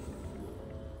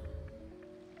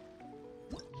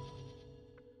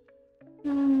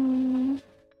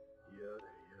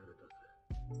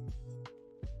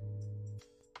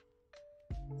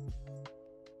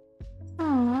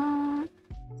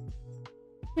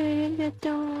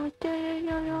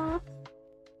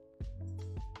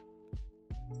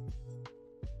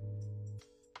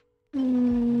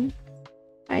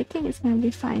I think it's gonna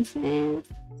be fine since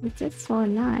it's just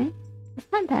 4-9. It's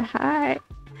not that hard.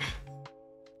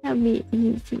 That'll be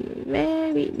easy,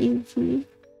 very easy.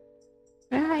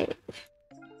 Right.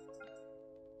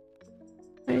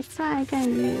 First one I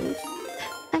can use.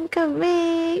 Uncle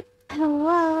Rick!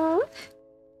 Hello!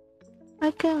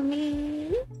 Welcome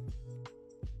in.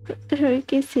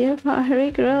 Rick is here for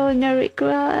Rick roll, no Rick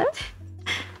roll.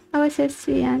 I was so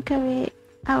sweet, Uncle Rick.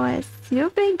 You're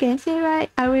playing Genshin, right?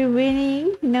 Are we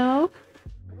winning? No?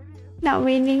 Not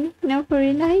winning? No, for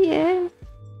not yet.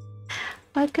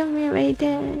 Welcome in,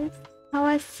 Raiders. How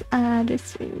was the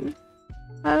stream?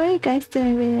 What are you guys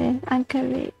doing with Uncle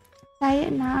Rick?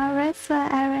 Tired now, rest for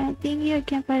Aaron. Think you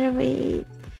can for the wait.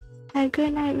 Have a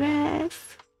good night rest.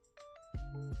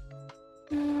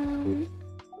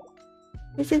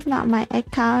 This is not my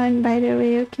account, by the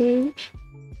way, okay?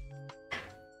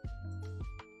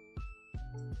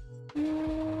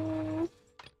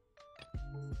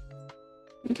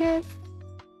 Guess.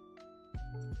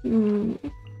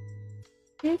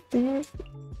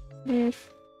 This,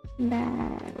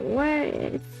 that. Where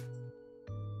is?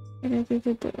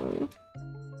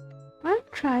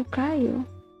 What? Try cryo.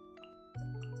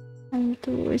 And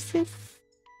to resist.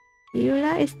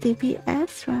 Eula is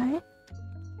DPS, right?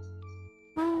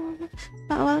 Oh,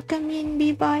 but welcome in,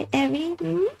 B-Boy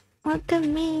Erin.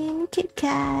 Welcome in,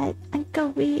 KitKat, Uncle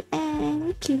V,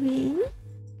 and Kevin.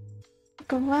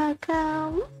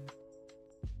 Welcome.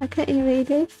 I can erase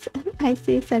this. I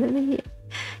see suddenly here.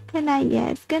 Good night,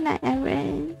 yes. Good night,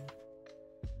 Aaron.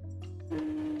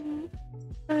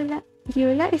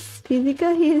 Eula is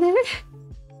physical healer.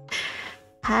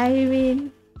 I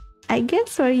mean, I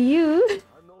guess for you.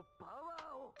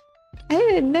 I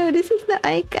don't know, this is not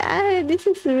my account. This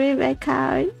is a Riv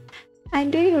account.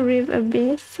 I'm doing a Riv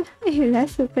Abyss. Eula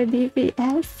super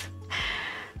DPS.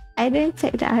 I didn't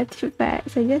check the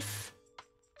artifacts. I just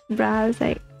browse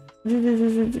like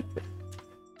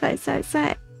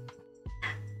side.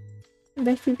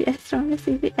 Best CPS, strongest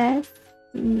CPS.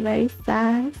 Very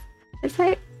fast. It's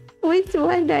like, which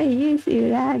one do I use?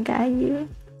 Eula, Gayu,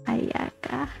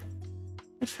 Ayaka.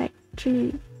 It's like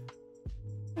 3.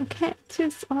 I can't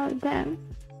choose all of them.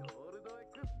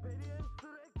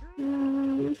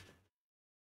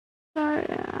 Sorry,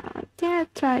 I think I'll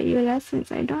try Eula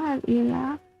since I don't have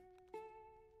Eula.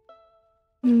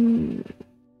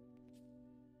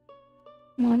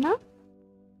 Mona?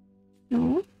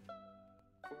 No.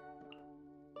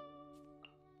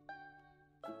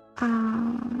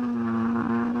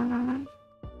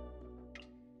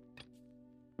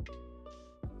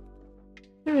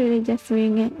 Really just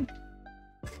wing it.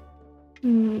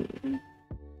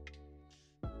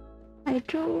 I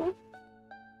draw.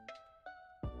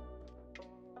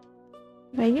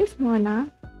 If I use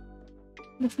Mona,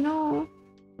 there's no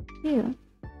heal.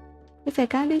 This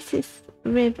account, this is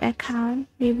Riv account,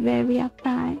 Riv where we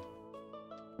apply.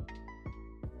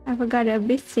 I forgot the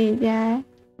abyss change, yeah.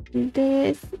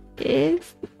 This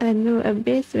is a new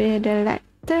abyss with the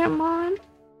Lectermon.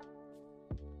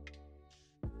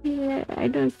 Yeah, I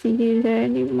don't see healer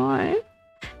anymore.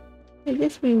 I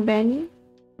just bring Benny.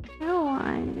 No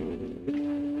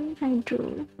one. I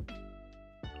drew.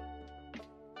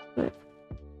 Good.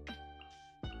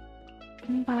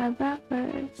 Barbara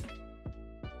first.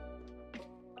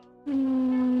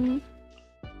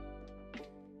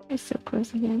 It's so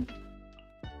close again.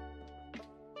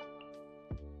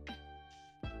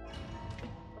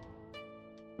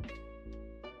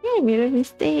 Yeah, I made a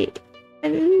mistake.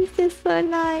 And this is so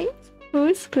nice.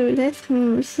 Who's clueless?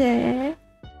 Share.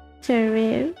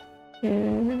 Sheriff.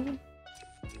 Yeah.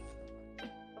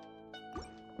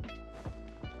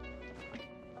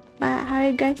 But how are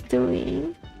you guys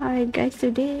doing? How are you guys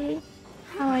today?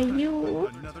 How are you?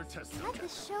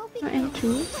 No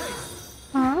entry.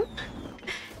 Huh?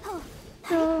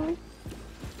 So,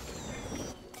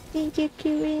 thank you,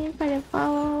 Kiwi, for the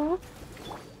follow.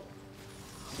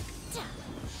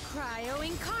 Cryo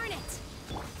incarnate.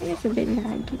 It's a bit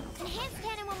laggy. Enhanced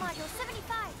animal module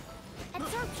 75.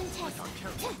 Absorption test.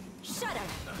 Shut up.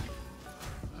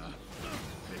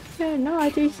 I don't know how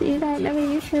to see that. Never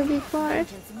used her before.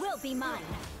 Vengeance will be mine.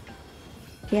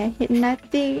 Yeah, hit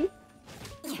nothing.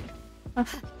 Oh,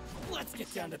 Let's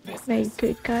get down to business. very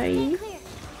good, Kari.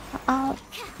 Oh,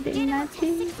 did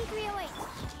nothing. 6308.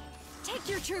 Take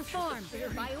your true form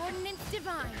by ordinance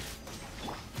divine.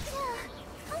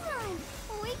 Come on.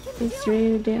 We can It's do it.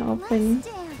 really they open Let's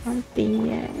dance. something,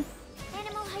 yeah.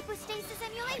 Animal hypostasis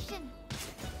emulation.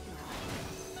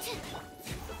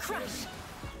 Crush.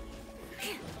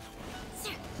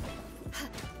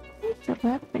 It's a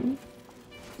weapon.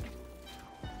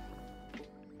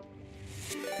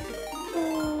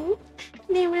 Oh,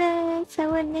 nameless. I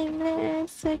want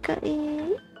nameless. Circle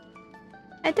in.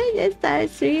 I thought you started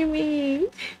streaming.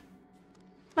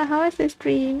 But how was the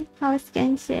stream? How was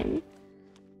Genshin?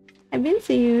 I've been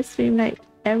seeing you stream like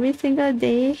every single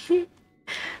day.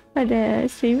 But the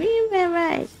streaming,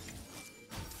 right?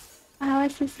 How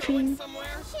was the stream?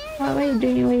 What were you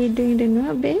doing? Were you doing the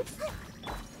new base?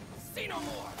 Say no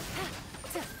more.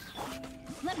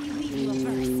 Let me leave you a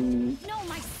verse. Know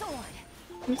my sword.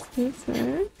 What's this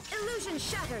word? Illusion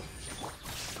shattered.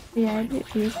 Yeah, I did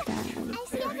use that. I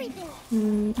see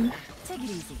everything. Take it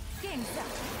easy. Game's up.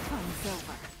 Fun's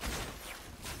over.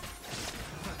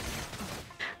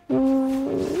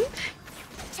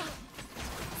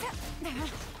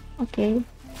 okay.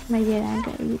 My I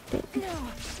got muted.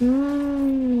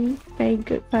 Very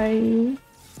good party.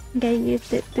 Get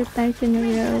used it 2 times in a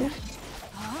row.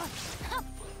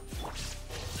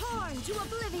 Torn to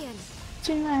oblivion.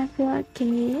 Stream I feel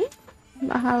okay.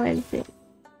 But how is it?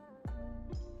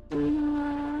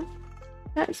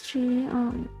 That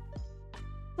stream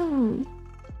oh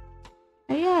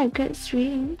yeah, good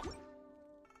stream.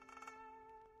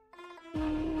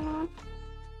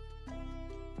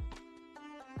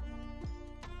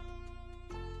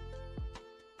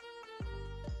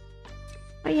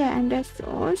 Oh yeah, and there's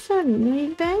also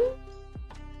new event.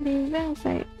 The event is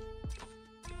like,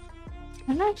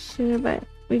 I'm not sure, but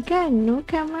we got a new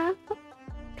camera.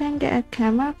 Can get a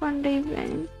camera from the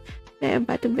event. They're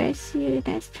about to bless you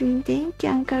next stream. Thank you,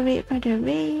 Uncle Rick, for the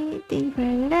raid. Thank you for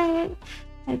the alert.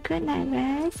 A good night,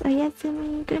 rest. Oh yes,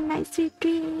 good night, sweet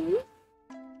dreams.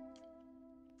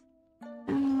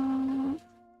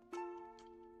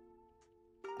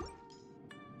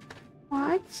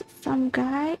 Watch some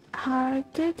guy hard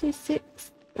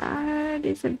 36 star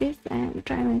this abyss and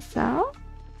try myself.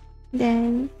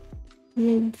 Then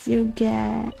you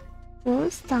get 4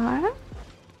 star.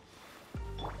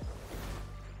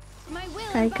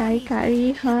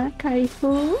 Curry, huh? Curry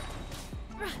food?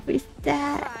 Who's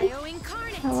that?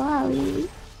 Hawaii.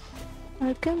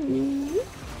 Welcome me.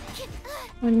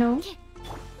 Oh no.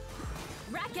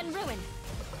 Rack and ruin.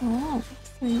 Oh,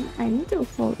 so I need to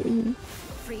fall in.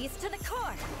 Freeze to the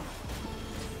core.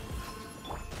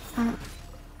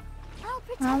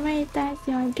 How many times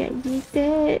you want to get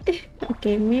yeeted?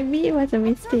 Okay, maybe it was a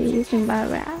mistake using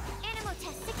Bara. Animal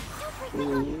test 6. Don't break my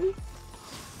heart.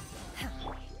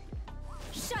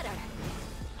 Shudder.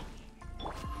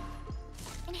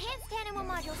 Enhanced animal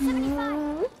module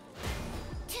 75.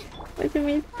 What's a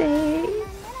mistake?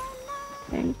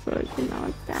 Thanks for the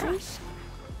all time.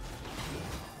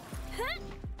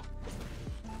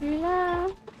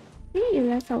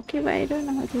 That's okay, but I don't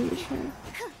know how to use her.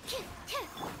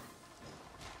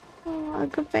 Oh, I'll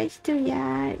go back to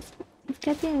it's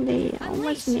getting late,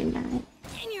 almost midnight.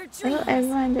 Hello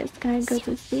everyone that's gonna go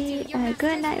to sleep.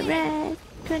 Good night, rest.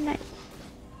 Good night.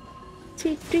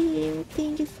 Sweet dream.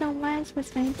 Thank you so much for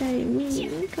spending time with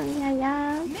me.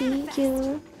 Thank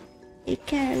you. Take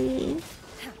care.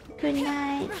 Good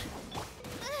night.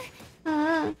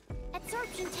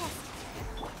 Absorption test.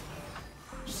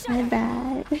 My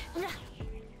bad.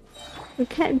 We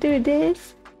can't do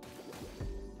this.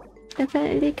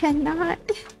 Definitely cannot.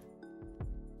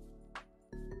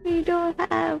 We don't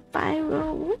have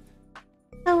pyro.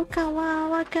 Oh,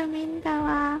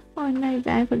 𝗢𝗙𝗙𝗢𝗙𝗢𝗙. Oh no,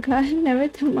 I forgot. Never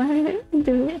tomorrow.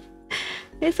 Do it.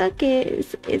 It's okay.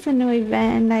 It's a new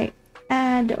event. Like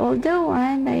the older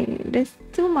one, like there's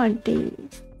 2 more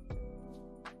days.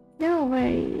 Don't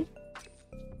worry.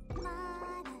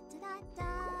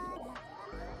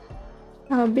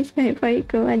 Oh, before you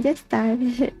go, I just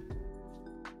started.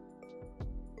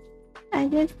 I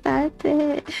don't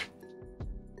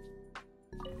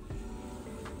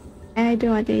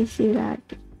want to issue that.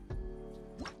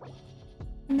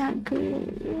 Not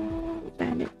good.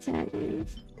 Bad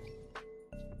challenge.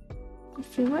 Let's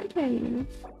see what there is.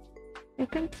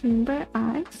 Second timber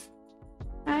ice.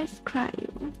 Ice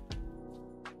cryo.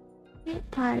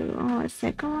 Pyro. Oh,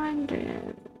 second one there.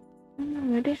 I don't know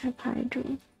where they have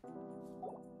hydro.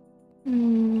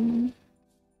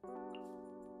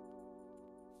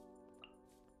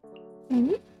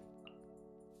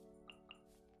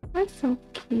 What's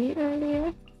okay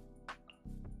earlier?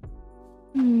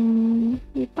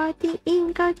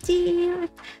 𝗩𝗡𝗙𝗙𝗢𝗙𝗟.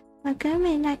 Welcome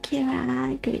in,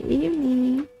 Akira. Good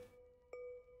evening.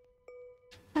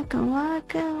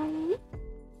 Welcome.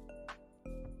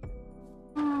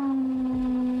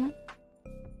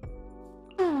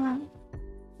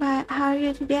 But how are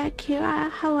you today, Akira?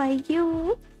 How are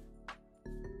you?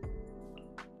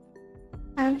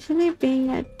 I'm actually being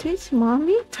a Twitch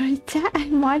mommy for chat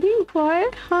I'm modding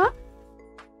for, huh?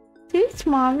 Twitch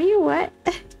mommy, what?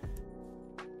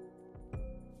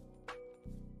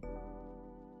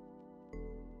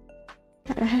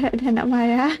 Dah nak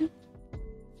marah.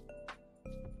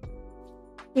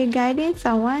 You're guiding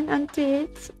someone on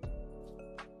Twitch.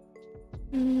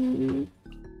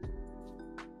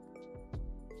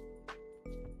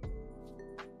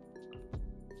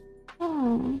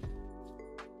 Oh,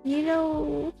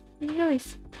 Hero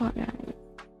is alright.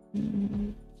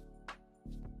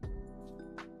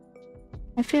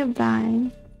 I feel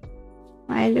blind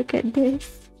when I look at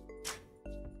this.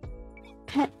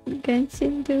 Cat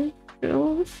Genshin do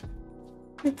rules.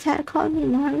 The chat called me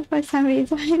mommy for some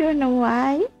reason. I don't know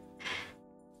why.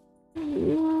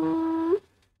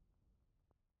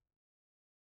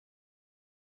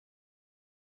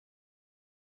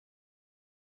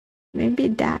 Maybe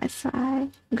that's why.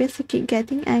 Because you keep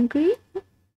getting angry.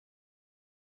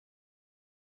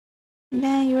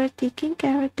 Then you are taking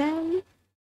care of them.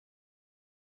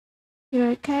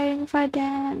 You are caring for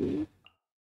them.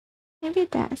 Maybe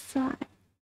that's why.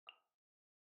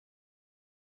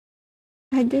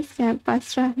 I just can't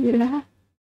pasrah je lah.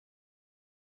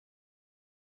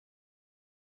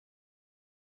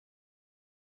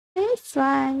 It's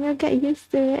fine, you'll get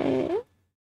used to it.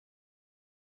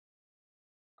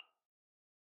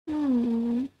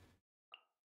 Oh.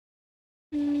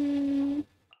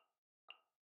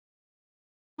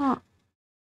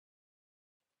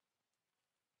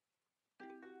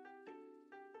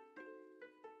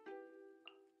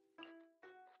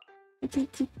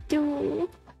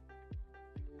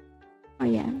 Oh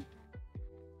yeah.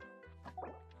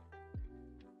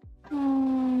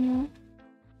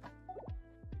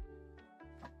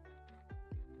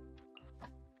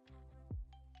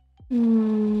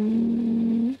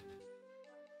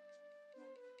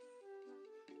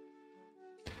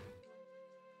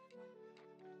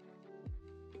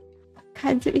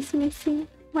 Kazu is missing.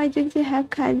 Why don't you have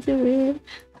Kazu with?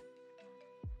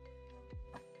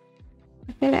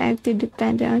 I feel like I have to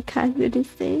depend on Kazu these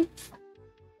days.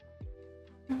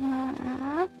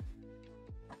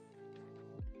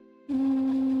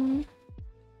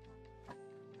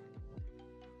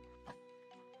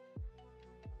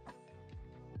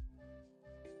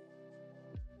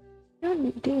 Don't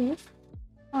need this.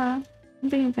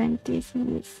 Bring this.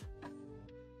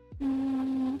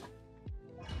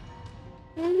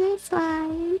 It's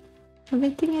fine.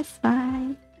 Everything is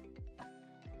fine.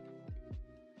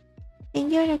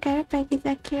 Enjoy the care package,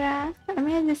 Akira. I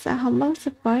mean, this is a humble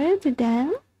supporter to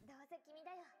them.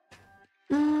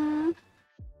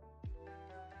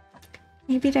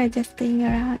 Maybe they're just playing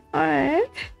around, or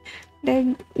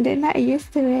they're not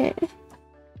used to it.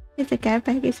 It's a care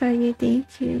package for you,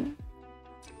 thank you.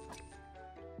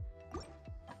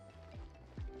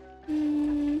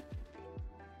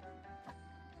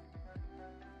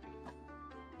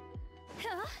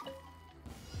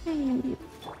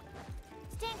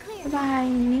 Why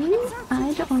me?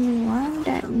 I'm the only one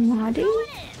that naughty?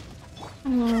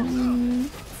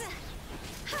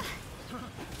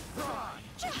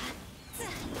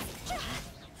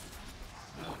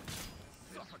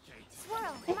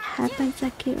 It happens,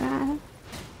 Akira.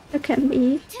 Look at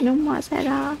me, no mods at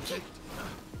all.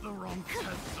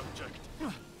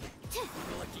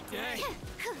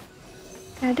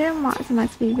 Other mods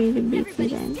must be really busy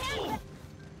then.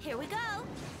 Here we go.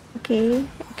 Okay,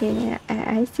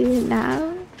 I see it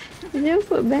now. Don't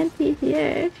put Benty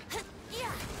here.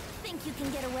 Think you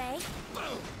can get away?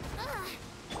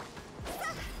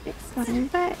 It's fine,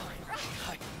 but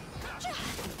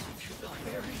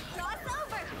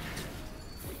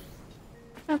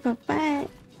but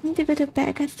need to go to bed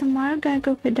because tomorrow gotta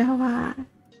go for the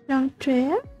long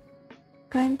trip.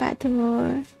 Going back to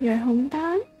your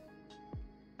hometown.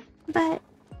 But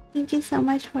thank you so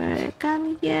much for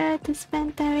coming here to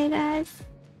spend time with us.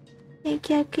 Thank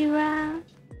you, Akira.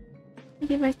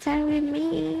 Thank you for chatting with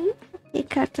me. Take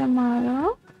care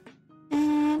tomorrow.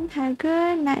 And have a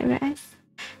good night rest.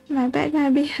 My back gonna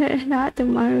be hurt a lot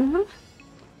tomorrow.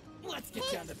 Let's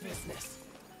get down to business.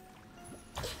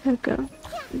 So go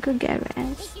get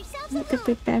rest. Need to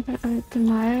prepare for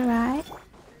tomorrow, right?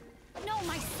 No,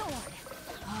 my sword.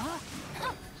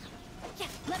 Yeah,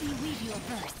 let me weave you a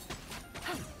verse.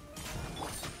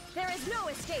 There is no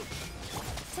escape.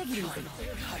 Take it easy.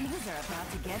 These are about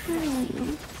to get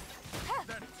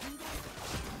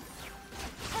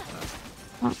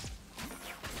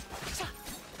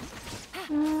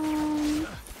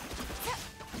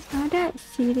Not that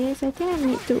serious. I think I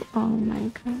need to. Oh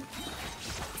my god.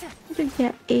 I need to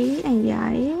get A and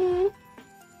Yai.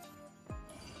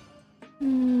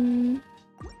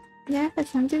 Yeah, for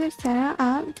something to set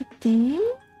up the thing.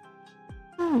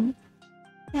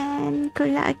 Then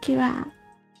good luck, Akira.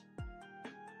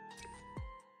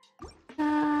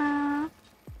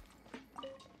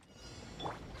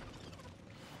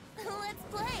 Let's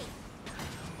play.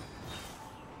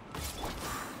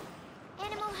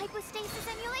 Animal hypostasis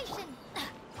emulation.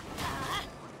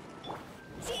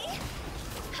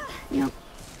 Yep.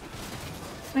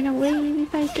 Run away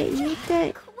if I get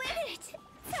muted. Quit it.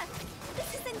 This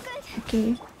isn't good. Okay.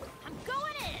 I'm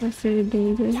going in. That's really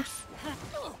dangerous.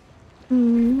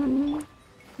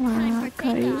 Wow,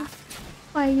 Curry.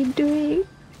 What are you doing?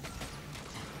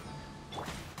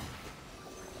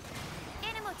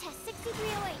 Animal test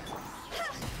 6308.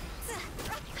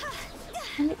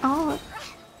 Let me out.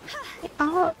 Let me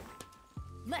out.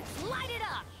 Let's light it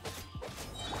up.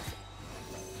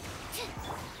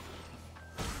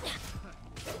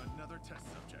 Another test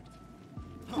subject.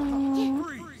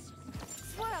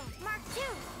 Swirl, Mark 2.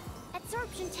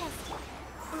 Absorption test.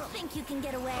 Think you can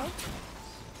get away?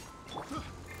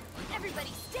 Everybody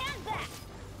stand back!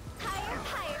 Higher,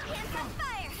 higher, hands on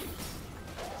fire!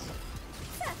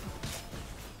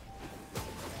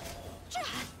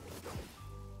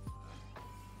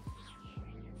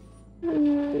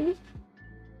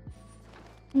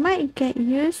 Might get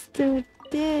used to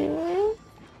this.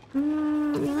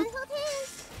 Everyone hold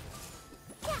hands!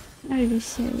 Not really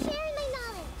sure yet. Share my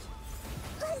knowledge!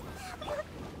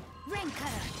 Rain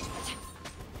cutter.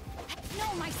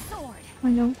 No, my sword. Oh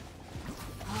no.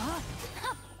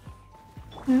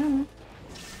 Now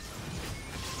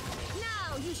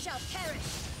you shall perish!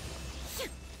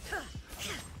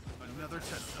 Another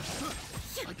test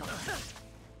subject. I got it.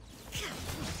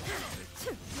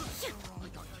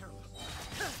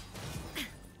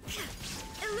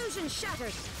 Illusion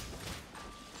shattered!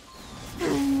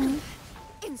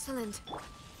 Insolent!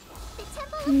 The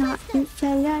temple of Not wisdom!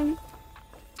 insolent.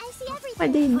 I see everything!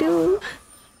 What they do?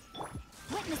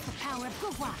 Witness the power of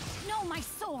𝗩𝗚𝗚. Know my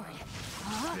sword.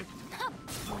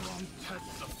 Wrong test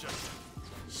subject.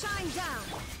 Shine down!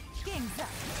 Game's up.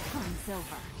 Time's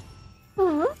over.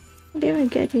 Oh, they will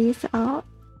get this out.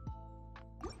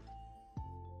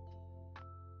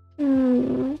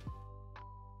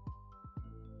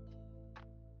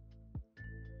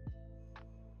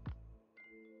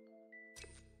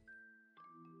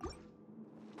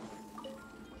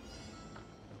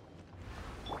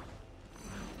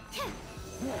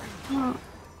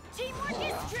 Teamwork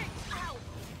is strength! Ow!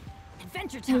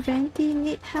 Adventure time. Venti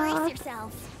need Brace help.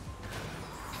 yourselves!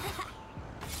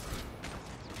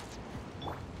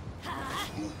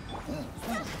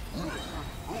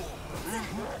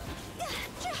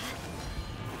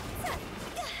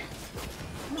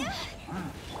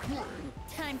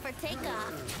 Time for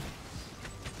takeoff!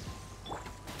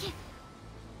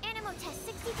 Animal test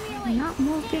 6308! Not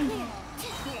moving.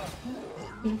 Clear.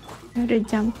 Now they're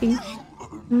jumping.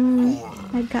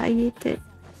 I got it. Where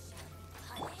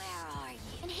are you?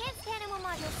 Enhanced animal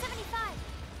module 75!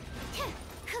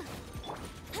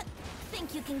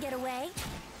 Think you can get away?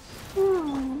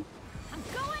 Oh, I'm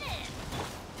going in!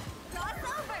 Cross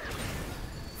over!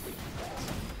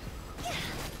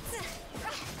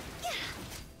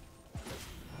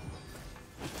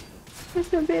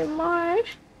 just a bit more.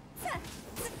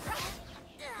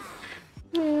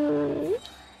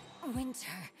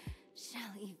 Winter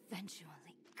shall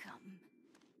eventually come.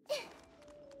 Hey!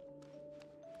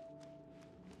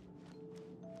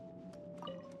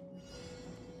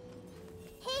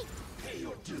 Pay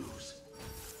your dues.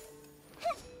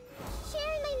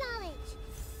 Sharing my knowledge!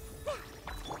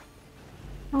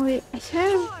 Oh wait, I should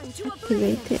have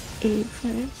activated A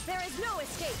first. There is no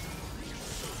escape!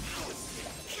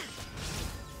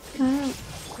 Oh,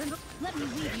 Let me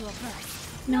read you a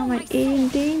verse. now my A in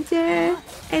danger.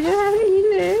 I don't have it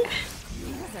either.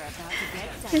 Things are about to get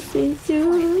This dicey. is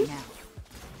you. Now.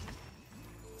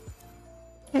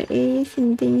 The A is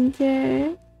in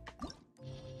danger.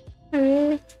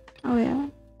 Hooray. Oh yeah.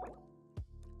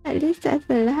 At least that's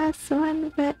the last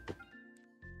one, but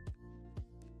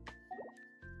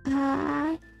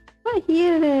what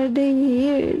healer do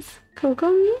you use?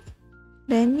 Kokomi?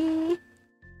 Benny?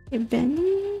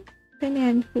 Benny? Benny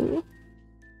and who?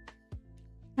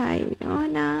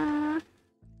 Iona.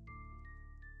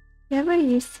 Never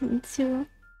use Sinju.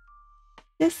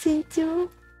 Just Sinju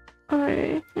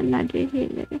or another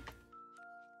healer.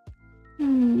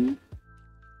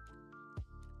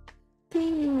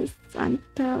 Think it's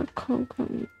until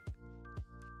Kokomi.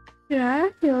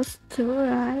 Rara feels too,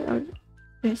 right? Or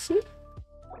is she?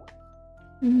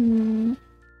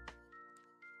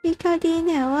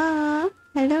 𝗓𝗙𝗙𝗧𝗓𝗓.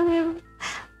 Hello,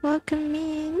 welcome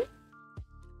in.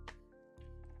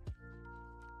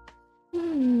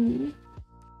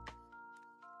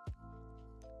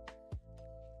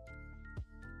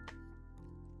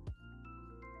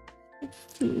 Let's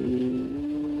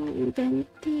see.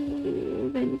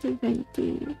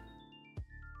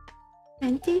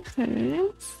 Venti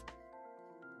first.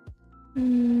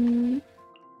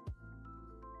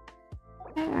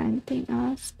 Anything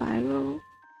else? Spiral.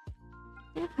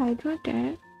 Yeah, Hydro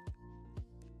there.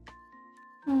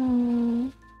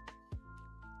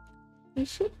 We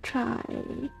should try.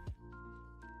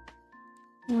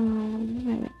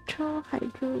 Electro,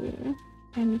 Hydro,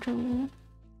 Dendro.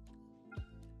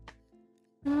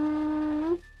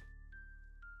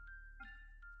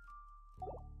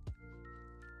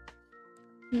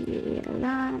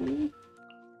 Line.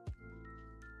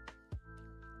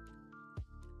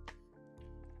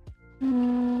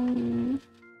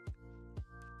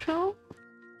 Control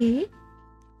E.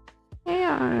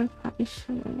 or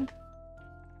Punisher.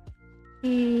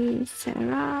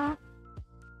 Sarah.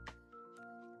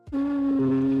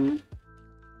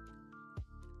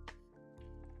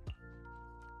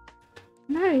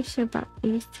 Not really sure about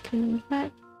these two,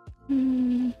 but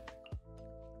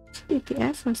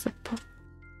DPS or support.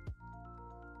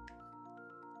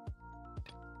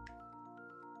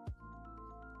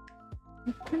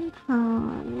 Open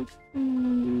house.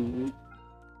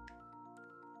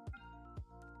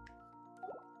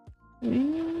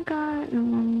 Raining guard.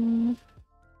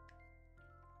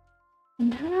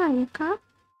 And how are you, Kak?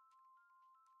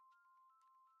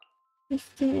 This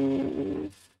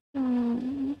is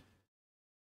season.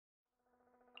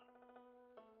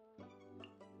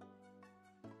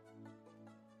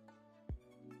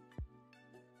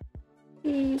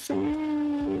 This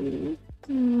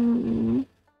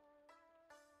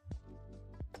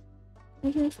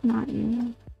is not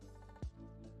you.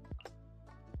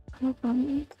 Click on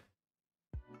me.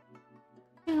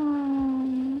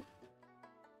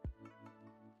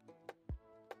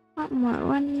 What more?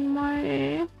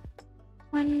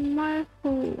 One more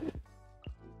food.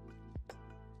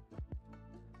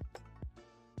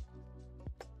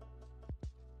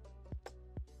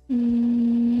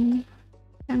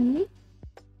 Tell me.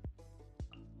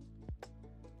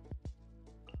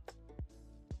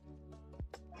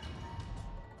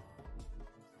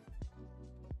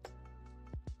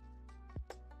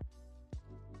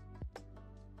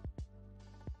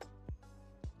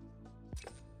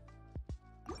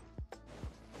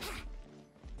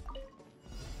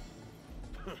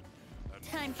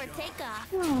 Time for takeoff.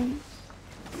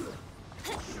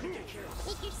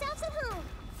 Make yourselves at home.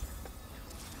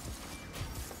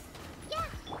 Yeah.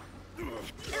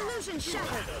 Illusion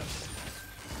shattered.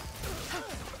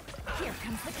 Here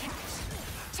comes the catch.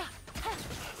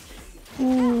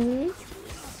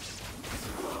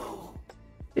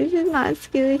 This is not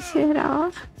skillish at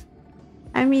all.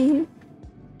 I mean,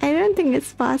 I don't think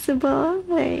it's possible.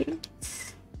 Like,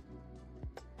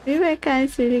 Rebecca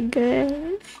is really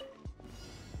good.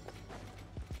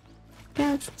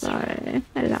 That's for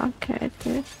a lot of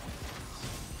characters.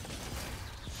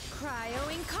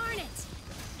 Cryo incarnate.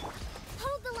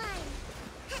 Hold the line.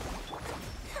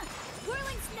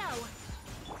 Whirling snow.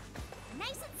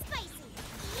 Nice and spicy.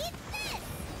 Eat this.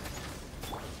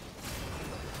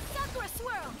 Sakura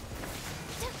swirl.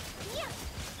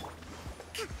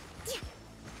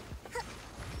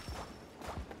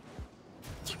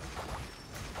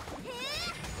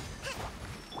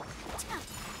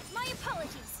 My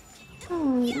apologies.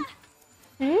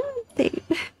 I don't think.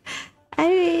 I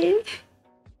mean,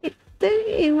 it took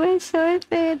even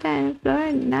shorter than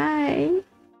floor 9.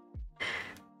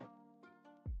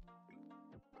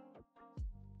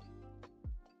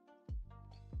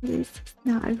 This is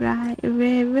not right,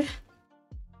 Rib.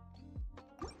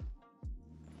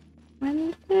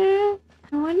 I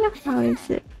wonder how is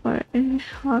it for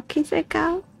hockey's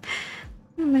account?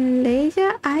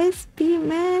 Malaysia Ice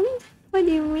Man? What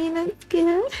do you mean on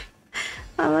skill?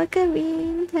 Welcome,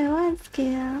 Taiwan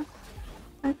skill.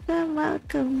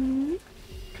 Welcome.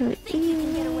 Good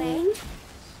evening.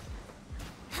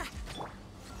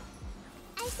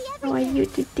 How are you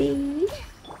today?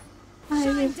 How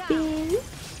have you been?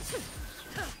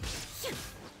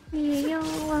 Yo,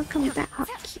 welcome back,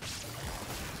 hockey.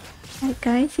 Hi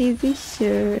guys, is this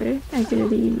sure? I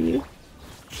believe you.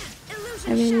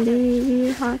 I believe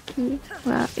you, hockey.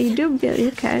 Well, you do build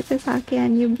your characters, hockey,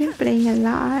 and you've been playing a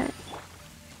lot.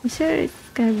 I'm sure it's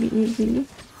gonna be easy.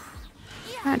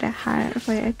 Not that hard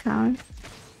for your account.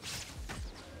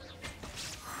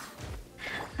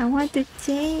 I want to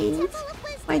change.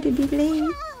 Why the delay?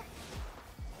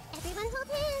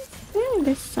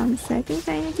 There's some settings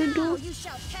I need to do.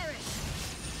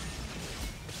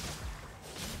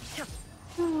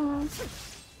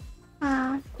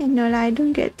 You know, I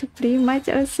don't get to play much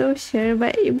or so sure,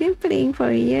 but you've been playing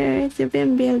for years. You've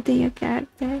been building your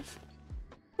characters.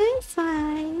 It's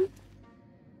fine.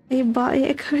 You bought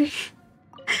your career.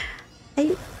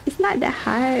 It's not that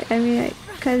hard. I mean, like,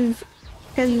 cause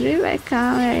Rebecca,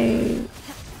 I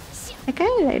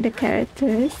kind of like the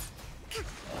characters.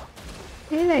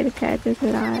 I really like the characters a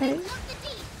lot.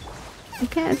 I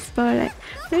can't spoil, like,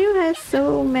 Ryu has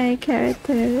so many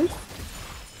characters.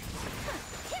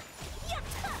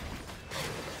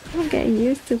 I get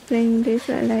used to playing this,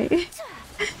 but like,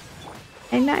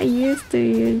 I'm not used to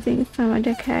using some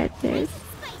other characters.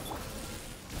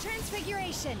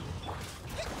 Transfiguration.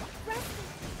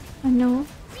 Oh no,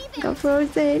 got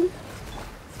frozen.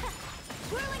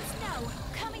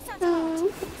 Oh.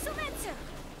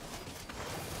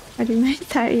 I did not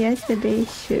start yesterday,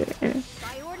 sure.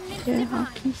 The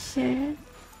hockey share.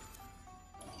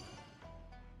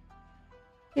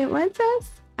 It was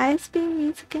us. ISP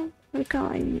means again. Recall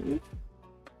I mean.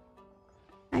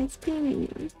 ISP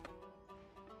means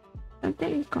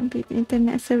something with complete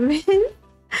internet service.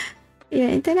 Your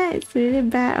internet is really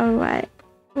bad or what?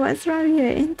 What's wrong with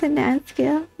your internet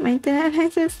skill? My internet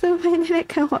lines are so my internet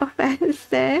can walk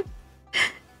faster.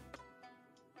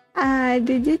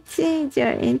 Did you change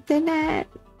your internet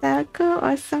telco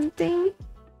or something?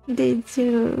 Did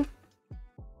you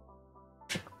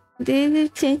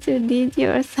change your DG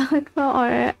or something,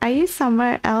 or are you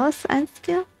somewhere else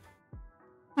unskilled?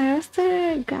 My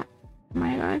roster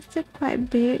quite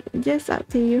big. Just up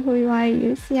to you who you want to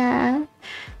use. Yeah.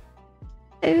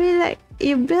 I mean, like,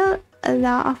 you build a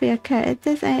lot of your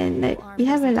characters and like you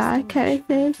have a lot of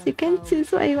characters. You can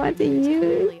choose what you want to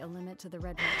use.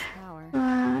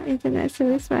 Wow, internet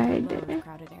service right there.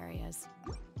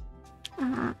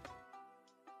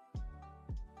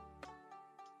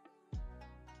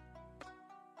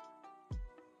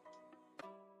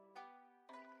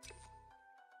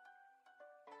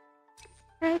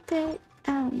 Right there,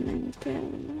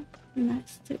 elemental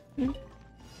master.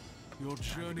 Your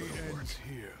journey ends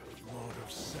here, Lord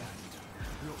of Sand.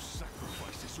 Your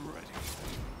sacrifice is ready.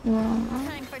 Wow.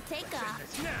 Time for takeoff.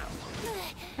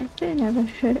 I still never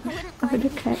heard of the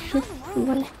characters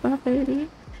was properly.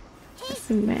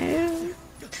 Smurf.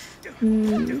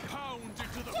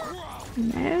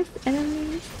 Smurf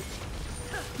enemies.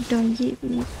 Don't give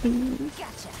me things.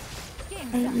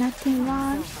 Ain't nothing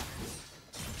wrong.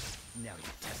 Now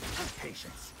you test my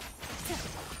patience.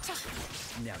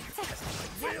 Now you test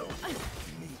my will.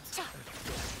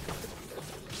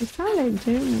 It sounds like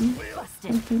German.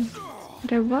 Okay.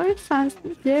 The voice sounds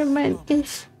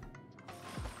German-ish.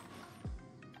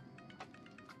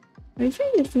 Or is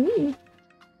it just me?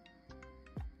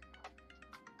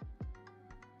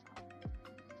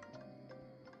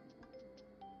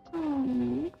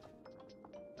 Oh.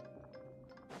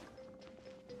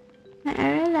 My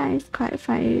area is quite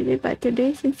fine usually, but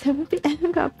today since 7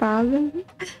 PM got problems.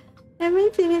 That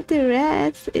means you need to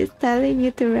rest. It's telling you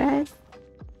to rest.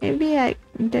 Maybe like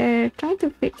they're trying to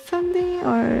fix something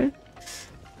or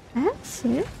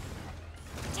shit.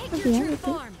 Take your true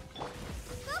form.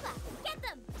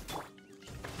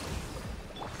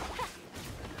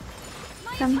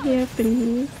 Come here,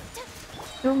 please.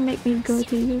 Don't make me go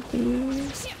to you,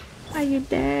 please. Are you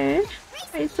there?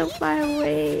 Are you so far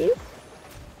away?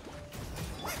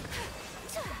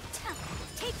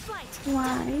 Take flight.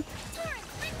 Why?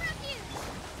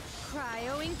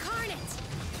 Cryo-incarnate.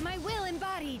 My will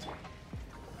embodied.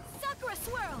 Sakura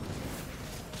swirl.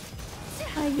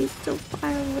 Are you so far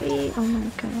away? Oh my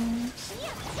gosh.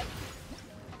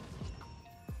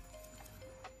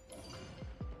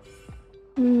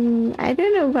 I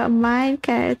don't know about my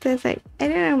characters. Like, I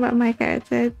don't know about my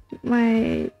character,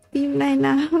 my team right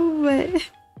now, but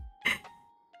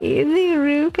using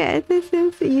real characters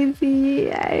seems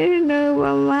easy. I don't know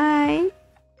about mine.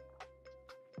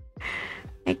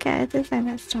 My characters are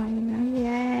not strong enough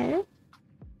yet.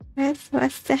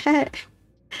 What's that?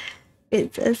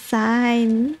 It's a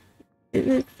sign. It's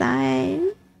a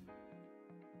sign.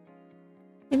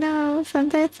 You know,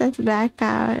 sometimes it's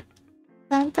blackout.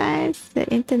 Sometimes the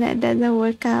internet doesn't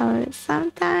work out.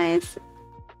 Sometimes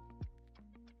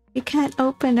you can't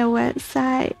open a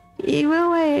website even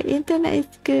when your internet is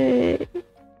good.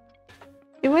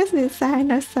 It was a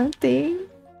sign or something.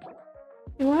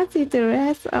 It wants you to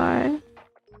rest or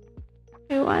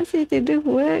it wants you to do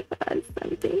work or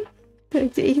something. So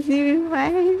it's easy with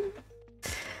mine.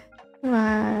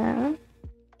 Wow.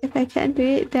 If I can't do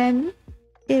it, then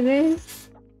it is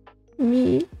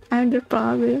me. I'm the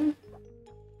problem.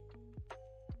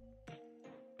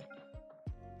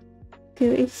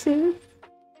 Two issues.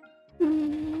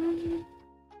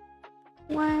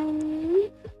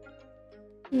 One.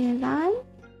 Yelan.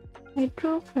 I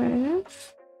drew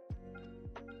first.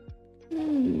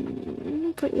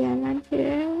 Put Yelan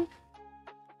here.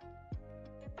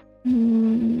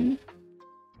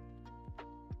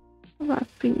 How about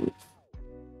freeze?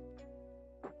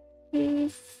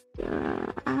 Freeze.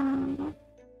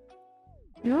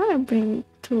 You wanna bring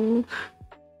two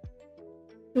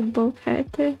to both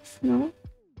characters, no?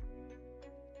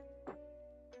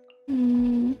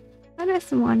 What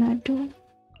does Mona do?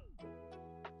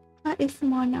 What is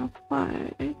Mona for?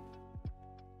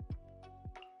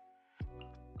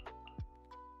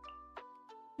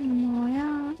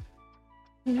 Mona?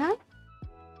 Yeah?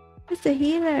 Who's the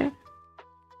healer?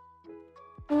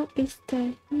 Who is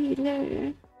the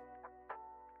healer?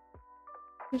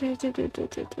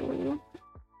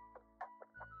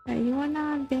 You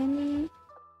wanna Benny?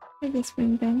 I just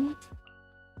bring Benny.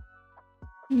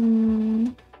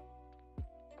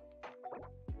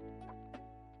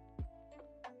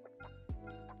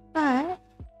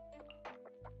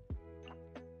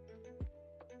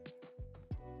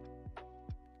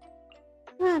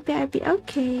 RP.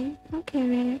 Okay. Okay,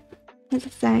 Rick.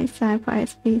 It's time for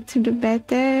SP to do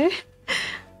better.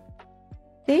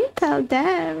 They tell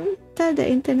them. Tell the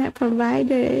internet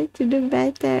provider to do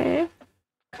better.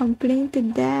 Complain to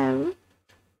them.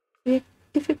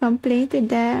 If you complain to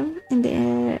them and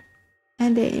the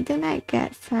internet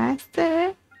gets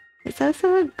faster, it's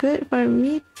also good for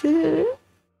me too.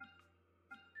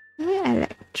 Yeah,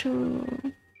 electro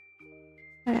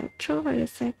for a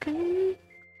second.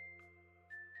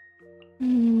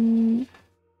 I'm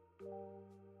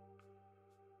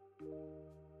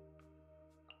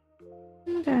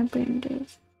gonna bring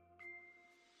this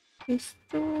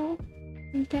crystal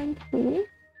and then who?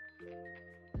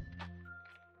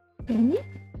 Penny?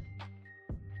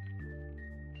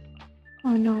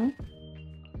 Oh no.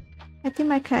 I think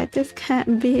my characters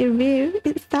can't be real.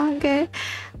 It's stronger.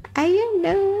 I don't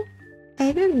know.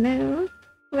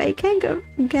 But I can't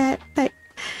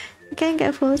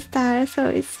get full star, so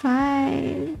it's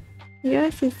fine.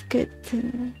 Yours is good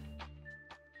too.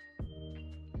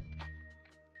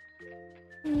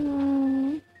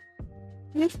 I'm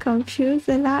just confused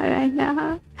a lot right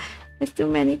now. There's too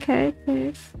many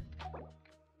characters.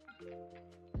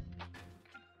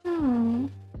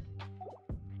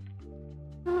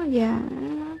 Oh yeah.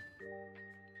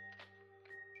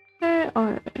 Her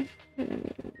or her.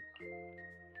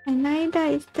 Anaida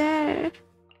is there.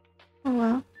 Oh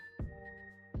well.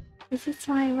 This is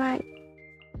my right.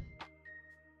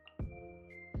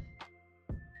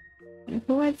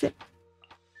 Who was it?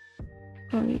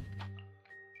 Sorry.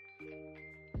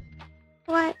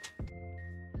 What?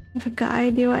 I forgot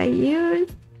already what I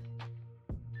used.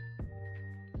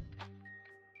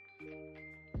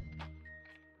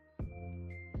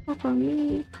 Call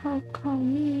me. Call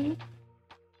me.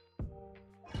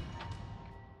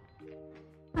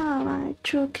 Oh,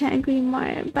 true, can't agree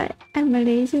more, but I'm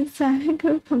Malaysian, so I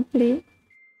go complain.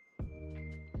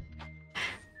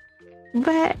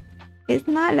 But it's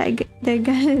not like they're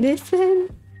gonna listen,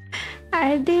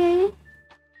 are they?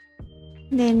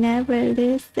 They never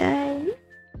listen.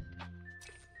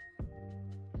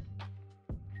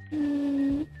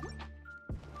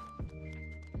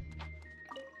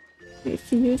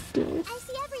 It's useless. I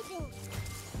see everything.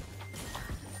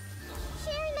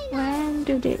 When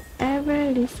do they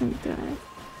ever listen to us?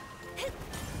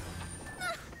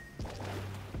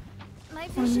 My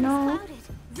Oh vision's no. clouded,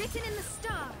 written in the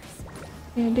stars.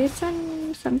 Yeah, this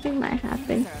one, something might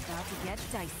happen. Things are about to get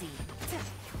dicey.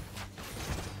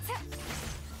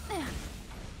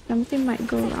 Something might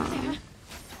go wrong.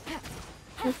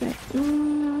 It's like,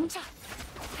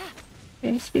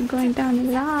 it's been going down a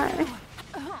lot.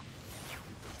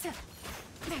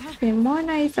 Okay,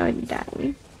 Mona is already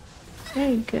dying.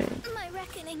 Very good. My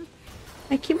reckoning.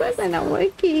 My keyboards are not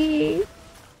working.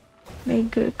 Very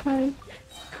good, Corey.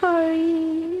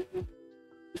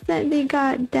 Recently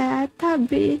got that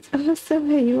tablet also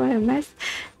where you want to mess.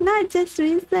 Not just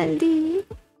recently,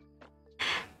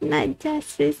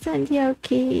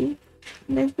 okay.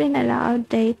 There's been a lot of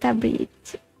data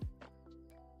breach.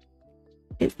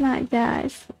 It's not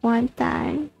just one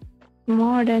time,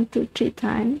 more than 2-3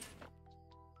 times.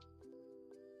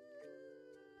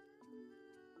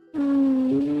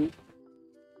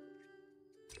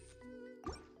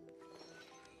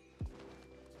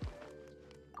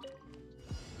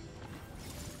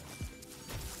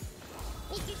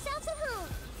 Make yourselves at home.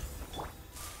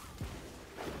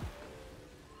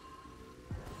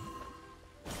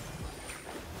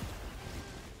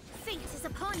 Fate is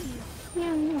upon you.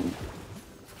 Yeah.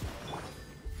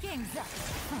 Game's up.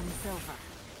 Fun's over.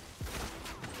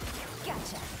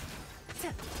 Gotcha.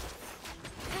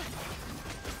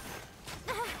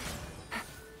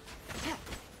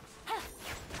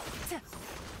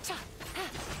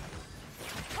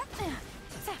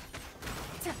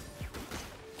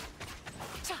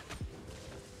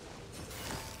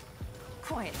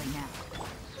 Quietly now.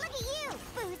 Look at you,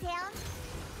 Boozehound.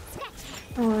 Scratch.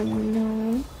 Oh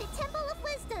no. The Temple of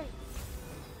Wisdom.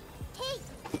 Hey,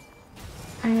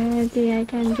 I think I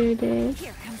can do this.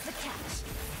 Here comes the catch.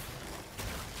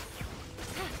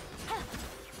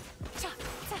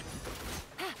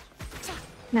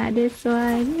 Not this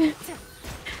one.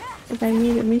 If I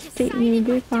made a mistake,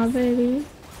 maybe probably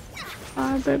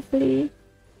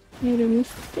made a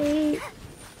mistake.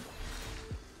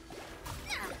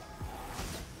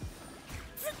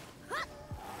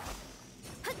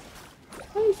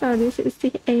 I saw this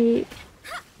 68.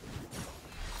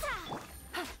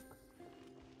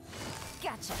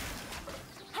 Gotcha.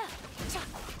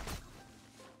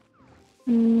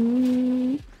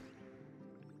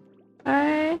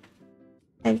 Or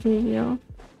as usual,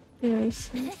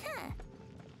 duration.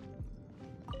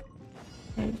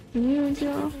 As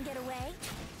usual.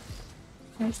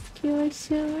 Rescue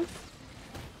shoes.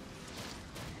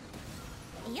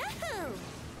 Yahoo!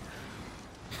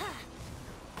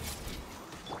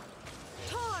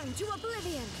 Torn to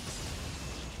oblivion.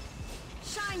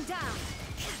 Shine down.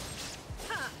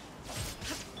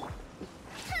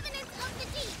 Covenants of the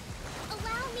deep!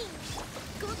 Allow me!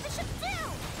 Go Bishop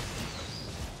down!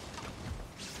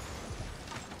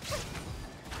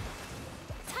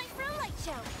 Time for a light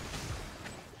show!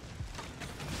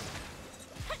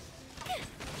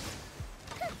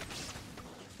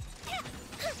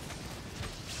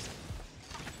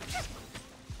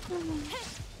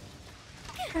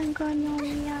 I'm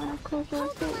gonna go.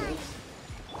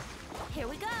 Here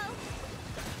we go.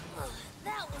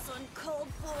 That was uncalled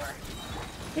for.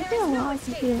 There's a lot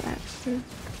here actually.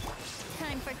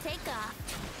 Time for takeoff.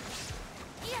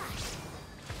 Yeah.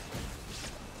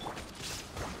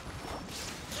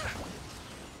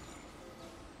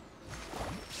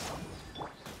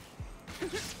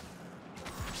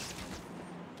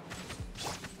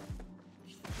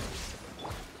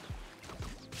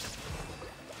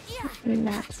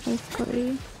 Relax,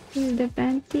 hopefully. Do the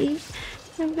venti.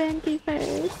 The venti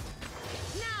first.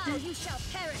 Now you shall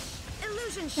perish.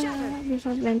 Illusion shattered.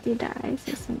 Before venti dies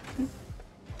or something.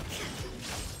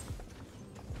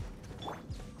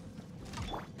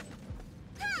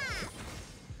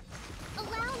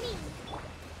 Allow me!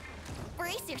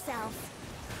 Brace yourselves.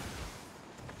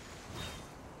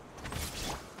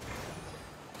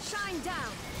 Shine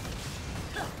down.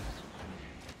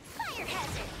 Fire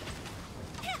hazard!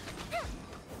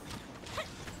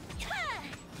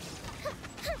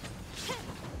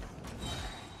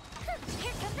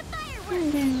 Here come the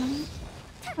fireworks!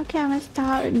 Okay, I'm gonna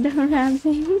start the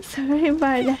ramping. Sorry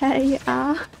about that,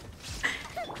 y'all.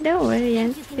 Don't worry,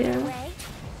 I'm still.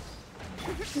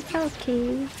 It's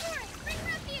okay.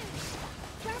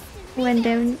 When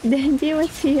Denji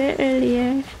was here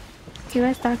earlier, he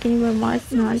was talking about more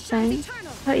nonsense.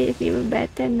 So it feels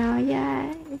better now.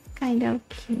 Yeah, it's kind of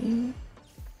okay.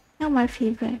 No more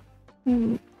fever.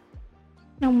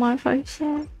 No more for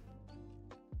sure.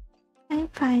 I'm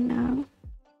fine now.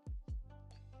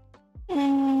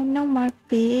 And no more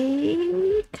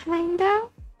pain, kinda.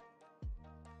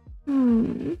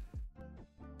 Oh.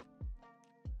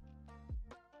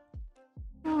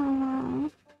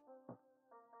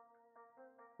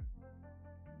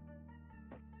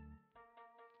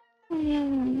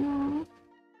 Yeah.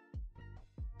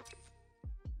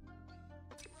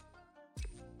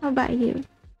 How about you?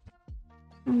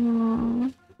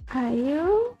 Are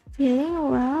you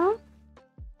feeling well?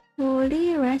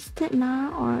 Fully rested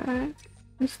now, or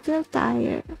you still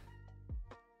tired?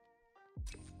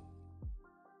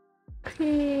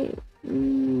 Okay.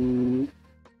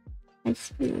 Let's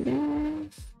feel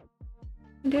this.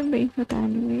 Didn't bring food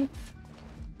anyways.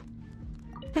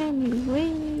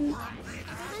 Anyway.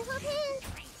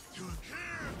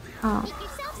 Oh. Make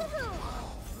yourselves at home!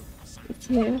 It's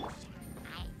you.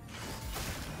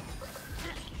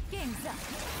 Game's up.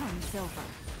 Time's over.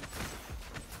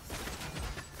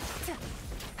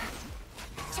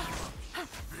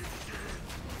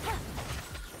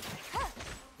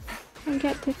 I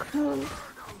get too close.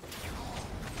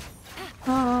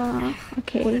 Oh,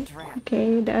 okay.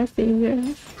 Okay, that's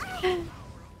dangerous.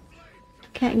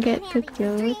 Can't get too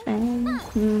close and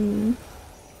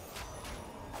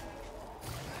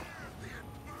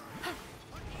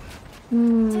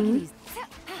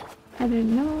I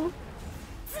don't know.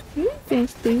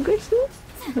 Extinguish this?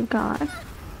 Oh god.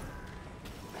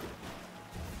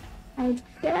 I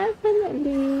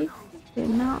definitely did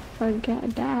not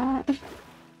forget that.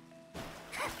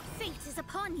 Fate is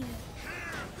upon you.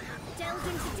 Delve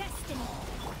into destiny.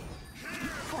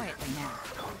 Quietly now.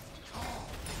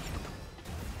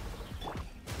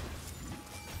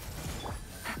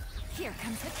 Here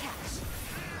comes the catch.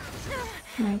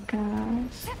 My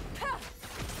gosh.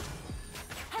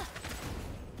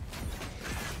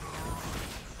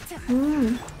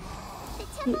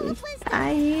 He is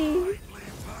dying.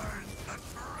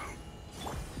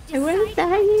 Everyone's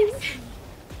dying.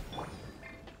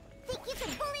 Think you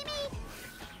can bully me?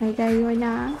 My god, you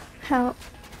wanna help?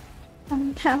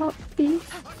 Help, please.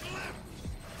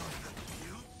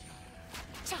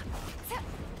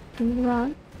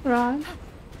 Wrong.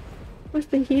 What's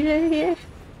the healer here?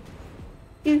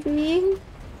 Excuse me?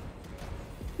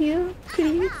 You,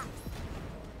 please.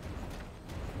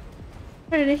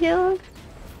 For the heal?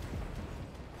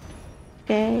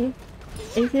 Okay.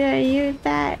 Is there you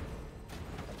that?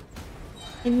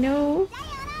 I know.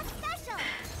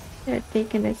 They're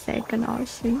taking a second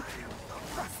also.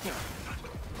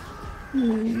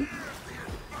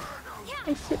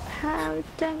 I should have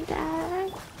done that.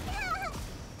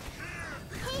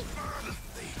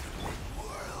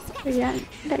 Yeah,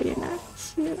 that you're not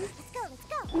sure. Let's go.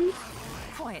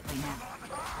 Quietly now.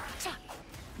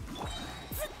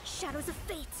 Shadows of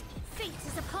fate. Fate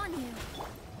is upon you.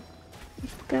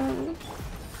 Let's go.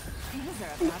 Things are I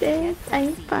about to did. get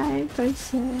I'm sexy. fine for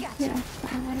sure. Yeah,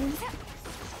 fine.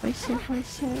 For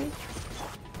sure.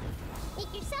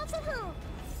 Make yourselves at home.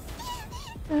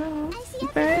 Oh, I see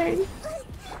burn.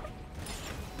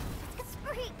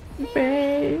 Spring.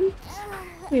 Burn.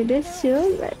 With this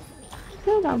shield, but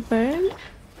still not burn.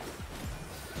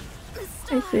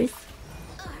 I see.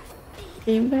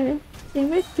 Chamber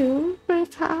 2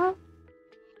 first half.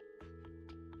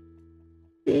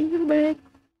 Chamber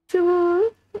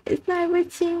 2 is not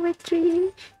Chamber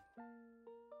 3.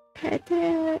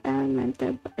 Character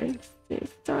elemental burst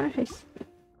restore her shield.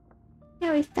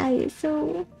 Yeah, we started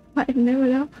so what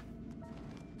no.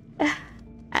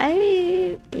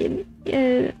 I mean,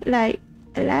 like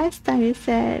last time you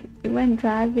said you've been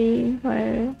driving for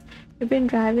a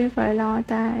long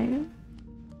time.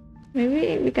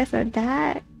 Maybe because of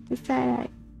that, you said like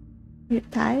you're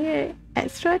tired,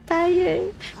 extra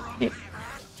tired,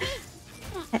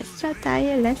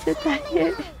 lesser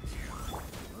tired.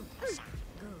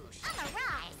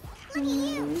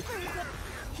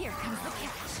 Here comes the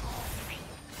catch.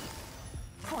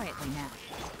 Quietly now.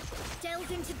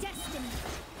 Delved into destiny.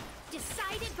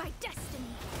 Decided by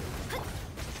destiny.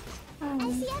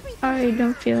 I see everything. I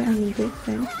don't feel any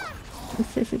different.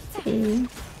 This is the same.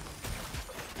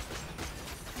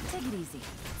 Take it easy.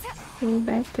 Feel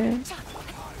better.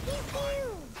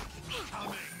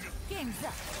 Game's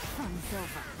up. Fun's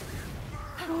over.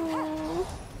 Oh.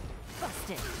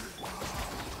 Busted.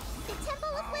 The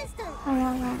Temple of Wisdom. Oh.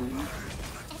 Everyone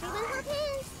hold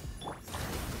hands.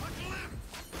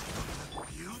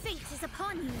 Fate is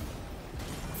upon you.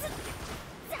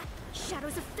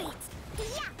 Shadows of fate.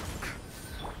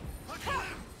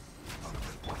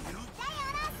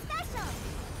 Diana special.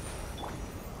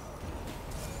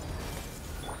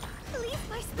 Leave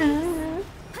my space. Ah.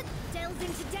 Delved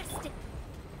into destiny.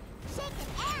 Shaken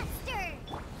and stirred.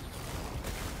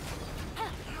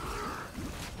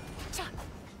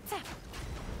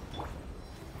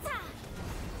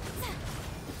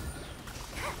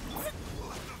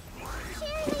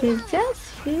 Did it just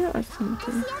feel or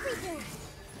something? See everything.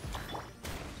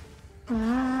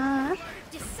 Ah.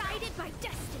 Decided by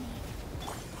destiny.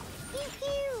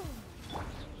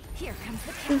 Here comes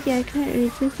the catch. Yeah, I can't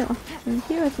resist the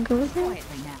opportunity. Let's go there.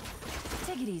 Quietly now.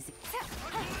 Take it easy.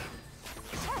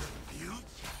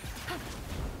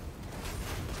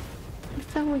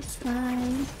 It's always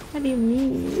slime. What do you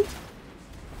mean?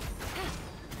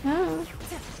 Oh.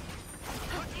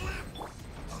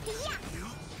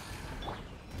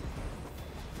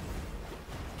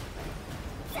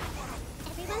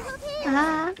 Everyone hold hands.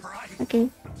 Ah. Okay.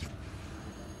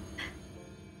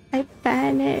 I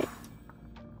panicked.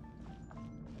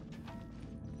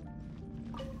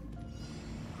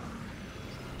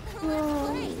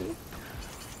 Whoa.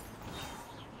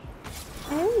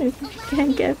 I don't know if I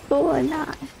can get full or not.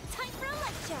 Time for a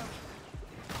light show.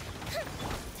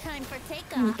 Time for I'm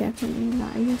takeoff. definitely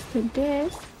not used to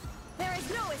this. There is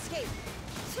no escape.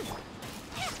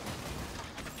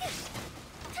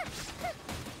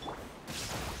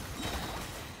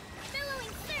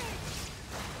 Billowing surge.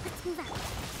 Let's move out.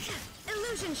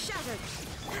 Illusion shattered.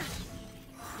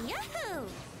 Yahoo!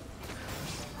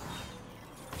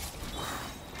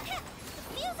 The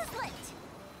fuse is lit.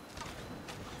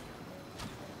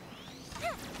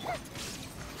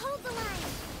 Hold the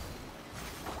line.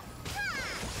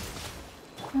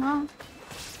 Oh,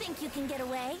 Think you can get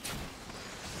away?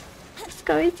 it's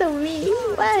going to me.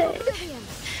 What?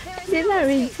 Did I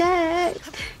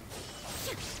reject?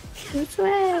 This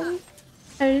way.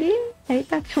 Earlier? Are you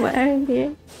talking about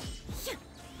earlier?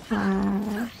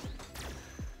 Ah.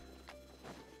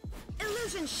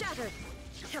 Illusion shattered.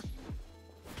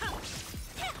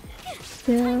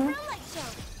 Still. Light show.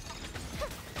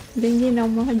 Thinking no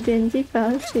more Genji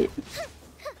fell asleep.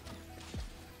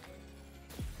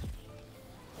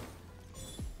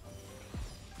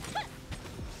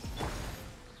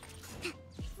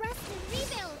 Rest and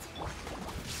rebuild.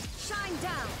 Shine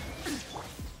down.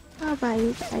 How about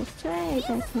you guys? Try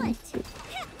that's my tip.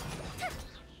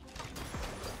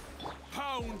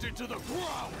 Pound into the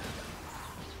ground!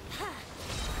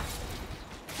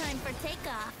 Time for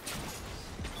takeoff.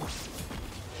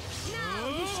 Now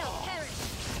you shall perish.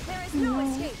 There is no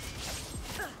escape.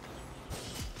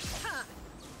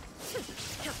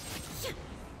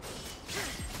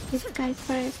 This guy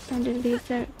first and the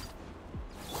lizard.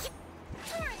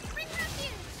 Turret, bring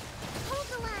refuge. Hold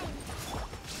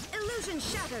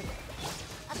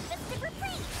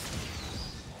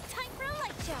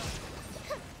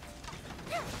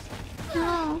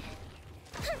No.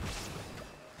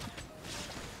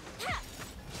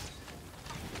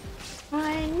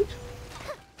 One.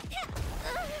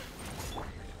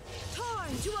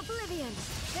 Torn to oblivion.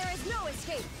 There is no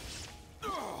escape.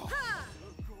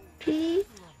 P.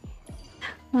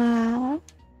 Wow.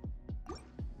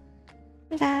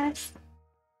 Last.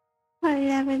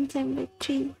 11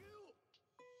 temperature.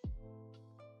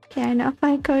 Cannot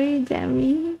find Cory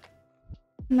Jammy.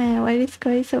 Man, what is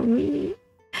Cory so mean?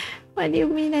 What do you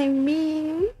mean I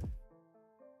mean?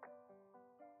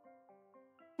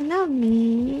 I'm not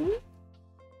mean.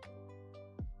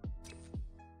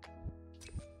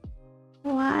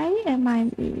 Why am I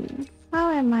mean? How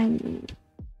am I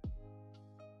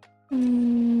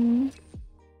mean?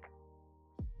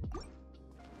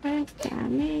 First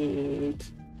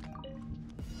damage.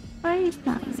 Where is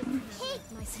that?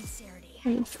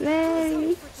 It's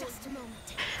very,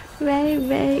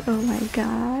 oh my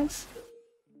gosh.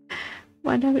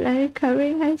 What a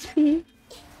recovering HP.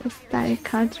 Let's start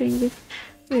encountering this.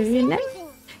 Will you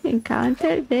never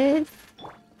encounter this?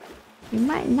 You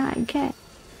might not get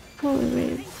full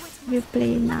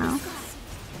replay now.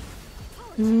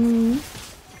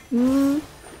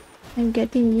 I'm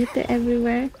getting yeeted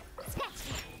everywhere.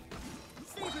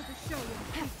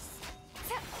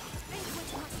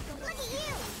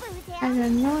 I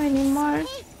don't know anymore.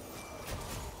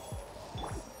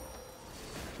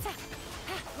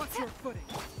 What's your footing?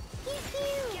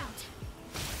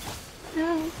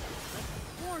 No.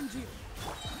 Warned you.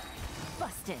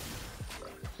 Busted.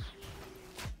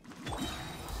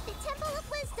 The Temple of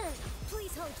Wisdom.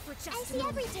 Please hold for just I see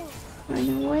everything.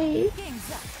 Run away.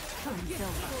 Game's up.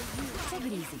 𝗠𝗢𝗙𝗢𝗢. Take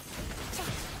it easy.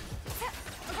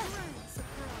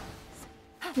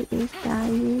 He is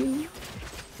dying.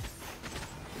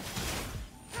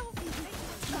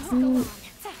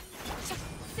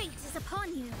 Fate is upon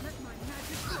you. Let my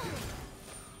magic begin.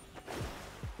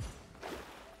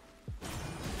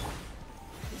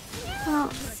 Oh.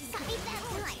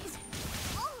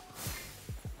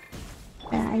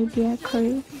 Bad idea,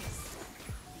 Cory.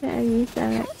 There is a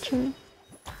lecture.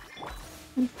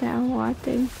 Instead of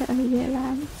water, instead of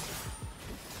Yelan.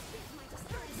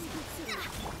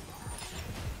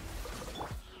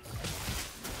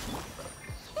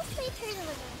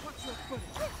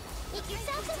 Make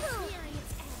yourself at home.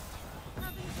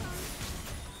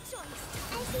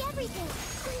 I see everything.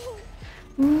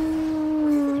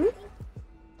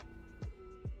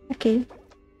 Okay.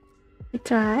 We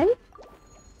try.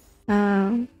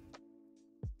 Oh.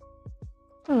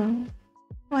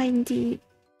 Why indeed?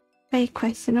 Very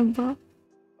questionable.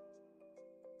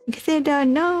 Because I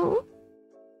don't know.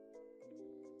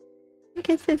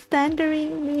 Because it's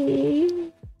thundering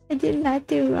me. I did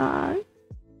nothing wrong.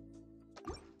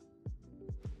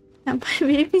 Not my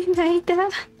baby Naida.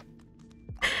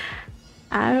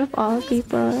 Out of all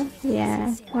people,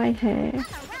 yeah, why her?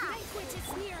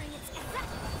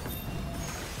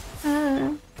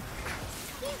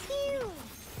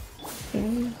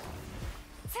 Okay.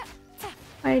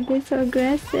 Why are they so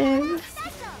aggressive?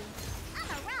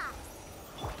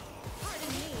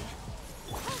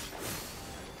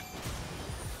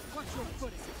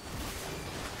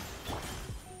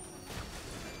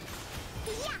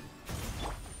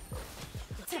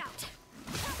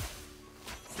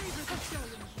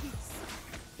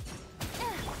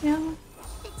 No.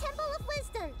 The Temple of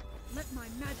Wisdom. Let my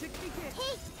magic begin.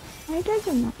 Why does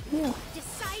it not heal?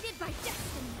 Decided by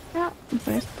destiny. No,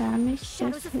 burst damage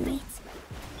Shadows just of heal. fate.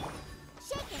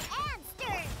 Shake it and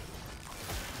stir.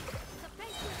 The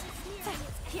banquet is nearing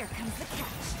its Here comes the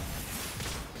catch.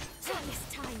 joyous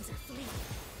times are fleeting.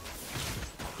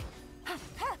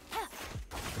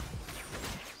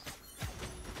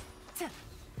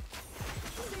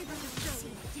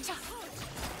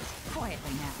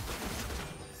 Quietly now.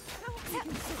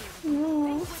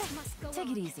 No. Must go Take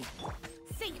on. it easy.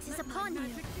 Fate is upon you.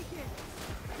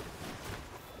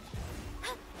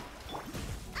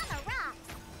 I'm a rock.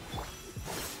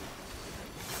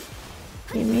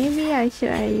 Okay, maybe I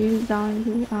should use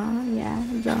zombie. Oh yeah,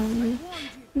 zombie.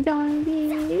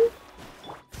 Zombie.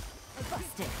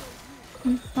 Busted.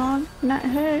 Oh, not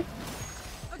her.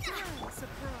 Can't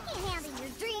handle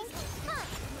your drink.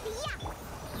 Yeah.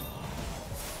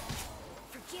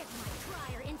 Forgive my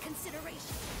prior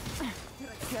inconsideration.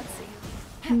 Gutsy.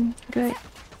 Good.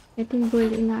 Getting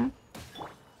bullied now.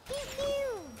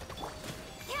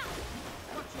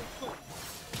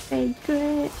 Very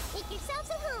good. Make yourselves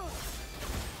at home.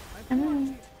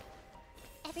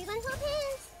 Everyone hold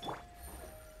hands.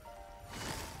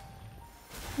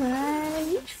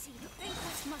 Right. See, the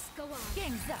banquet must go on.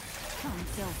 Game's up.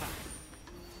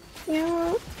 𝗠𝗢𝗙𝗢𝗢.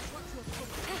 No.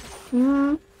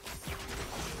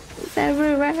 It's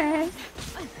everywhere.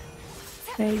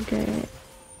 Very good.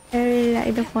 I really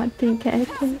like the 14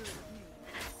 characters.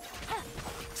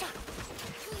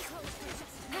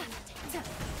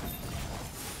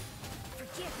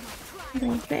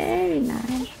 They're very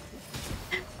nice.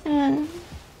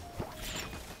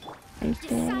 Right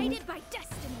there.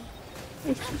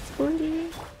 It's fully.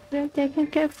 We're taking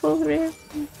careful rip.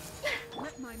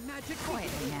 Let my magic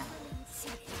quietly now.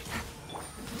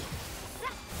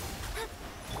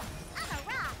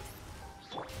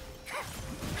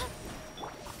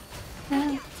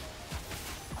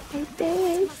 Like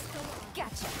this.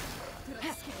 Gotcha.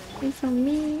 It's on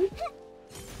me.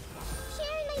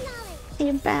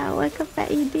 Hey, bow. Welcome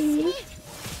back, ED.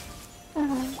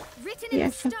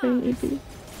 Yes, suffering ED.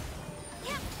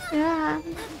 Yeah.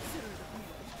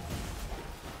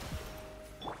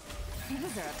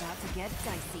 Things are about to get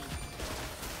dicey.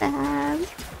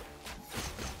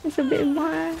 It's a bit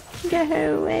more. Get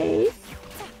her away.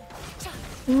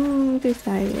 Too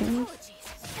silent.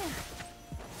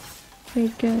 Very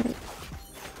good.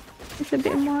 It's a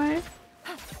bit more.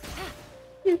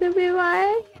 It's a bit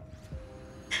more.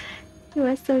 He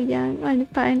was so young, only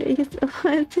 500 years old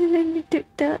until he took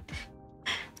the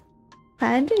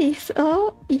 500 years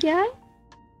old? Yeah.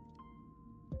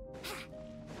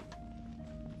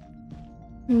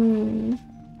 I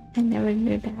never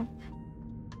knew that.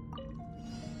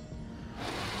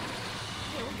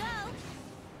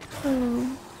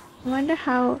 Oh, I wonder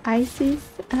how Icy's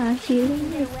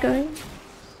healing is going.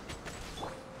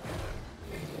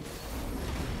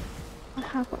 I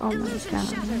have almost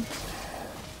done.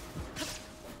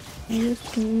 I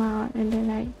just came out and they're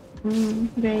like,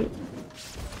 great.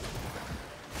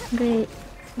 Great.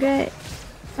 Good.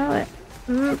 Oh,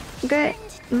 good.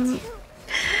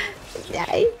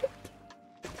 Yikes.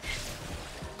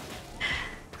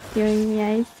 Doing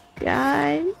nice,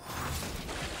 God.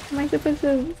 Am I supposed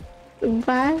to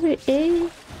survive with A?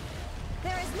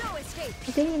 There is no escape.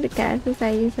 I think the characters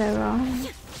I use are wrong.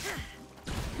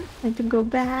 I have to go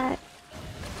back.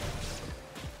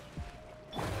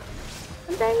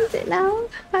 What time is it now?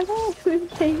 How long have we been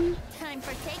playing? Time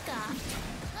for takeoff.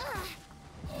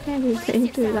 Can't be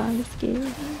playing too long this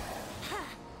game.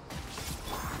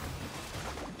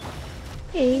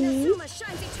 Hey. Inazuma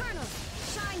shines eternal.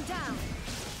 Shine down.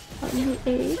 Only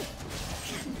 8.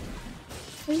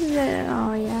 This is a,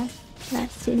 oh yeah,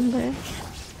 last Simber.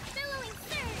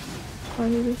 Oh,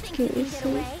 this kid is so.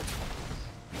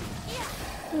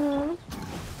 Oh.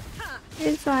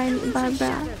 It's fine,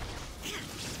 Barbara.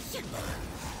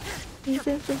 You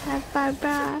seem to have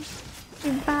Barbara.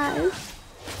 Goodbye.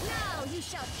 Now you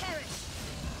shall perish.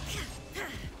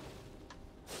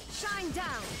 Shine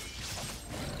down.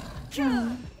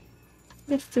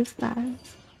 Just 2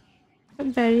 stars. A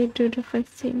very beautiful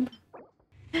sim.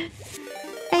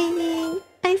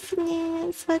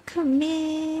 Nice, welcome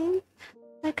in.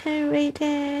 Welcome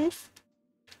raiders.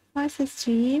 What's the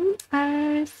stream?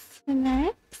 Our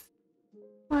snacks?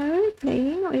 What are we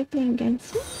playing? Are we playing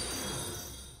Genshin?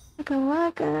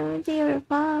 Welcome, dear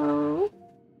Bow.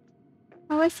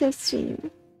 How was your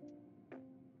stream?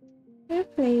 We're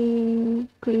playing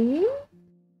Green?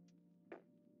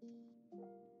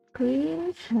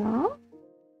 Green Hell?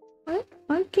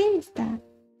 What game is that?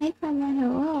 Hey,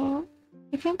 hello.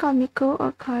 You can call me Ko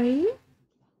or Kari.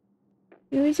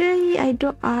 Usually I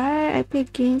do R. I play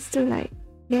games to like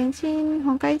Genshin,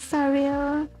 Honkai Star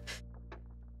Rail.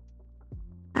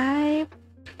 I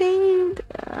played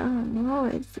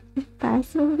what was it?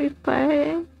 Password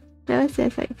before. That was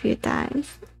just like a few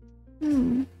times.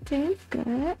 Seems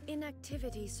good.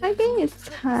 I think it's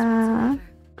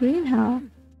Green Hell.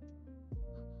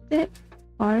 Is it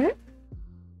or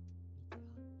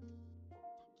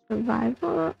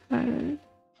survival or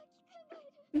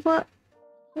what?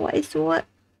 What is what?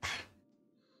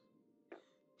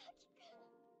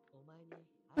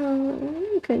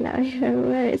 Oh, good out here.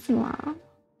 Where is Mom?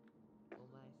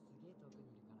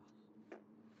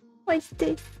 What is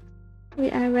this? We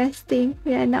are resting.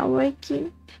 We are not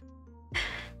working.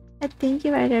 I think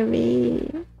you better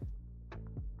read.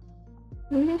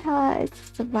 Green Hell is a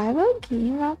survival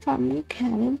game from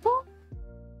Cannibal?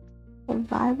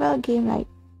 Survival game like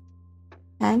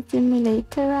and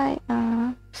simulator, right?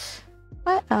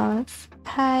 What else?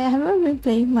 I haven't been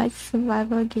playing much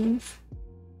survival games.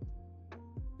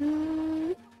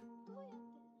 Green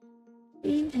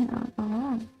Hell.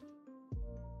 Oh,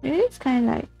 it is kind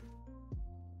of like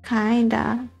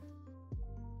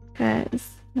cause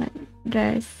like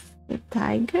there's a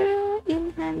tiger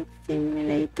in Hand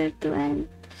Simulator 2 and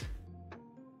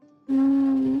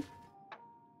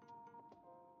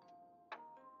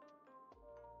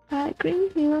But green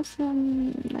hills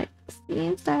like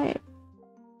seems like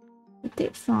it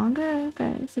takes longer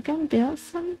because you can build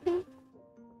something.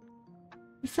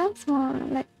 It sounds more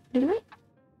like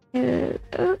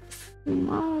oops,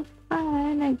 more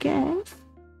fun, I guess.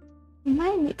 You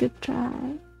might need to try.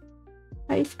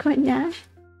 What is cognac?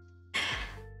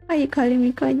 Why are you calling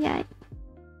me cognac?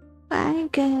 But I'm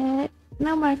good.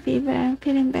 No more fever. I'm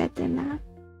feeling better now.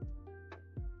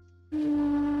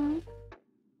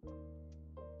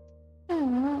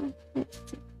 Oh, let's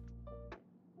see.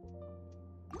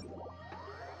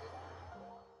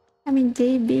 I mean,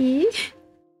 JB.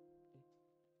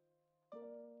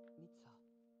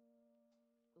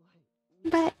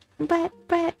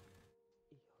 but.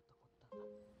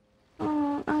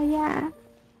 Oh yeah.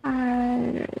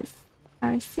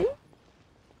 RC?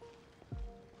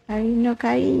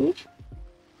 𝗩𝗙𝗙𝗘𝗢.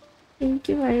 Thank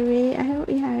you, Array. I hope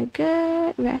you have a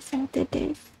good rest after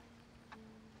this.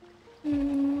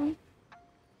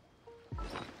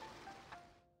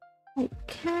 I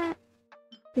can't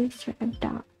destroy a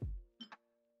dog.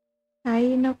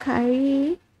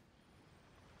 𝗩𝗙𝗙𝗘𝗢.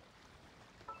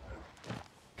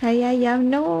 Kayayam,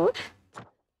 no.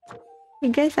 You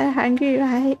guys are hungry,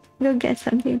 right? Go get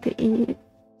something to eat.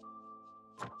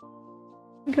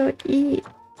 Go eat.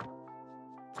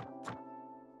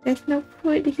 There's no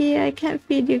food here. I can't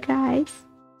feed you guys.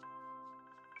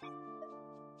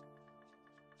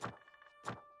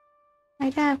 I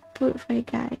don't have food for you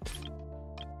guys.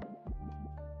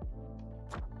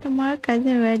 Tomorrow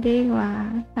cousin wedding.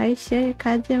 Wow. Are you sure your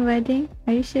cousin wedding?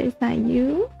 Are you sure it's not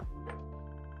you?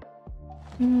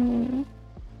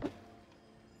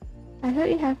 I hope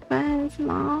you have fun,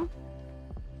 Small.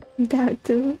 Doubt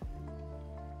too.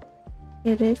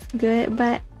 It is good,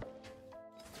 but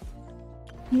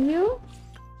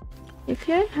if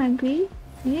you're hungry,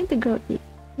 you need to go eat.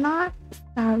 Not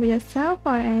starve yourself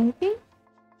or anything.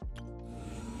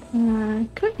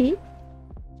 Go eat.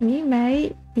 Me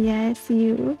married? Yes,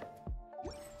 you.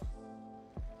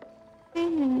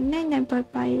 Nana,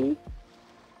 bye-bye.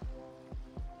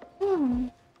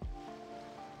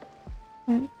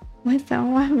 When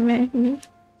someone met me,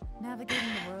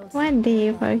 one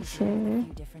day for sure.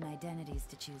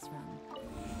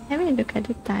 Let me look at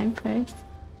the time first.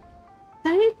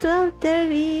 Sorry,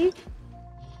 12:30.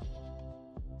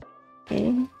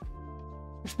 Okay,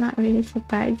 it's not really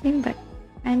surprising, but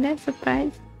I'm not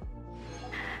surprised.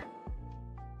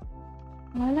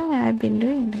 How long have I been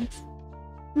doing this?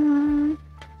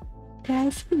 Did I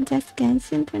see just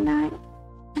Genshin tonight?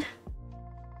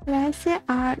 Did I say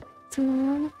art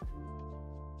too?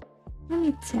 Let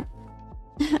me check.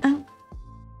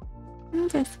 I'm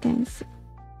just Genshin.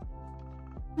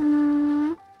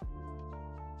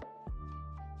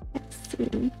 Let's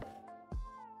see.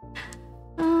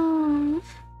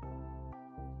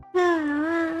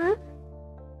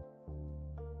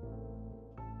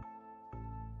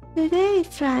 Today is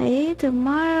Friday,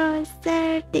 tomorrow is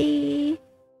Saturday.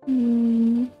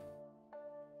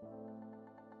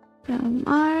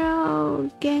 Tomorrow,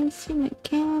 Genshin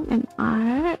again and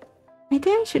art. I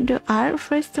think I should do art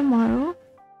first tomorrow.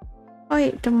 Oh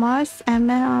wait, tomorrow's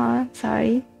ML.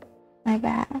 Sorry, my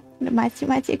bad. The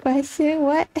makcik question.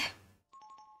 What?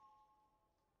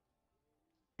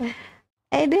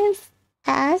 I didn't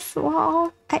ask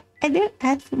Wall. I didn't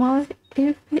ask Wall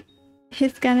if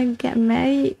he's gonna get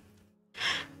married.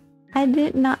 I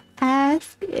did not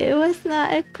ask. It was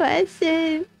not a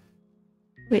question.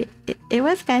 Wait, it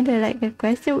was kind of like a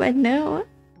question, but no.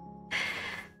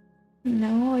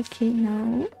 No, okay,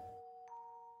 no.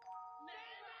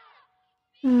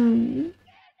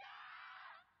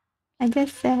 I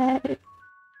just said,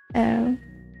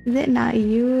 is it not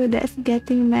you that's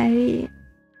getting married?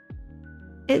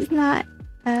 It's not,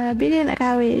 bila nak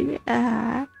kahwin?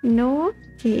 No,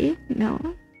 okay, no.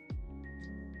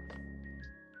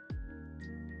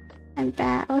 I'm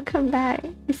back, welcome back.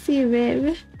 You see,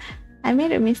 babe, I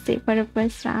made a mistake for the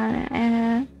first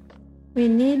round. We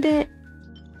needed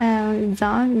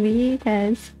zombie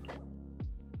because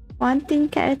one thing,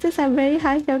 characters are very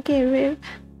hard to get rid.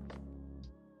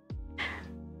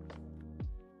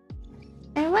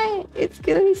 Am I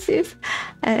exclusive?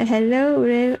 Hello,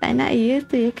 Riv. I'm not used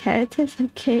to your characters,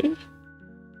 okay?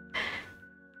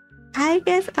 I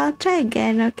guess I'll try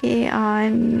again, okay?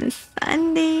 On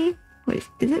Sunday. Wait,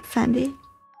 is it Sunday?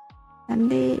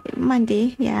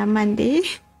 Monday. Yeah, Monday.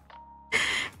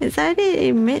 It's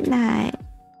already midnight.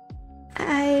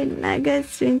 I'm not gonna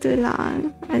stream too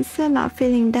long. I'm still not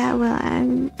feeling that well.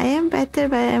 I am better,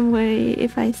 but I'm worried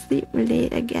if I sleep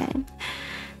late again.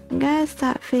 I'm gonna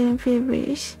start feeling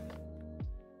feverish.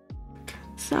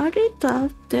 Sorry,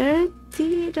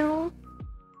 12:30 though.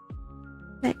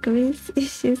 Like with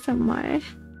issues somewhere.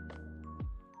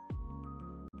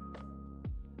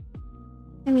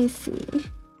 Let me see.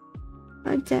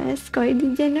 Oh, just go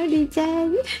DJ, no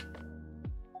DJ.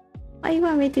 Why you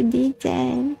want me to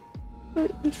DJ? Who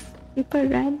is people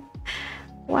run?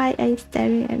 Why are you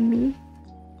staring at me?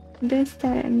 Don't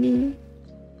stare at me.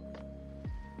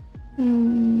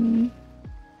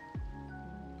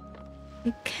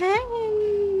 I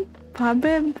can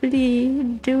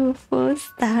probably do full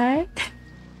start.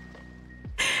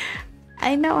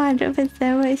 I know 100%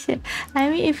 what shit. I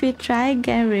mean, if you try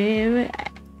Gary,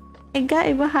 it got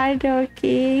even harder,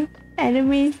 okay?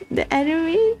 Enemies, the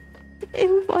enemies,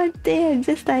 in one day,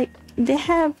 just like, they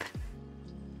have,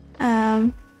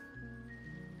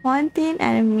 one thing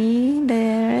enemy,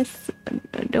 there's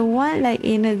the one like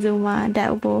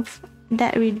𝗩𝗙𝗙𝗙𝗢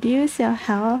that reduce your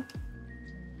health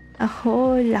a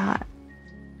whole lot.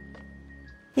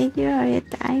 Thank you for your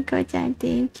time, Coach, and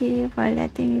thank you for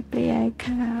letting me play your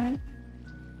card.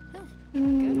 Let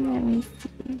me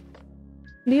see.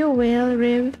 Do you whale,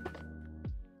 Riv?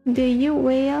 Do you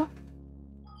whale?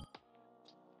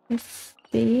 It's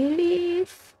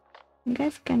dailies. You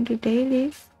guys can do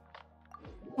dailies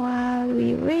while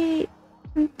we wait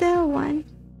until 1.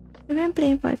 We've been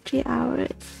playing for 3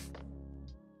 hours.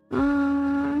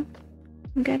 I'm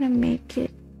gonna make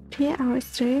it 3 hours,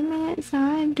 3 minutes.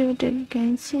 I do the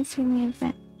Genshin swimming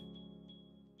event.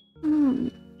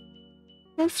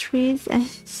 Let's freeze and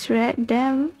shred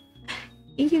them.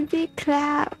 Easy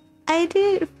clap. I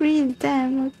did freeze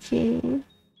them, okay.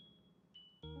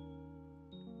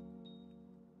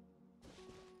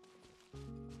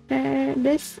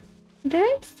 There's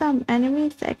some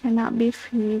enemies that cannot be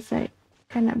freezed, like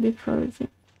cannot be frozen.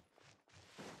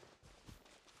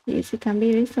 Yes, it can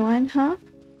be this one, huh?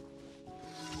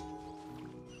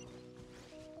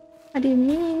 What do you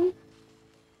mean?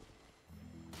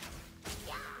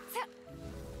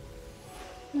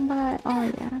 But oh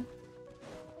yeah.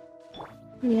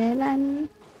 Yelan.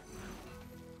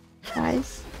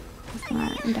 Guys, it's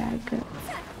not that good.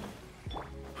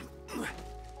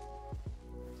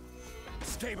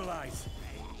 Stabilize.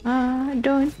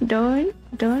 Don't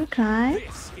climb.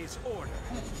 This is order.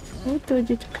 Who told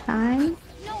you to climb?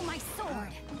 No, my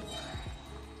sword.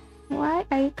 Why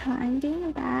are you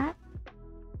climbing that?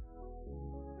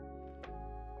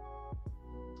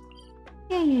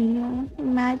 Yeah.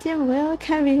 Imagine Will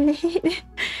can relate.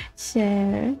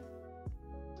 Sure.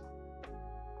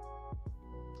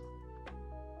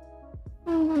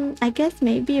 I guess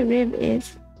maybe Riv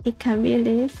is. It can be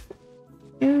this.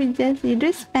 Maybe you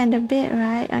just spend a bit,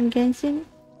 right, on Genshin?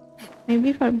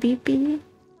 Maybe for BP?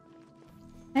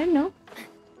 I don't know.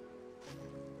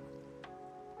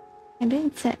 I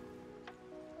didn't check.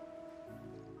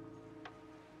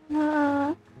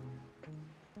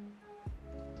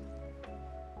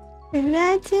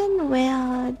 Imagine,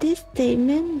 well, this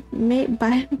statement made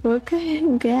by Broker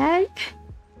and Gag.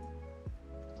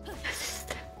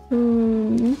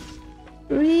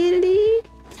 Really?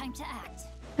 Time to act.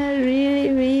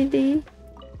 Really?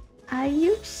 Are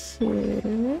you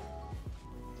sure?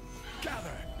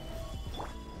 Gather.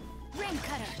 Rain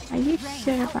cutter. Are you Rain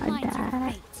sure about outlines your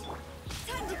that? fate.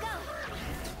 Time to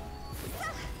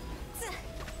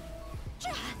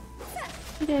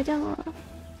go.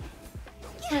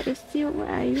 What is you? Where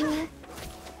are you?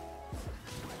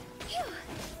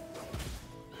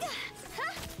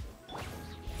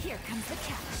 Here comes the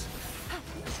catch.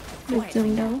 The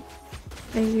zoom though.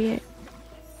 Very weird.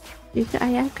 Is it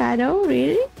𝗢𝗙𝗙𝗘 though?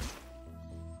 Really?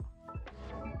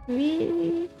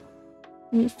 Really?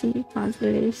 Let me see.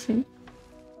 Constellation.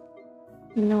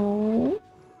 No.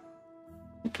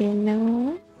 Okay,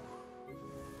 no.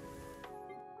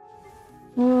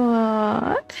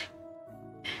 What?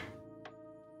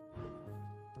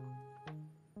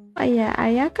 Oh yeah,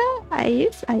 𝗢𝗙𝗙𝗘. I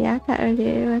used 𝗢𝗙𝗙𝗘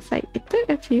earlier. It was like, it took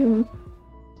a few.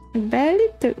 It barely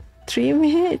took 3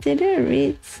 minutes. It didn't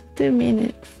reach 2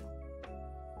 minutes.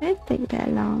 It didn't take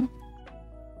that long.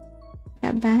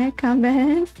 Got bad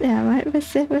comments. Yeah,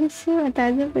 100% for sure.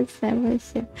 1000% for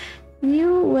sure.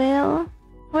 You will.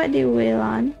 What do you will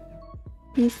on?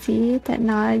 PC,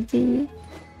 technology.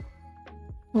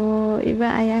 Oh, even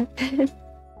𝗢𝗙𝗙𝗘.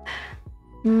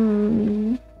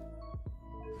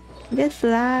 Good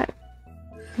luck.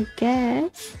 I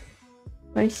guess.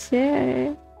 For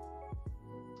sure.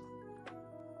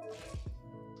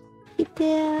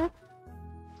 Yeah.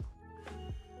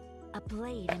 A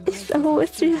blade It's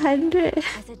almost 300.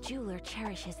 as a jeweler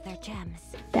cherishes their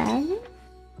gems. Damn.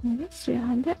 Almost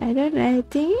 300? I don't know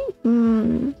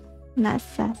anything. Not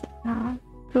sus at all.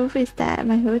 Proof is that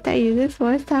my hotel uses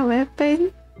 4-star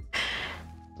weapon.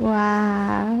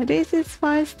 Wow, this is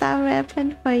 4-star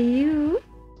weapon for you.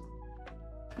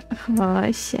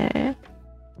 Oh, sure.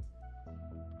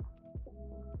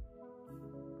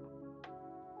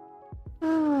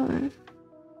 Oh,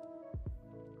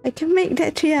 I can make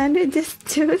that 300, just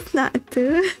choose not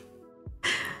to.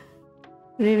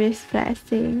 Really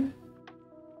flashing.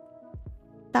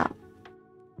 Stop.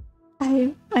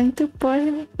 I'm too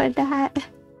poor for that.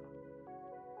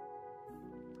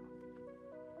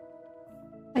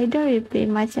 I don't really play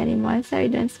much anymore, so I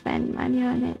don't spend money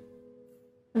on it.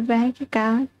 Bank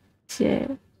account?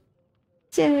 Sure.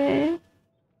 Sure.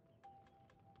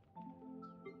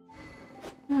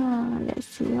 Oh, let's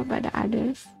see what about the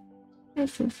others.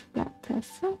 This is Black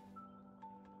Tassel.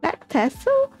 Black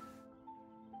Tassel?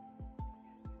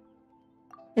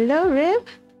 Hello, Rip?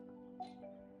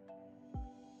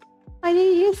 Why do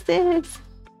you use this?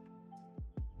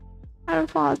 Out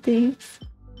of all things.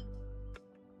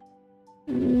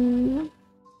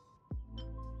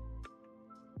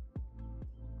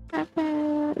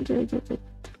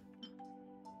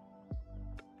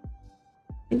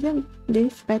 Isn't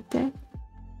this better?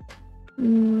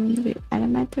 With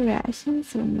elemental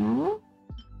reactions or no?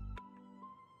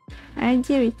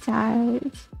 Energy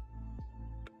recharge.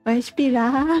 HP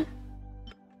lah.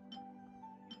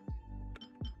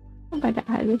 What about the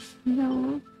others?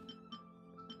 No.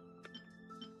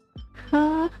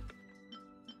 Huh?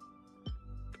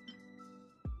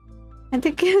 I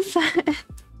think it's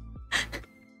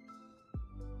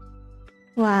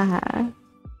wow.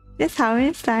 That's how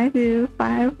many stars you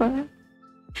fire for.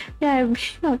 Yeah,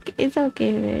 okay. It's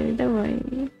okay, babe. Don't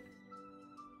worry.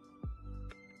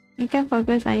 You can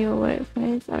focus on your work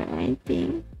first or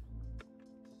anything.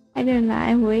 I don't know,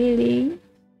 I'm wailing.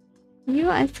 You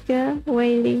are still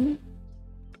wailing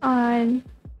on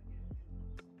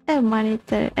a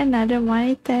monitor, another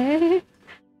monitor.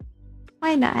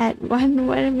 Why not add one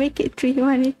more and make it 3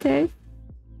 monitors?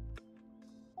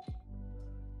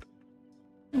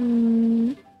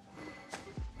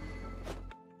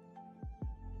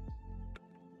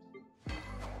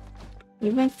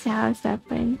 Even sounds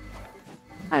happen.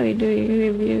 How are we doing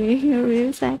reviewing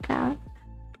reviews account?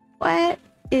 What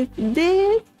is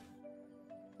this?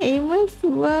 Amos,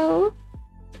 whoa.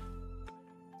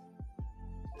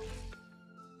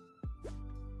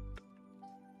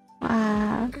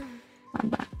 Wow.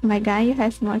 My guy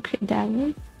has more crit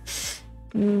damage.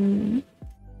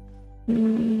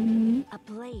 A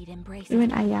blade embraces. Even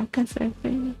Ayaka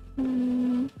surfing.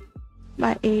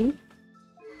 But A.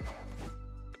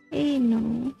 A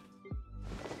no.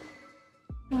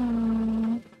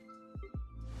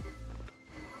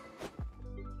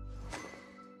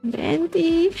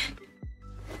 Bendy.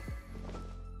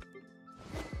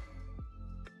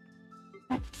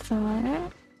 That's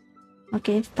all.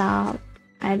 Okay, stop.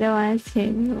 I don't want to see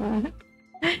anymore.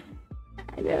 I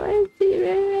don't want to see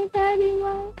Rebecca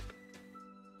anymore.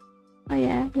 Oh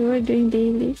yeah, we were doing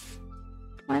dailies.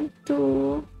 1,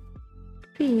 2,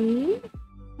 3.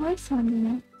 Where's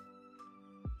one?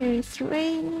 It's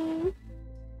raining.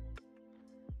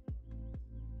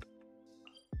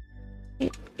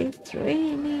 It's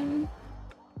raining.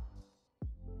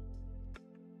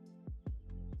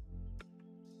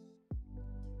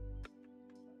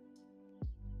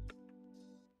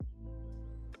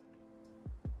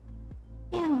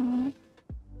 Yeah.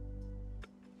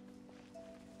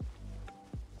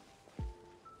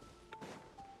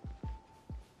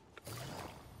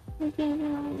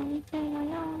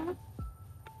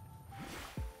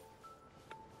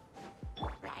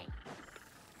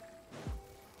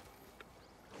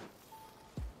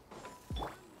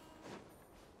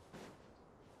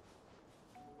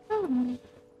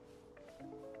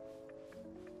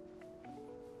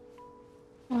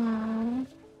 Wow,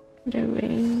 the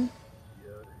rain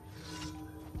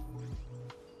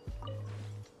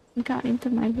got into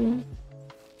my room.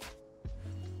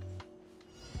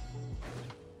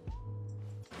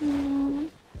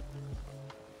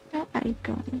 Where I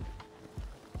going?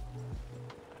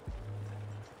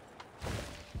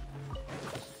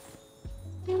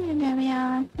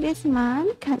 This man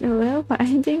can't will, but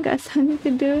I think got something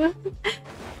to do.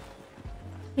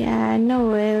 Yeah,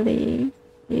 no really.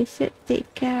 You should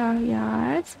take care of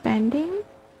your spending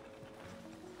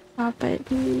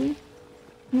properly.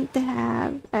 Need to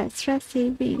have extra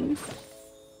savings,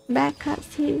 backup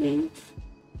savings.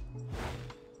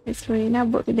 It's Farina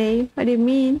book day. What do you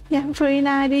mean? You have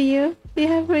Farina, do you? Do you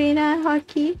have Farina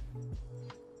hockey?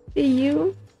 Do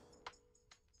you?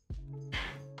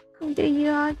 Do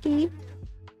you hockey?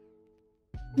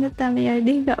 Don't tell me you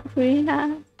already got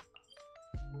Farina.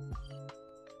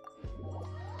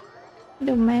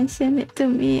 Don't mention it to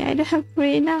me. I don't have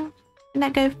free now. I'm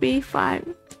not gonna free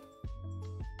farm.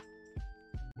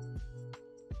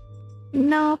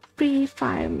 No free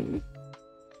farming.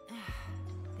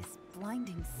 This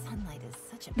blinding sunlight is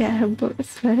such a Get her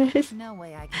books first. No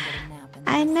way I can get a nap in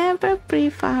I this. never free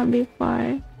farm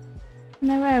before.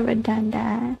 Never ever done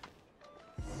that.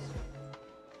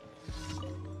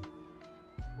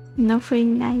 No free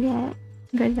not yet.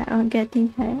 Because I'm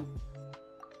getting her.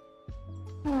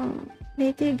 Oh,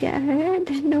 did you get her?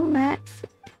 Then no max.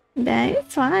 Then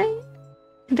it's fine.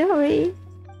 Don't worry.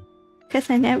 Cause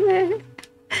I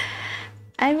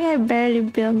barely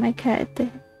build my character.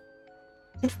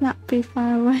 It's not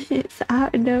pre-farm when it's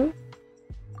out though.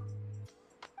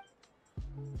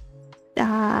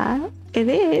 It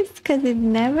is, cause it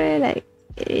never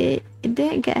it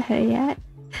didn't get her yet.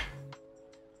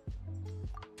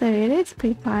 So it is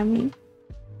pre-farming.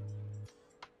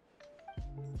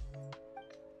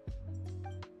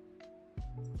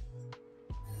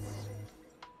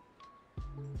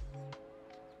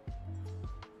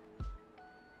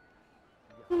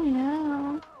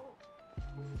 No.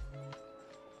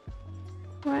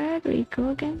 Where do we go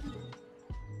again?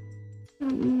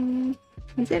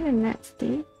 Is it the next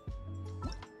day?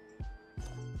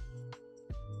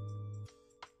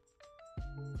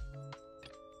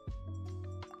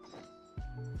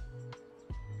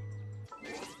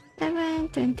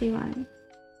 $7.21.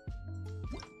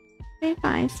 Three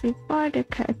points before the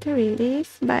character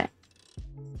release, but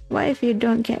what if you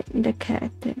don't get the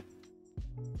character?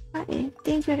 Okay,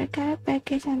 thanks for the character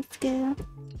package and skill.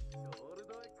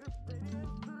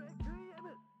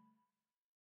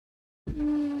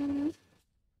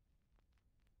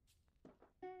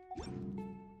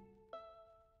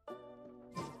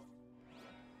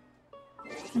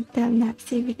 Until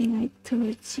next evening, I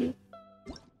told you.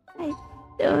 I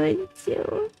told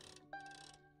you.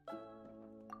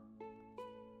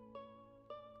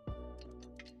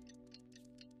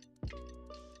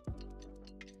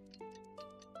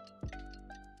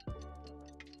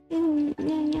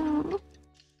 No.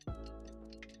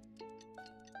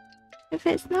 If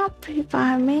it's not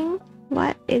pre-farming,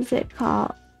 what is it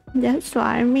called? Just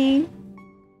farming?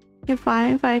 You're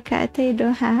farming for a character you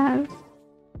don't have?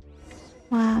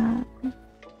 Wow.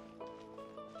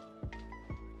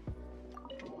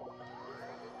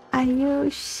 Are you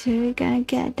sure you're gonna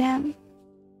get them?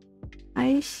 Are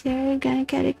you sure you're gonna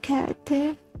get a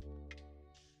character?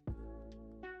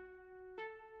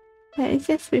 Let's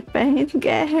just preparing to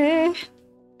get her.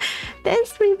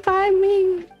 That's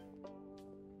pre-farming.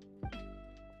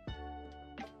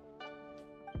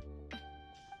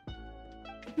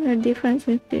 No difference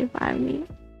with pre-farming.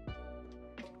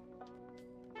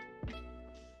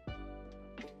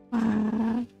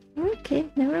 Okay,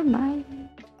 never mind.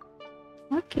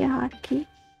 Okay, Hockey.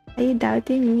 Are you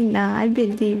doubting me? No, I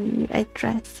believe you. I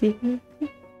trust you.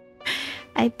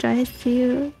 I trust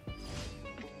you.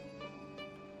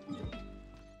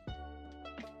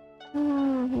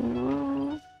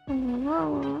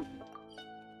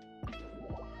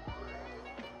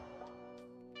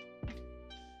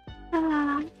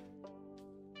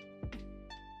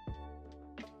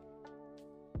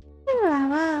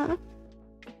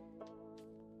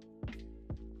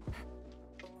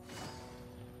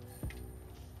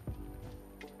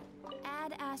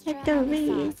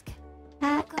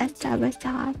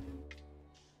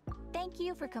 Thank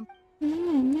you for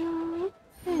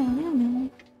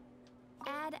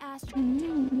Add Astra.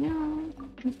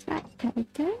 What's that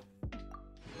character?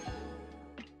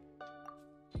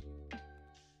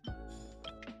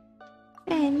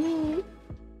 Penny.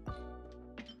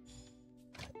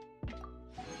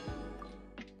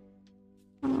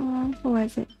 Who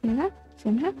was it?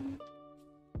 Jenna?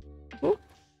 Oh.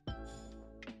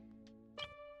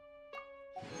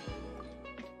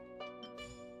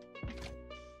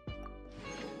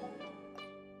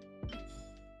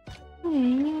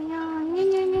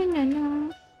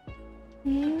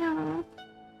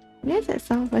 There's a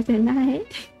song for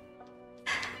tonight.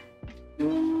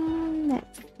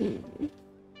 Let's see.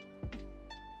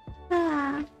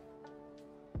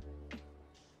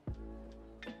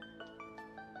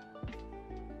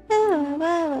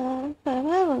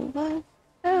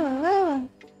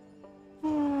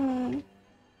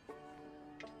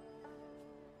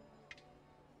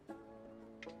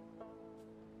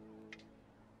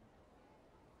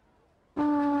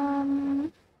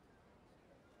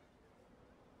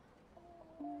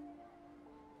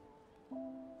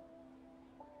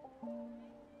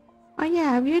 Oh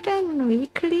yeah, have you done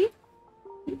weekly?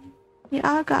 You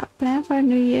all got plans for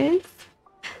New Year's?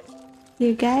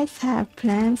 You guys have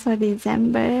plans for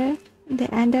December,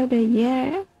 the end of the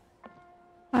year?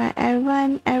 where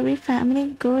every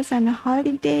family goes on a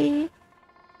holiday.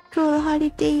 Cool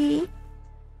holiday.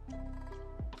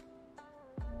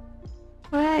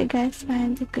 Where are you guys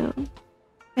planning to go?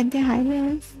 At the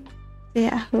Highlands? Stay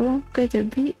at home? Go to the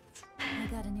beach?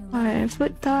 Or a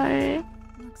food tour?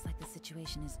 Looks like the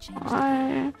situation has changed.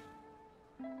 Or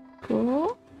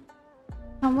go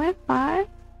somewhere far?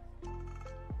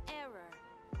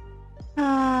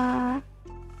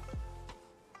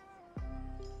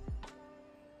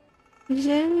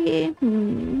 Usually,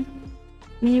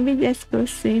 maybe just go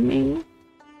swimming.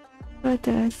 Go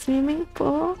to a swimming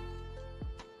pool.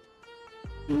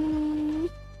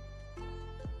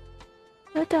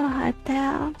 Go to a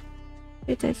hotel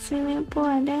with a swimming pool,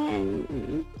 and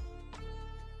then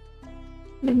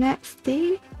the next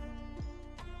day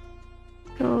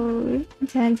go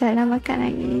jalan-jalan makan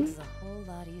lagi.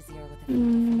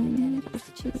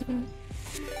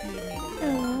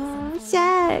 Oh,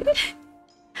 sad.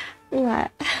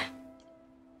 What?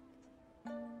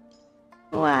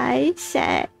 Why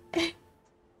sad?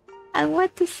 I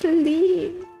want to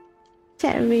sleep.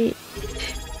 Cherry.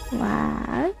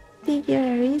 Wow. Thank you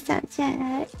very much,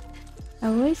 chat. I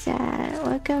wish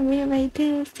welcome me right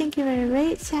there. Thank you very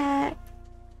much, chat.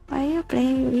 Why you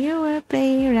playing? You were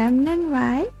playing Remnant,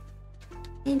 right?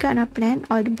 You gonna plan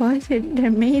all the boys with the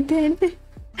maiden?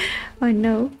 Oh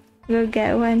no, go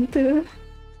get one too.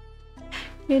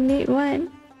 You need one.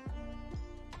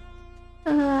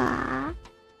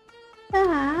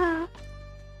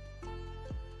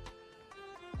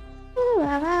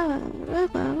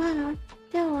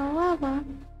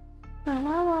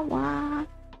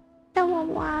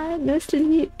 No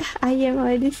sleep. I am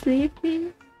already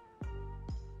sleeping.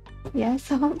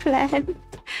 Yes, on plan.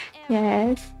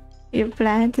 Yes, you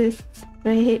plan to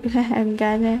sleep. I'm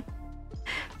gonna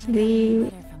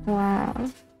sleep. Wow.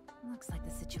 Looks like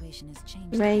the situation has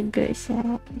changed. Very good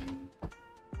shot.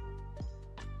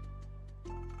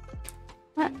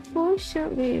 What food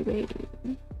should we read?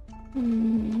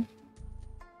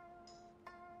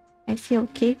 I see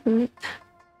okay good.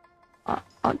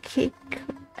 Okay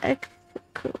good.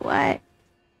 What?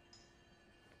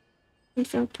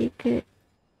 It's okay good.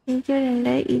 Tidur dan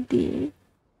ide.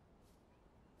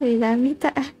 Boleh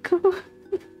minta aku.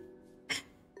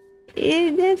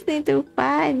 You just need to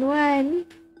find one.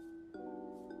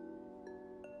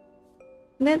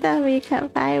 Not that we can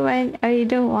find one or you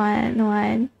don't want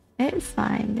one. It's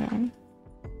fine then.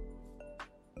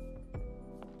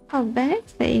 Oh,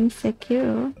 Ben's being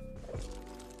secure.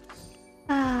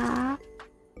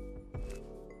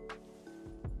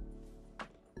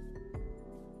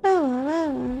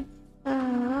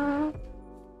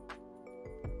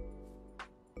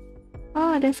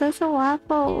 Oh, there's also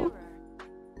waffle.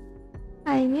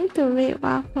 I need to read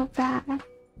waffle back.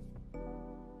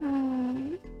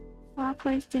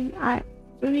 Waffle is in art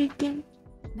reading.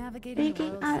 Navigating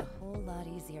the world's a whole lot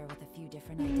easier with a few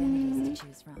different identities to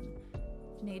choose from.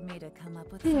 Need me to come up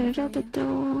with some for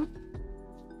you?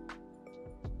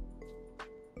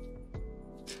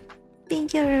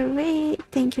 Thank you for read.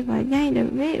 Thank you for joining the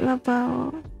read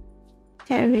bubble.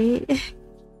 Read.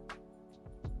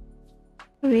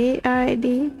 Read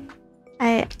already.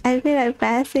 I feel like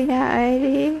passing out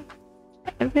already.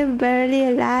 I feel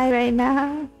barely alive right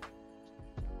now.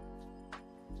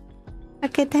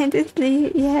 Okay, time to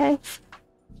sleep. Yes.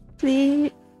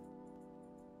 Sleep.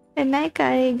 The night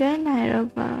already good night,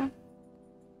 Robo.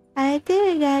 I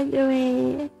did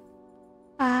graduate.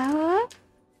 Wow.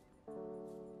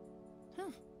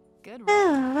 Good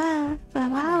Wow.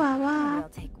 I'll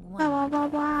take one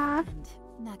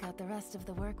and knock out the rest of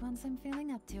the work once I'm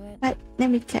feeling up to it. But let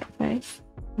me check first.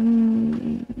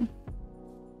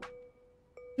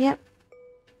 Yep.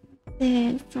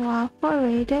 There's waffle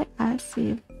rated as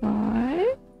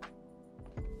before.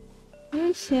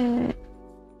 You should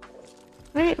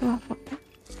rate waffle.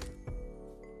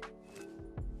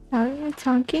 Are you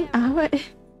talking out?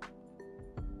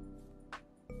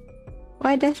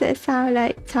 Why does it sound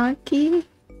like chunky?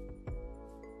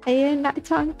 Are you not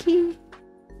chunky?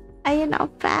 Are you not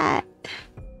fat?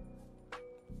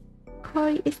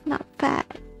 Corey is not fat.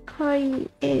 Corey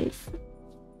is...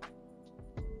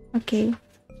 Okay.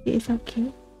 He is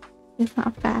okay. He's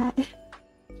not fat.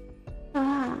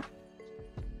 I'm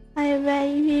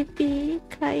very happy.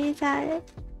 Corey is out.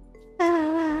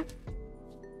 I'm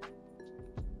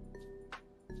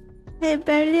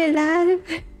barely alive.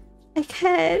 I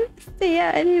can't stay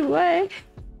out anymore.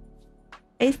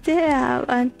 I stay out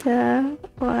until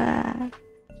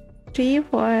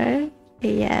 3-4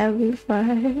 a.m.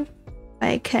 before.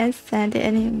 I can't stand it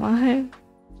anymore.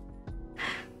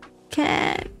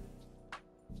 Can't.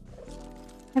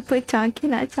 I put chunky,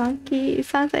 not chunky. It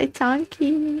sounds like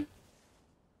chunky.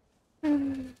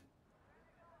 Thank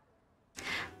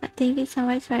you so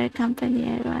much for the company,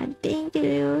 everyone. Thank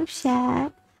you,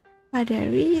 Shad, for the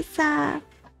Risa.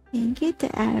 Thank you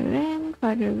to Aaron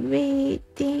for the raid.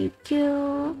 Thank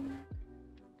you,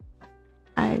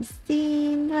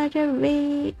 Arzine for the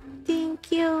raid.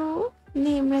 Thank you,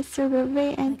 Nameless for the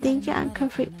raid. And thank you, Uncle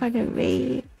Freak, for the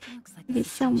raid. Thank you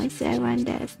so much to everyone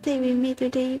that stayed with me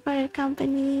today for the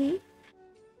company.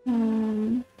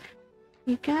 You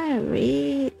got a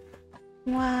raid.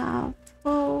 Wow.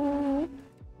 Oh.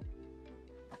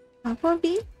 Waffle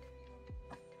B?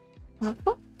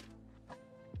 Waffle?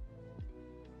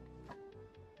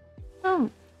 Oh.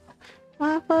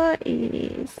 Waffle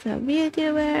is a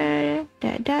YouTuber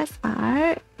that does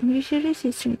art. Usually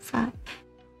she streams art.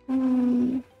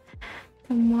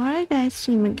 Tomorrow I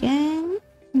stream again.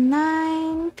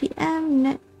 9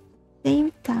 PM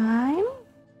same time.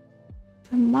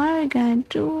 Tomorrow I'm gonna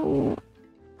do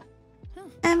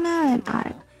ML and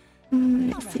art.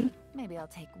 Let's see. Maybe I'll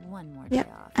take one more Yep,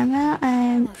 day off. ML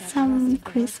and some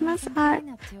Christmas art.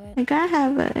 We're gonna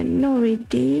have a no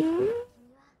redeem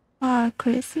for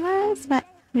Christmas, but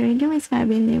the redeem is gonna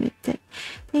be limited.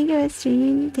 Thank you for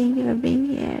streaming. Thank you for being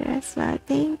here as well.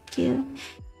 Thank you.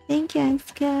 Thank you,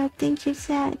 Anska. Thank you,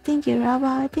 Chat. Thank you,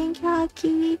 Robot. Thank you,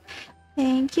 Hockey.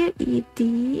 Thank you,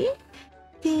 Edie.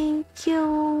 Thank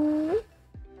you.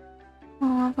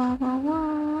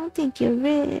 Thank you,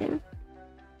 Riv.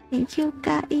 Thank you,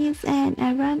 guys, and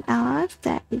everyone else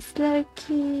that is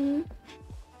lurking.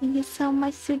 Thank you so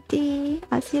much today.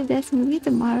 I'll see you guys maybe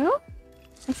tomorrow.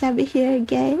 I'll be here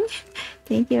again.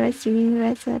 Thank you for streaming,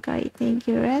 Russell. Thank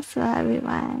you, Russell,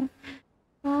 everyone.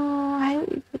 Oh, I hope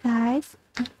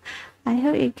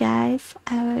you guys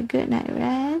have a good night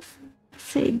rest.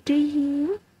 Sweet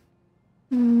dream.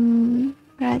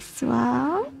 Rest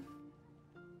well.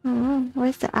 Oh,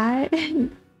 where's the art? It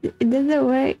doesn't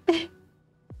work.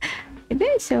 It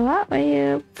didn't show up when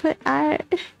you put art.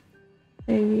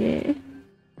 Maybe.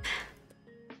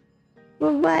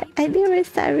 But I didn't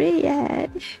start it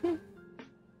yet.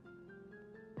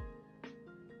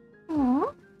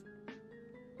 Oh,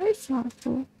 where's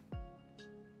Waffle?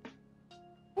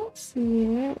 Let's see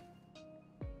it.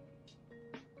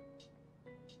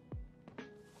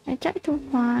 I tried to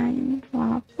find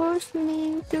Waffle's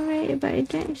name to read, but it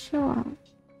didn't show up.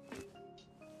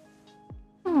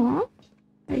 Oh,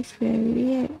 it's very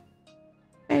weird.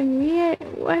 Very weird.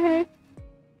 Where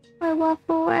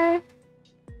Waffle where?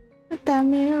 Tell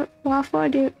me, Waffle,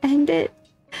 you ended.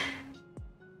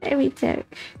 Let me check.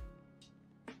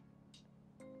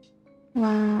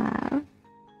 Wow.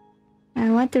 I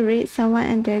want to read someone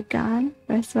and they're gone.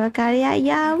 First of all,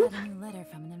 𝗙𝗙𝗙𝗢𝗡.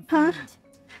 Huh?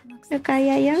 The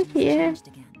𝗙𝗙𝗙𝗙 here.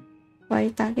 What are you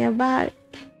talking about?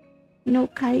 No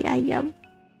𝗙𝗙𝗙𝗙.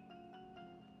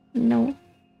 No.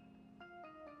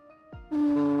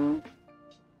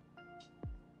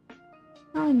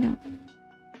 Oh no.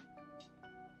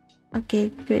 Okay,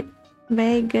 good.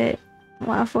 Very good.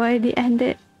 Waffle already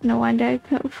ended. No wonder I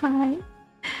couldn't find.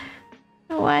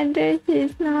 No wonder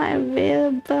she's not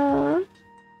available.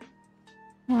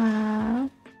 Wow.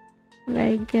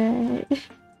 Very good.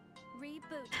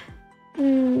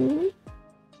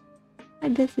 Why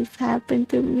does this happen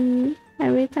to me?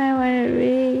 Every time I want to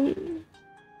read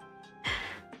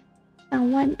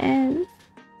someone else.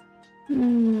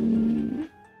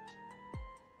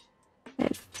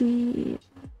 Let's see.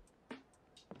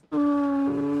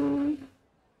 Who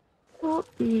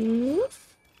is?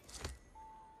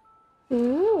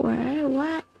 Where?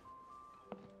 What?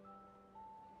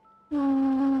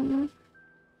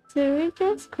 So we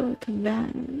just go to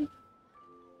band.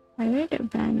 I read a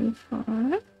band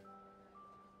before.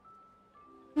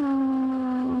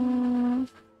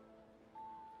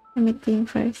 Let me think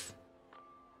first.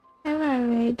 Have I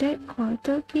read it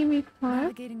Kotoki before?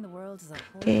 Navigating the world is a whole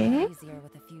Okay. lot easier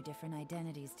with a few different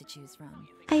identities to choose from.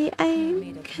 I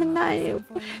Made it come up with cannot. some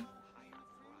for you?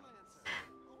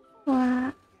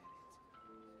 What?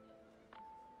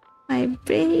 My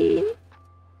brain.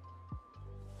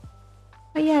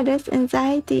 Oh yeah, there's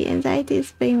anxiety. Anxiety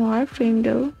is playing Warframe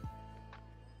though.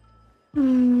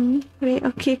 Wait,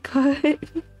 okay,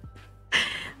 good.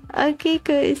 Okay,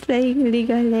 good. It's playing League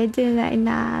of Legends right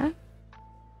now.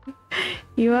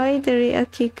 You want me to read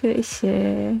okay, good?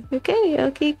 Sure. Okay,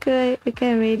 okay, good. We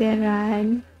can read and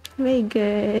run. Very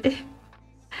good.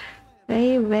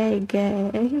 Very, very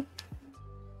good.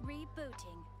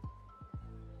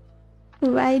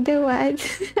 Why the what?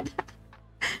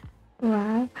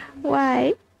 Wow.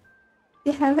 Why?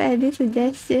 Do you have any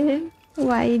suggestion?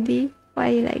 Why you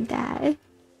like that?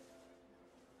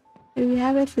 If you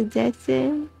have a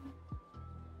suggestion,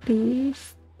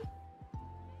 please.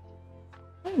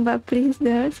 But please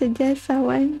don't suggest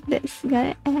someone that's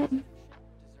gonna end.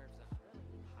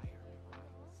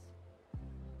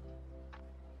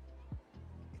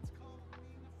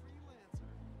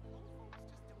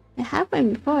 It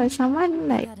happened before. Someone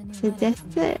like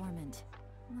suggested,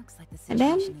 and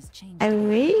then I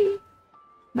read,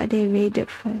 but they read it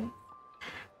first.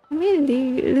 I mean,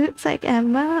 it looks like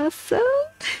Emma, so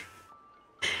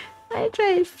I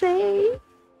try to say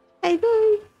I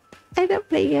don't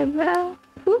play Emma.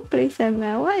 Who plays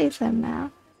Emma? What is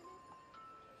Emma?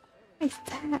 What's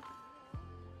that?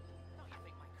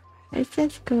 Let's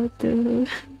just go to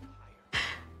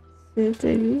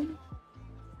Sicily.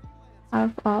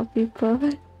 Of all people,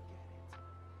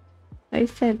 I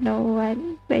said no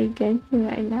one playing Genshin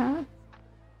right now.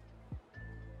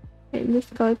 Let's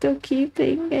just go to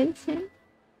keeping Genshin.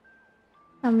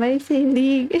 Somebody say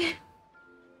League.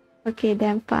 Okay,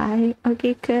 then fine.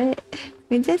 Okay, good.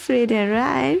 We just read it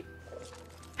right.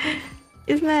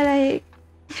 It's not like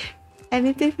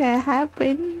anything can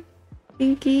happen.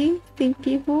 Stinky,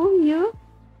 who you?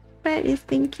 Fred is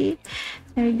Stinky.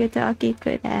 Then we go to okay,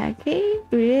 good. Okay,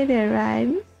 read it right.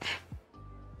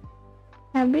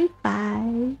 I'll be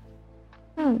fine.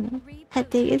 I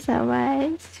think it's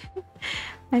alright.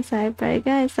 I'm sorry, but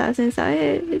guys, it's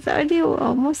already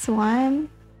almost 1.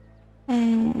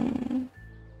 And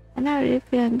I'm not really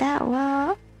feeling that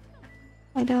well.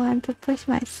 I don't want to push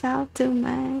myself too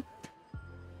much.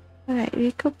 Alright,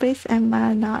 Rico plays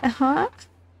Emma not, huh?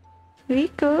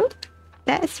 Rico?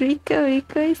 That's Rico.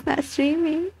 Rico is not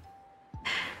streaming.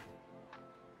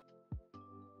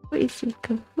 Who is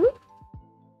Rico? Who?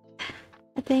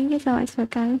 Thank you so much for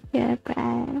coming here,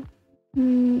 Brad.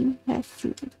 Let's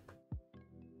see.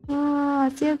 Oh,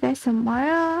 I'll see you guys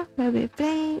tomorrow. We'll be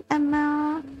playing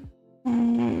ML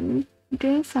and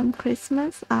doing some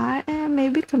Christmas art and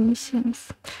maybe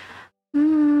commissions.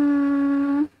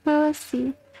 We'll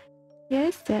see.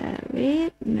 Here's the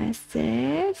read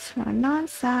message for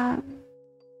non-sub.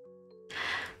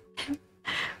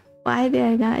 Why did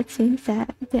I not change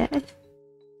that yet?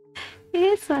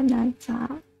 Here's for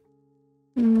non-sub.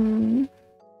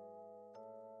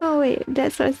 Oh wait,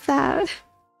 that's what's up.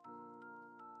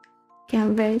 Okay,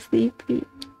 I'm very sleepy.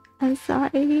 I'm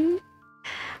sorry.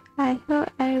 I hope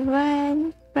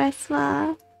everyone rest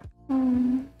well.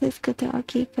 Let's go to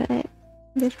okay, good.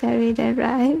 Just gotta read it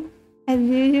right as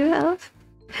usual.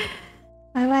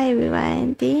 Bye bye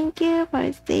everyone. Thank you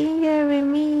for staying here with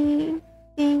me.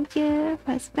 Thank you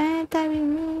for spending time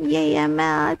with me. Yay, I'm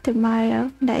out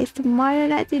tomorrow. That is tomorrow,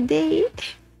 not today.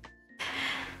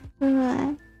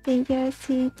 Thank you,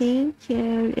 see. Thank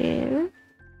you, Rev.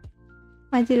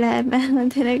 Majulah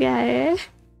ML to negara.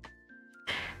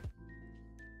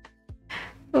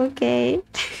 Okay.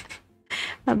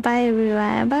 Bye bye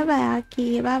everyone. Bye bye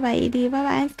Aki. Bye bye Edie. Bye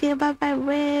bye Anski. Bye bye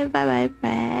Rev. Bye bye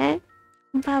Brad.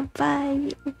 Bye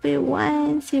bye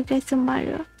everyone. See you guys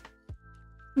tomorrow.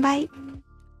 Bye.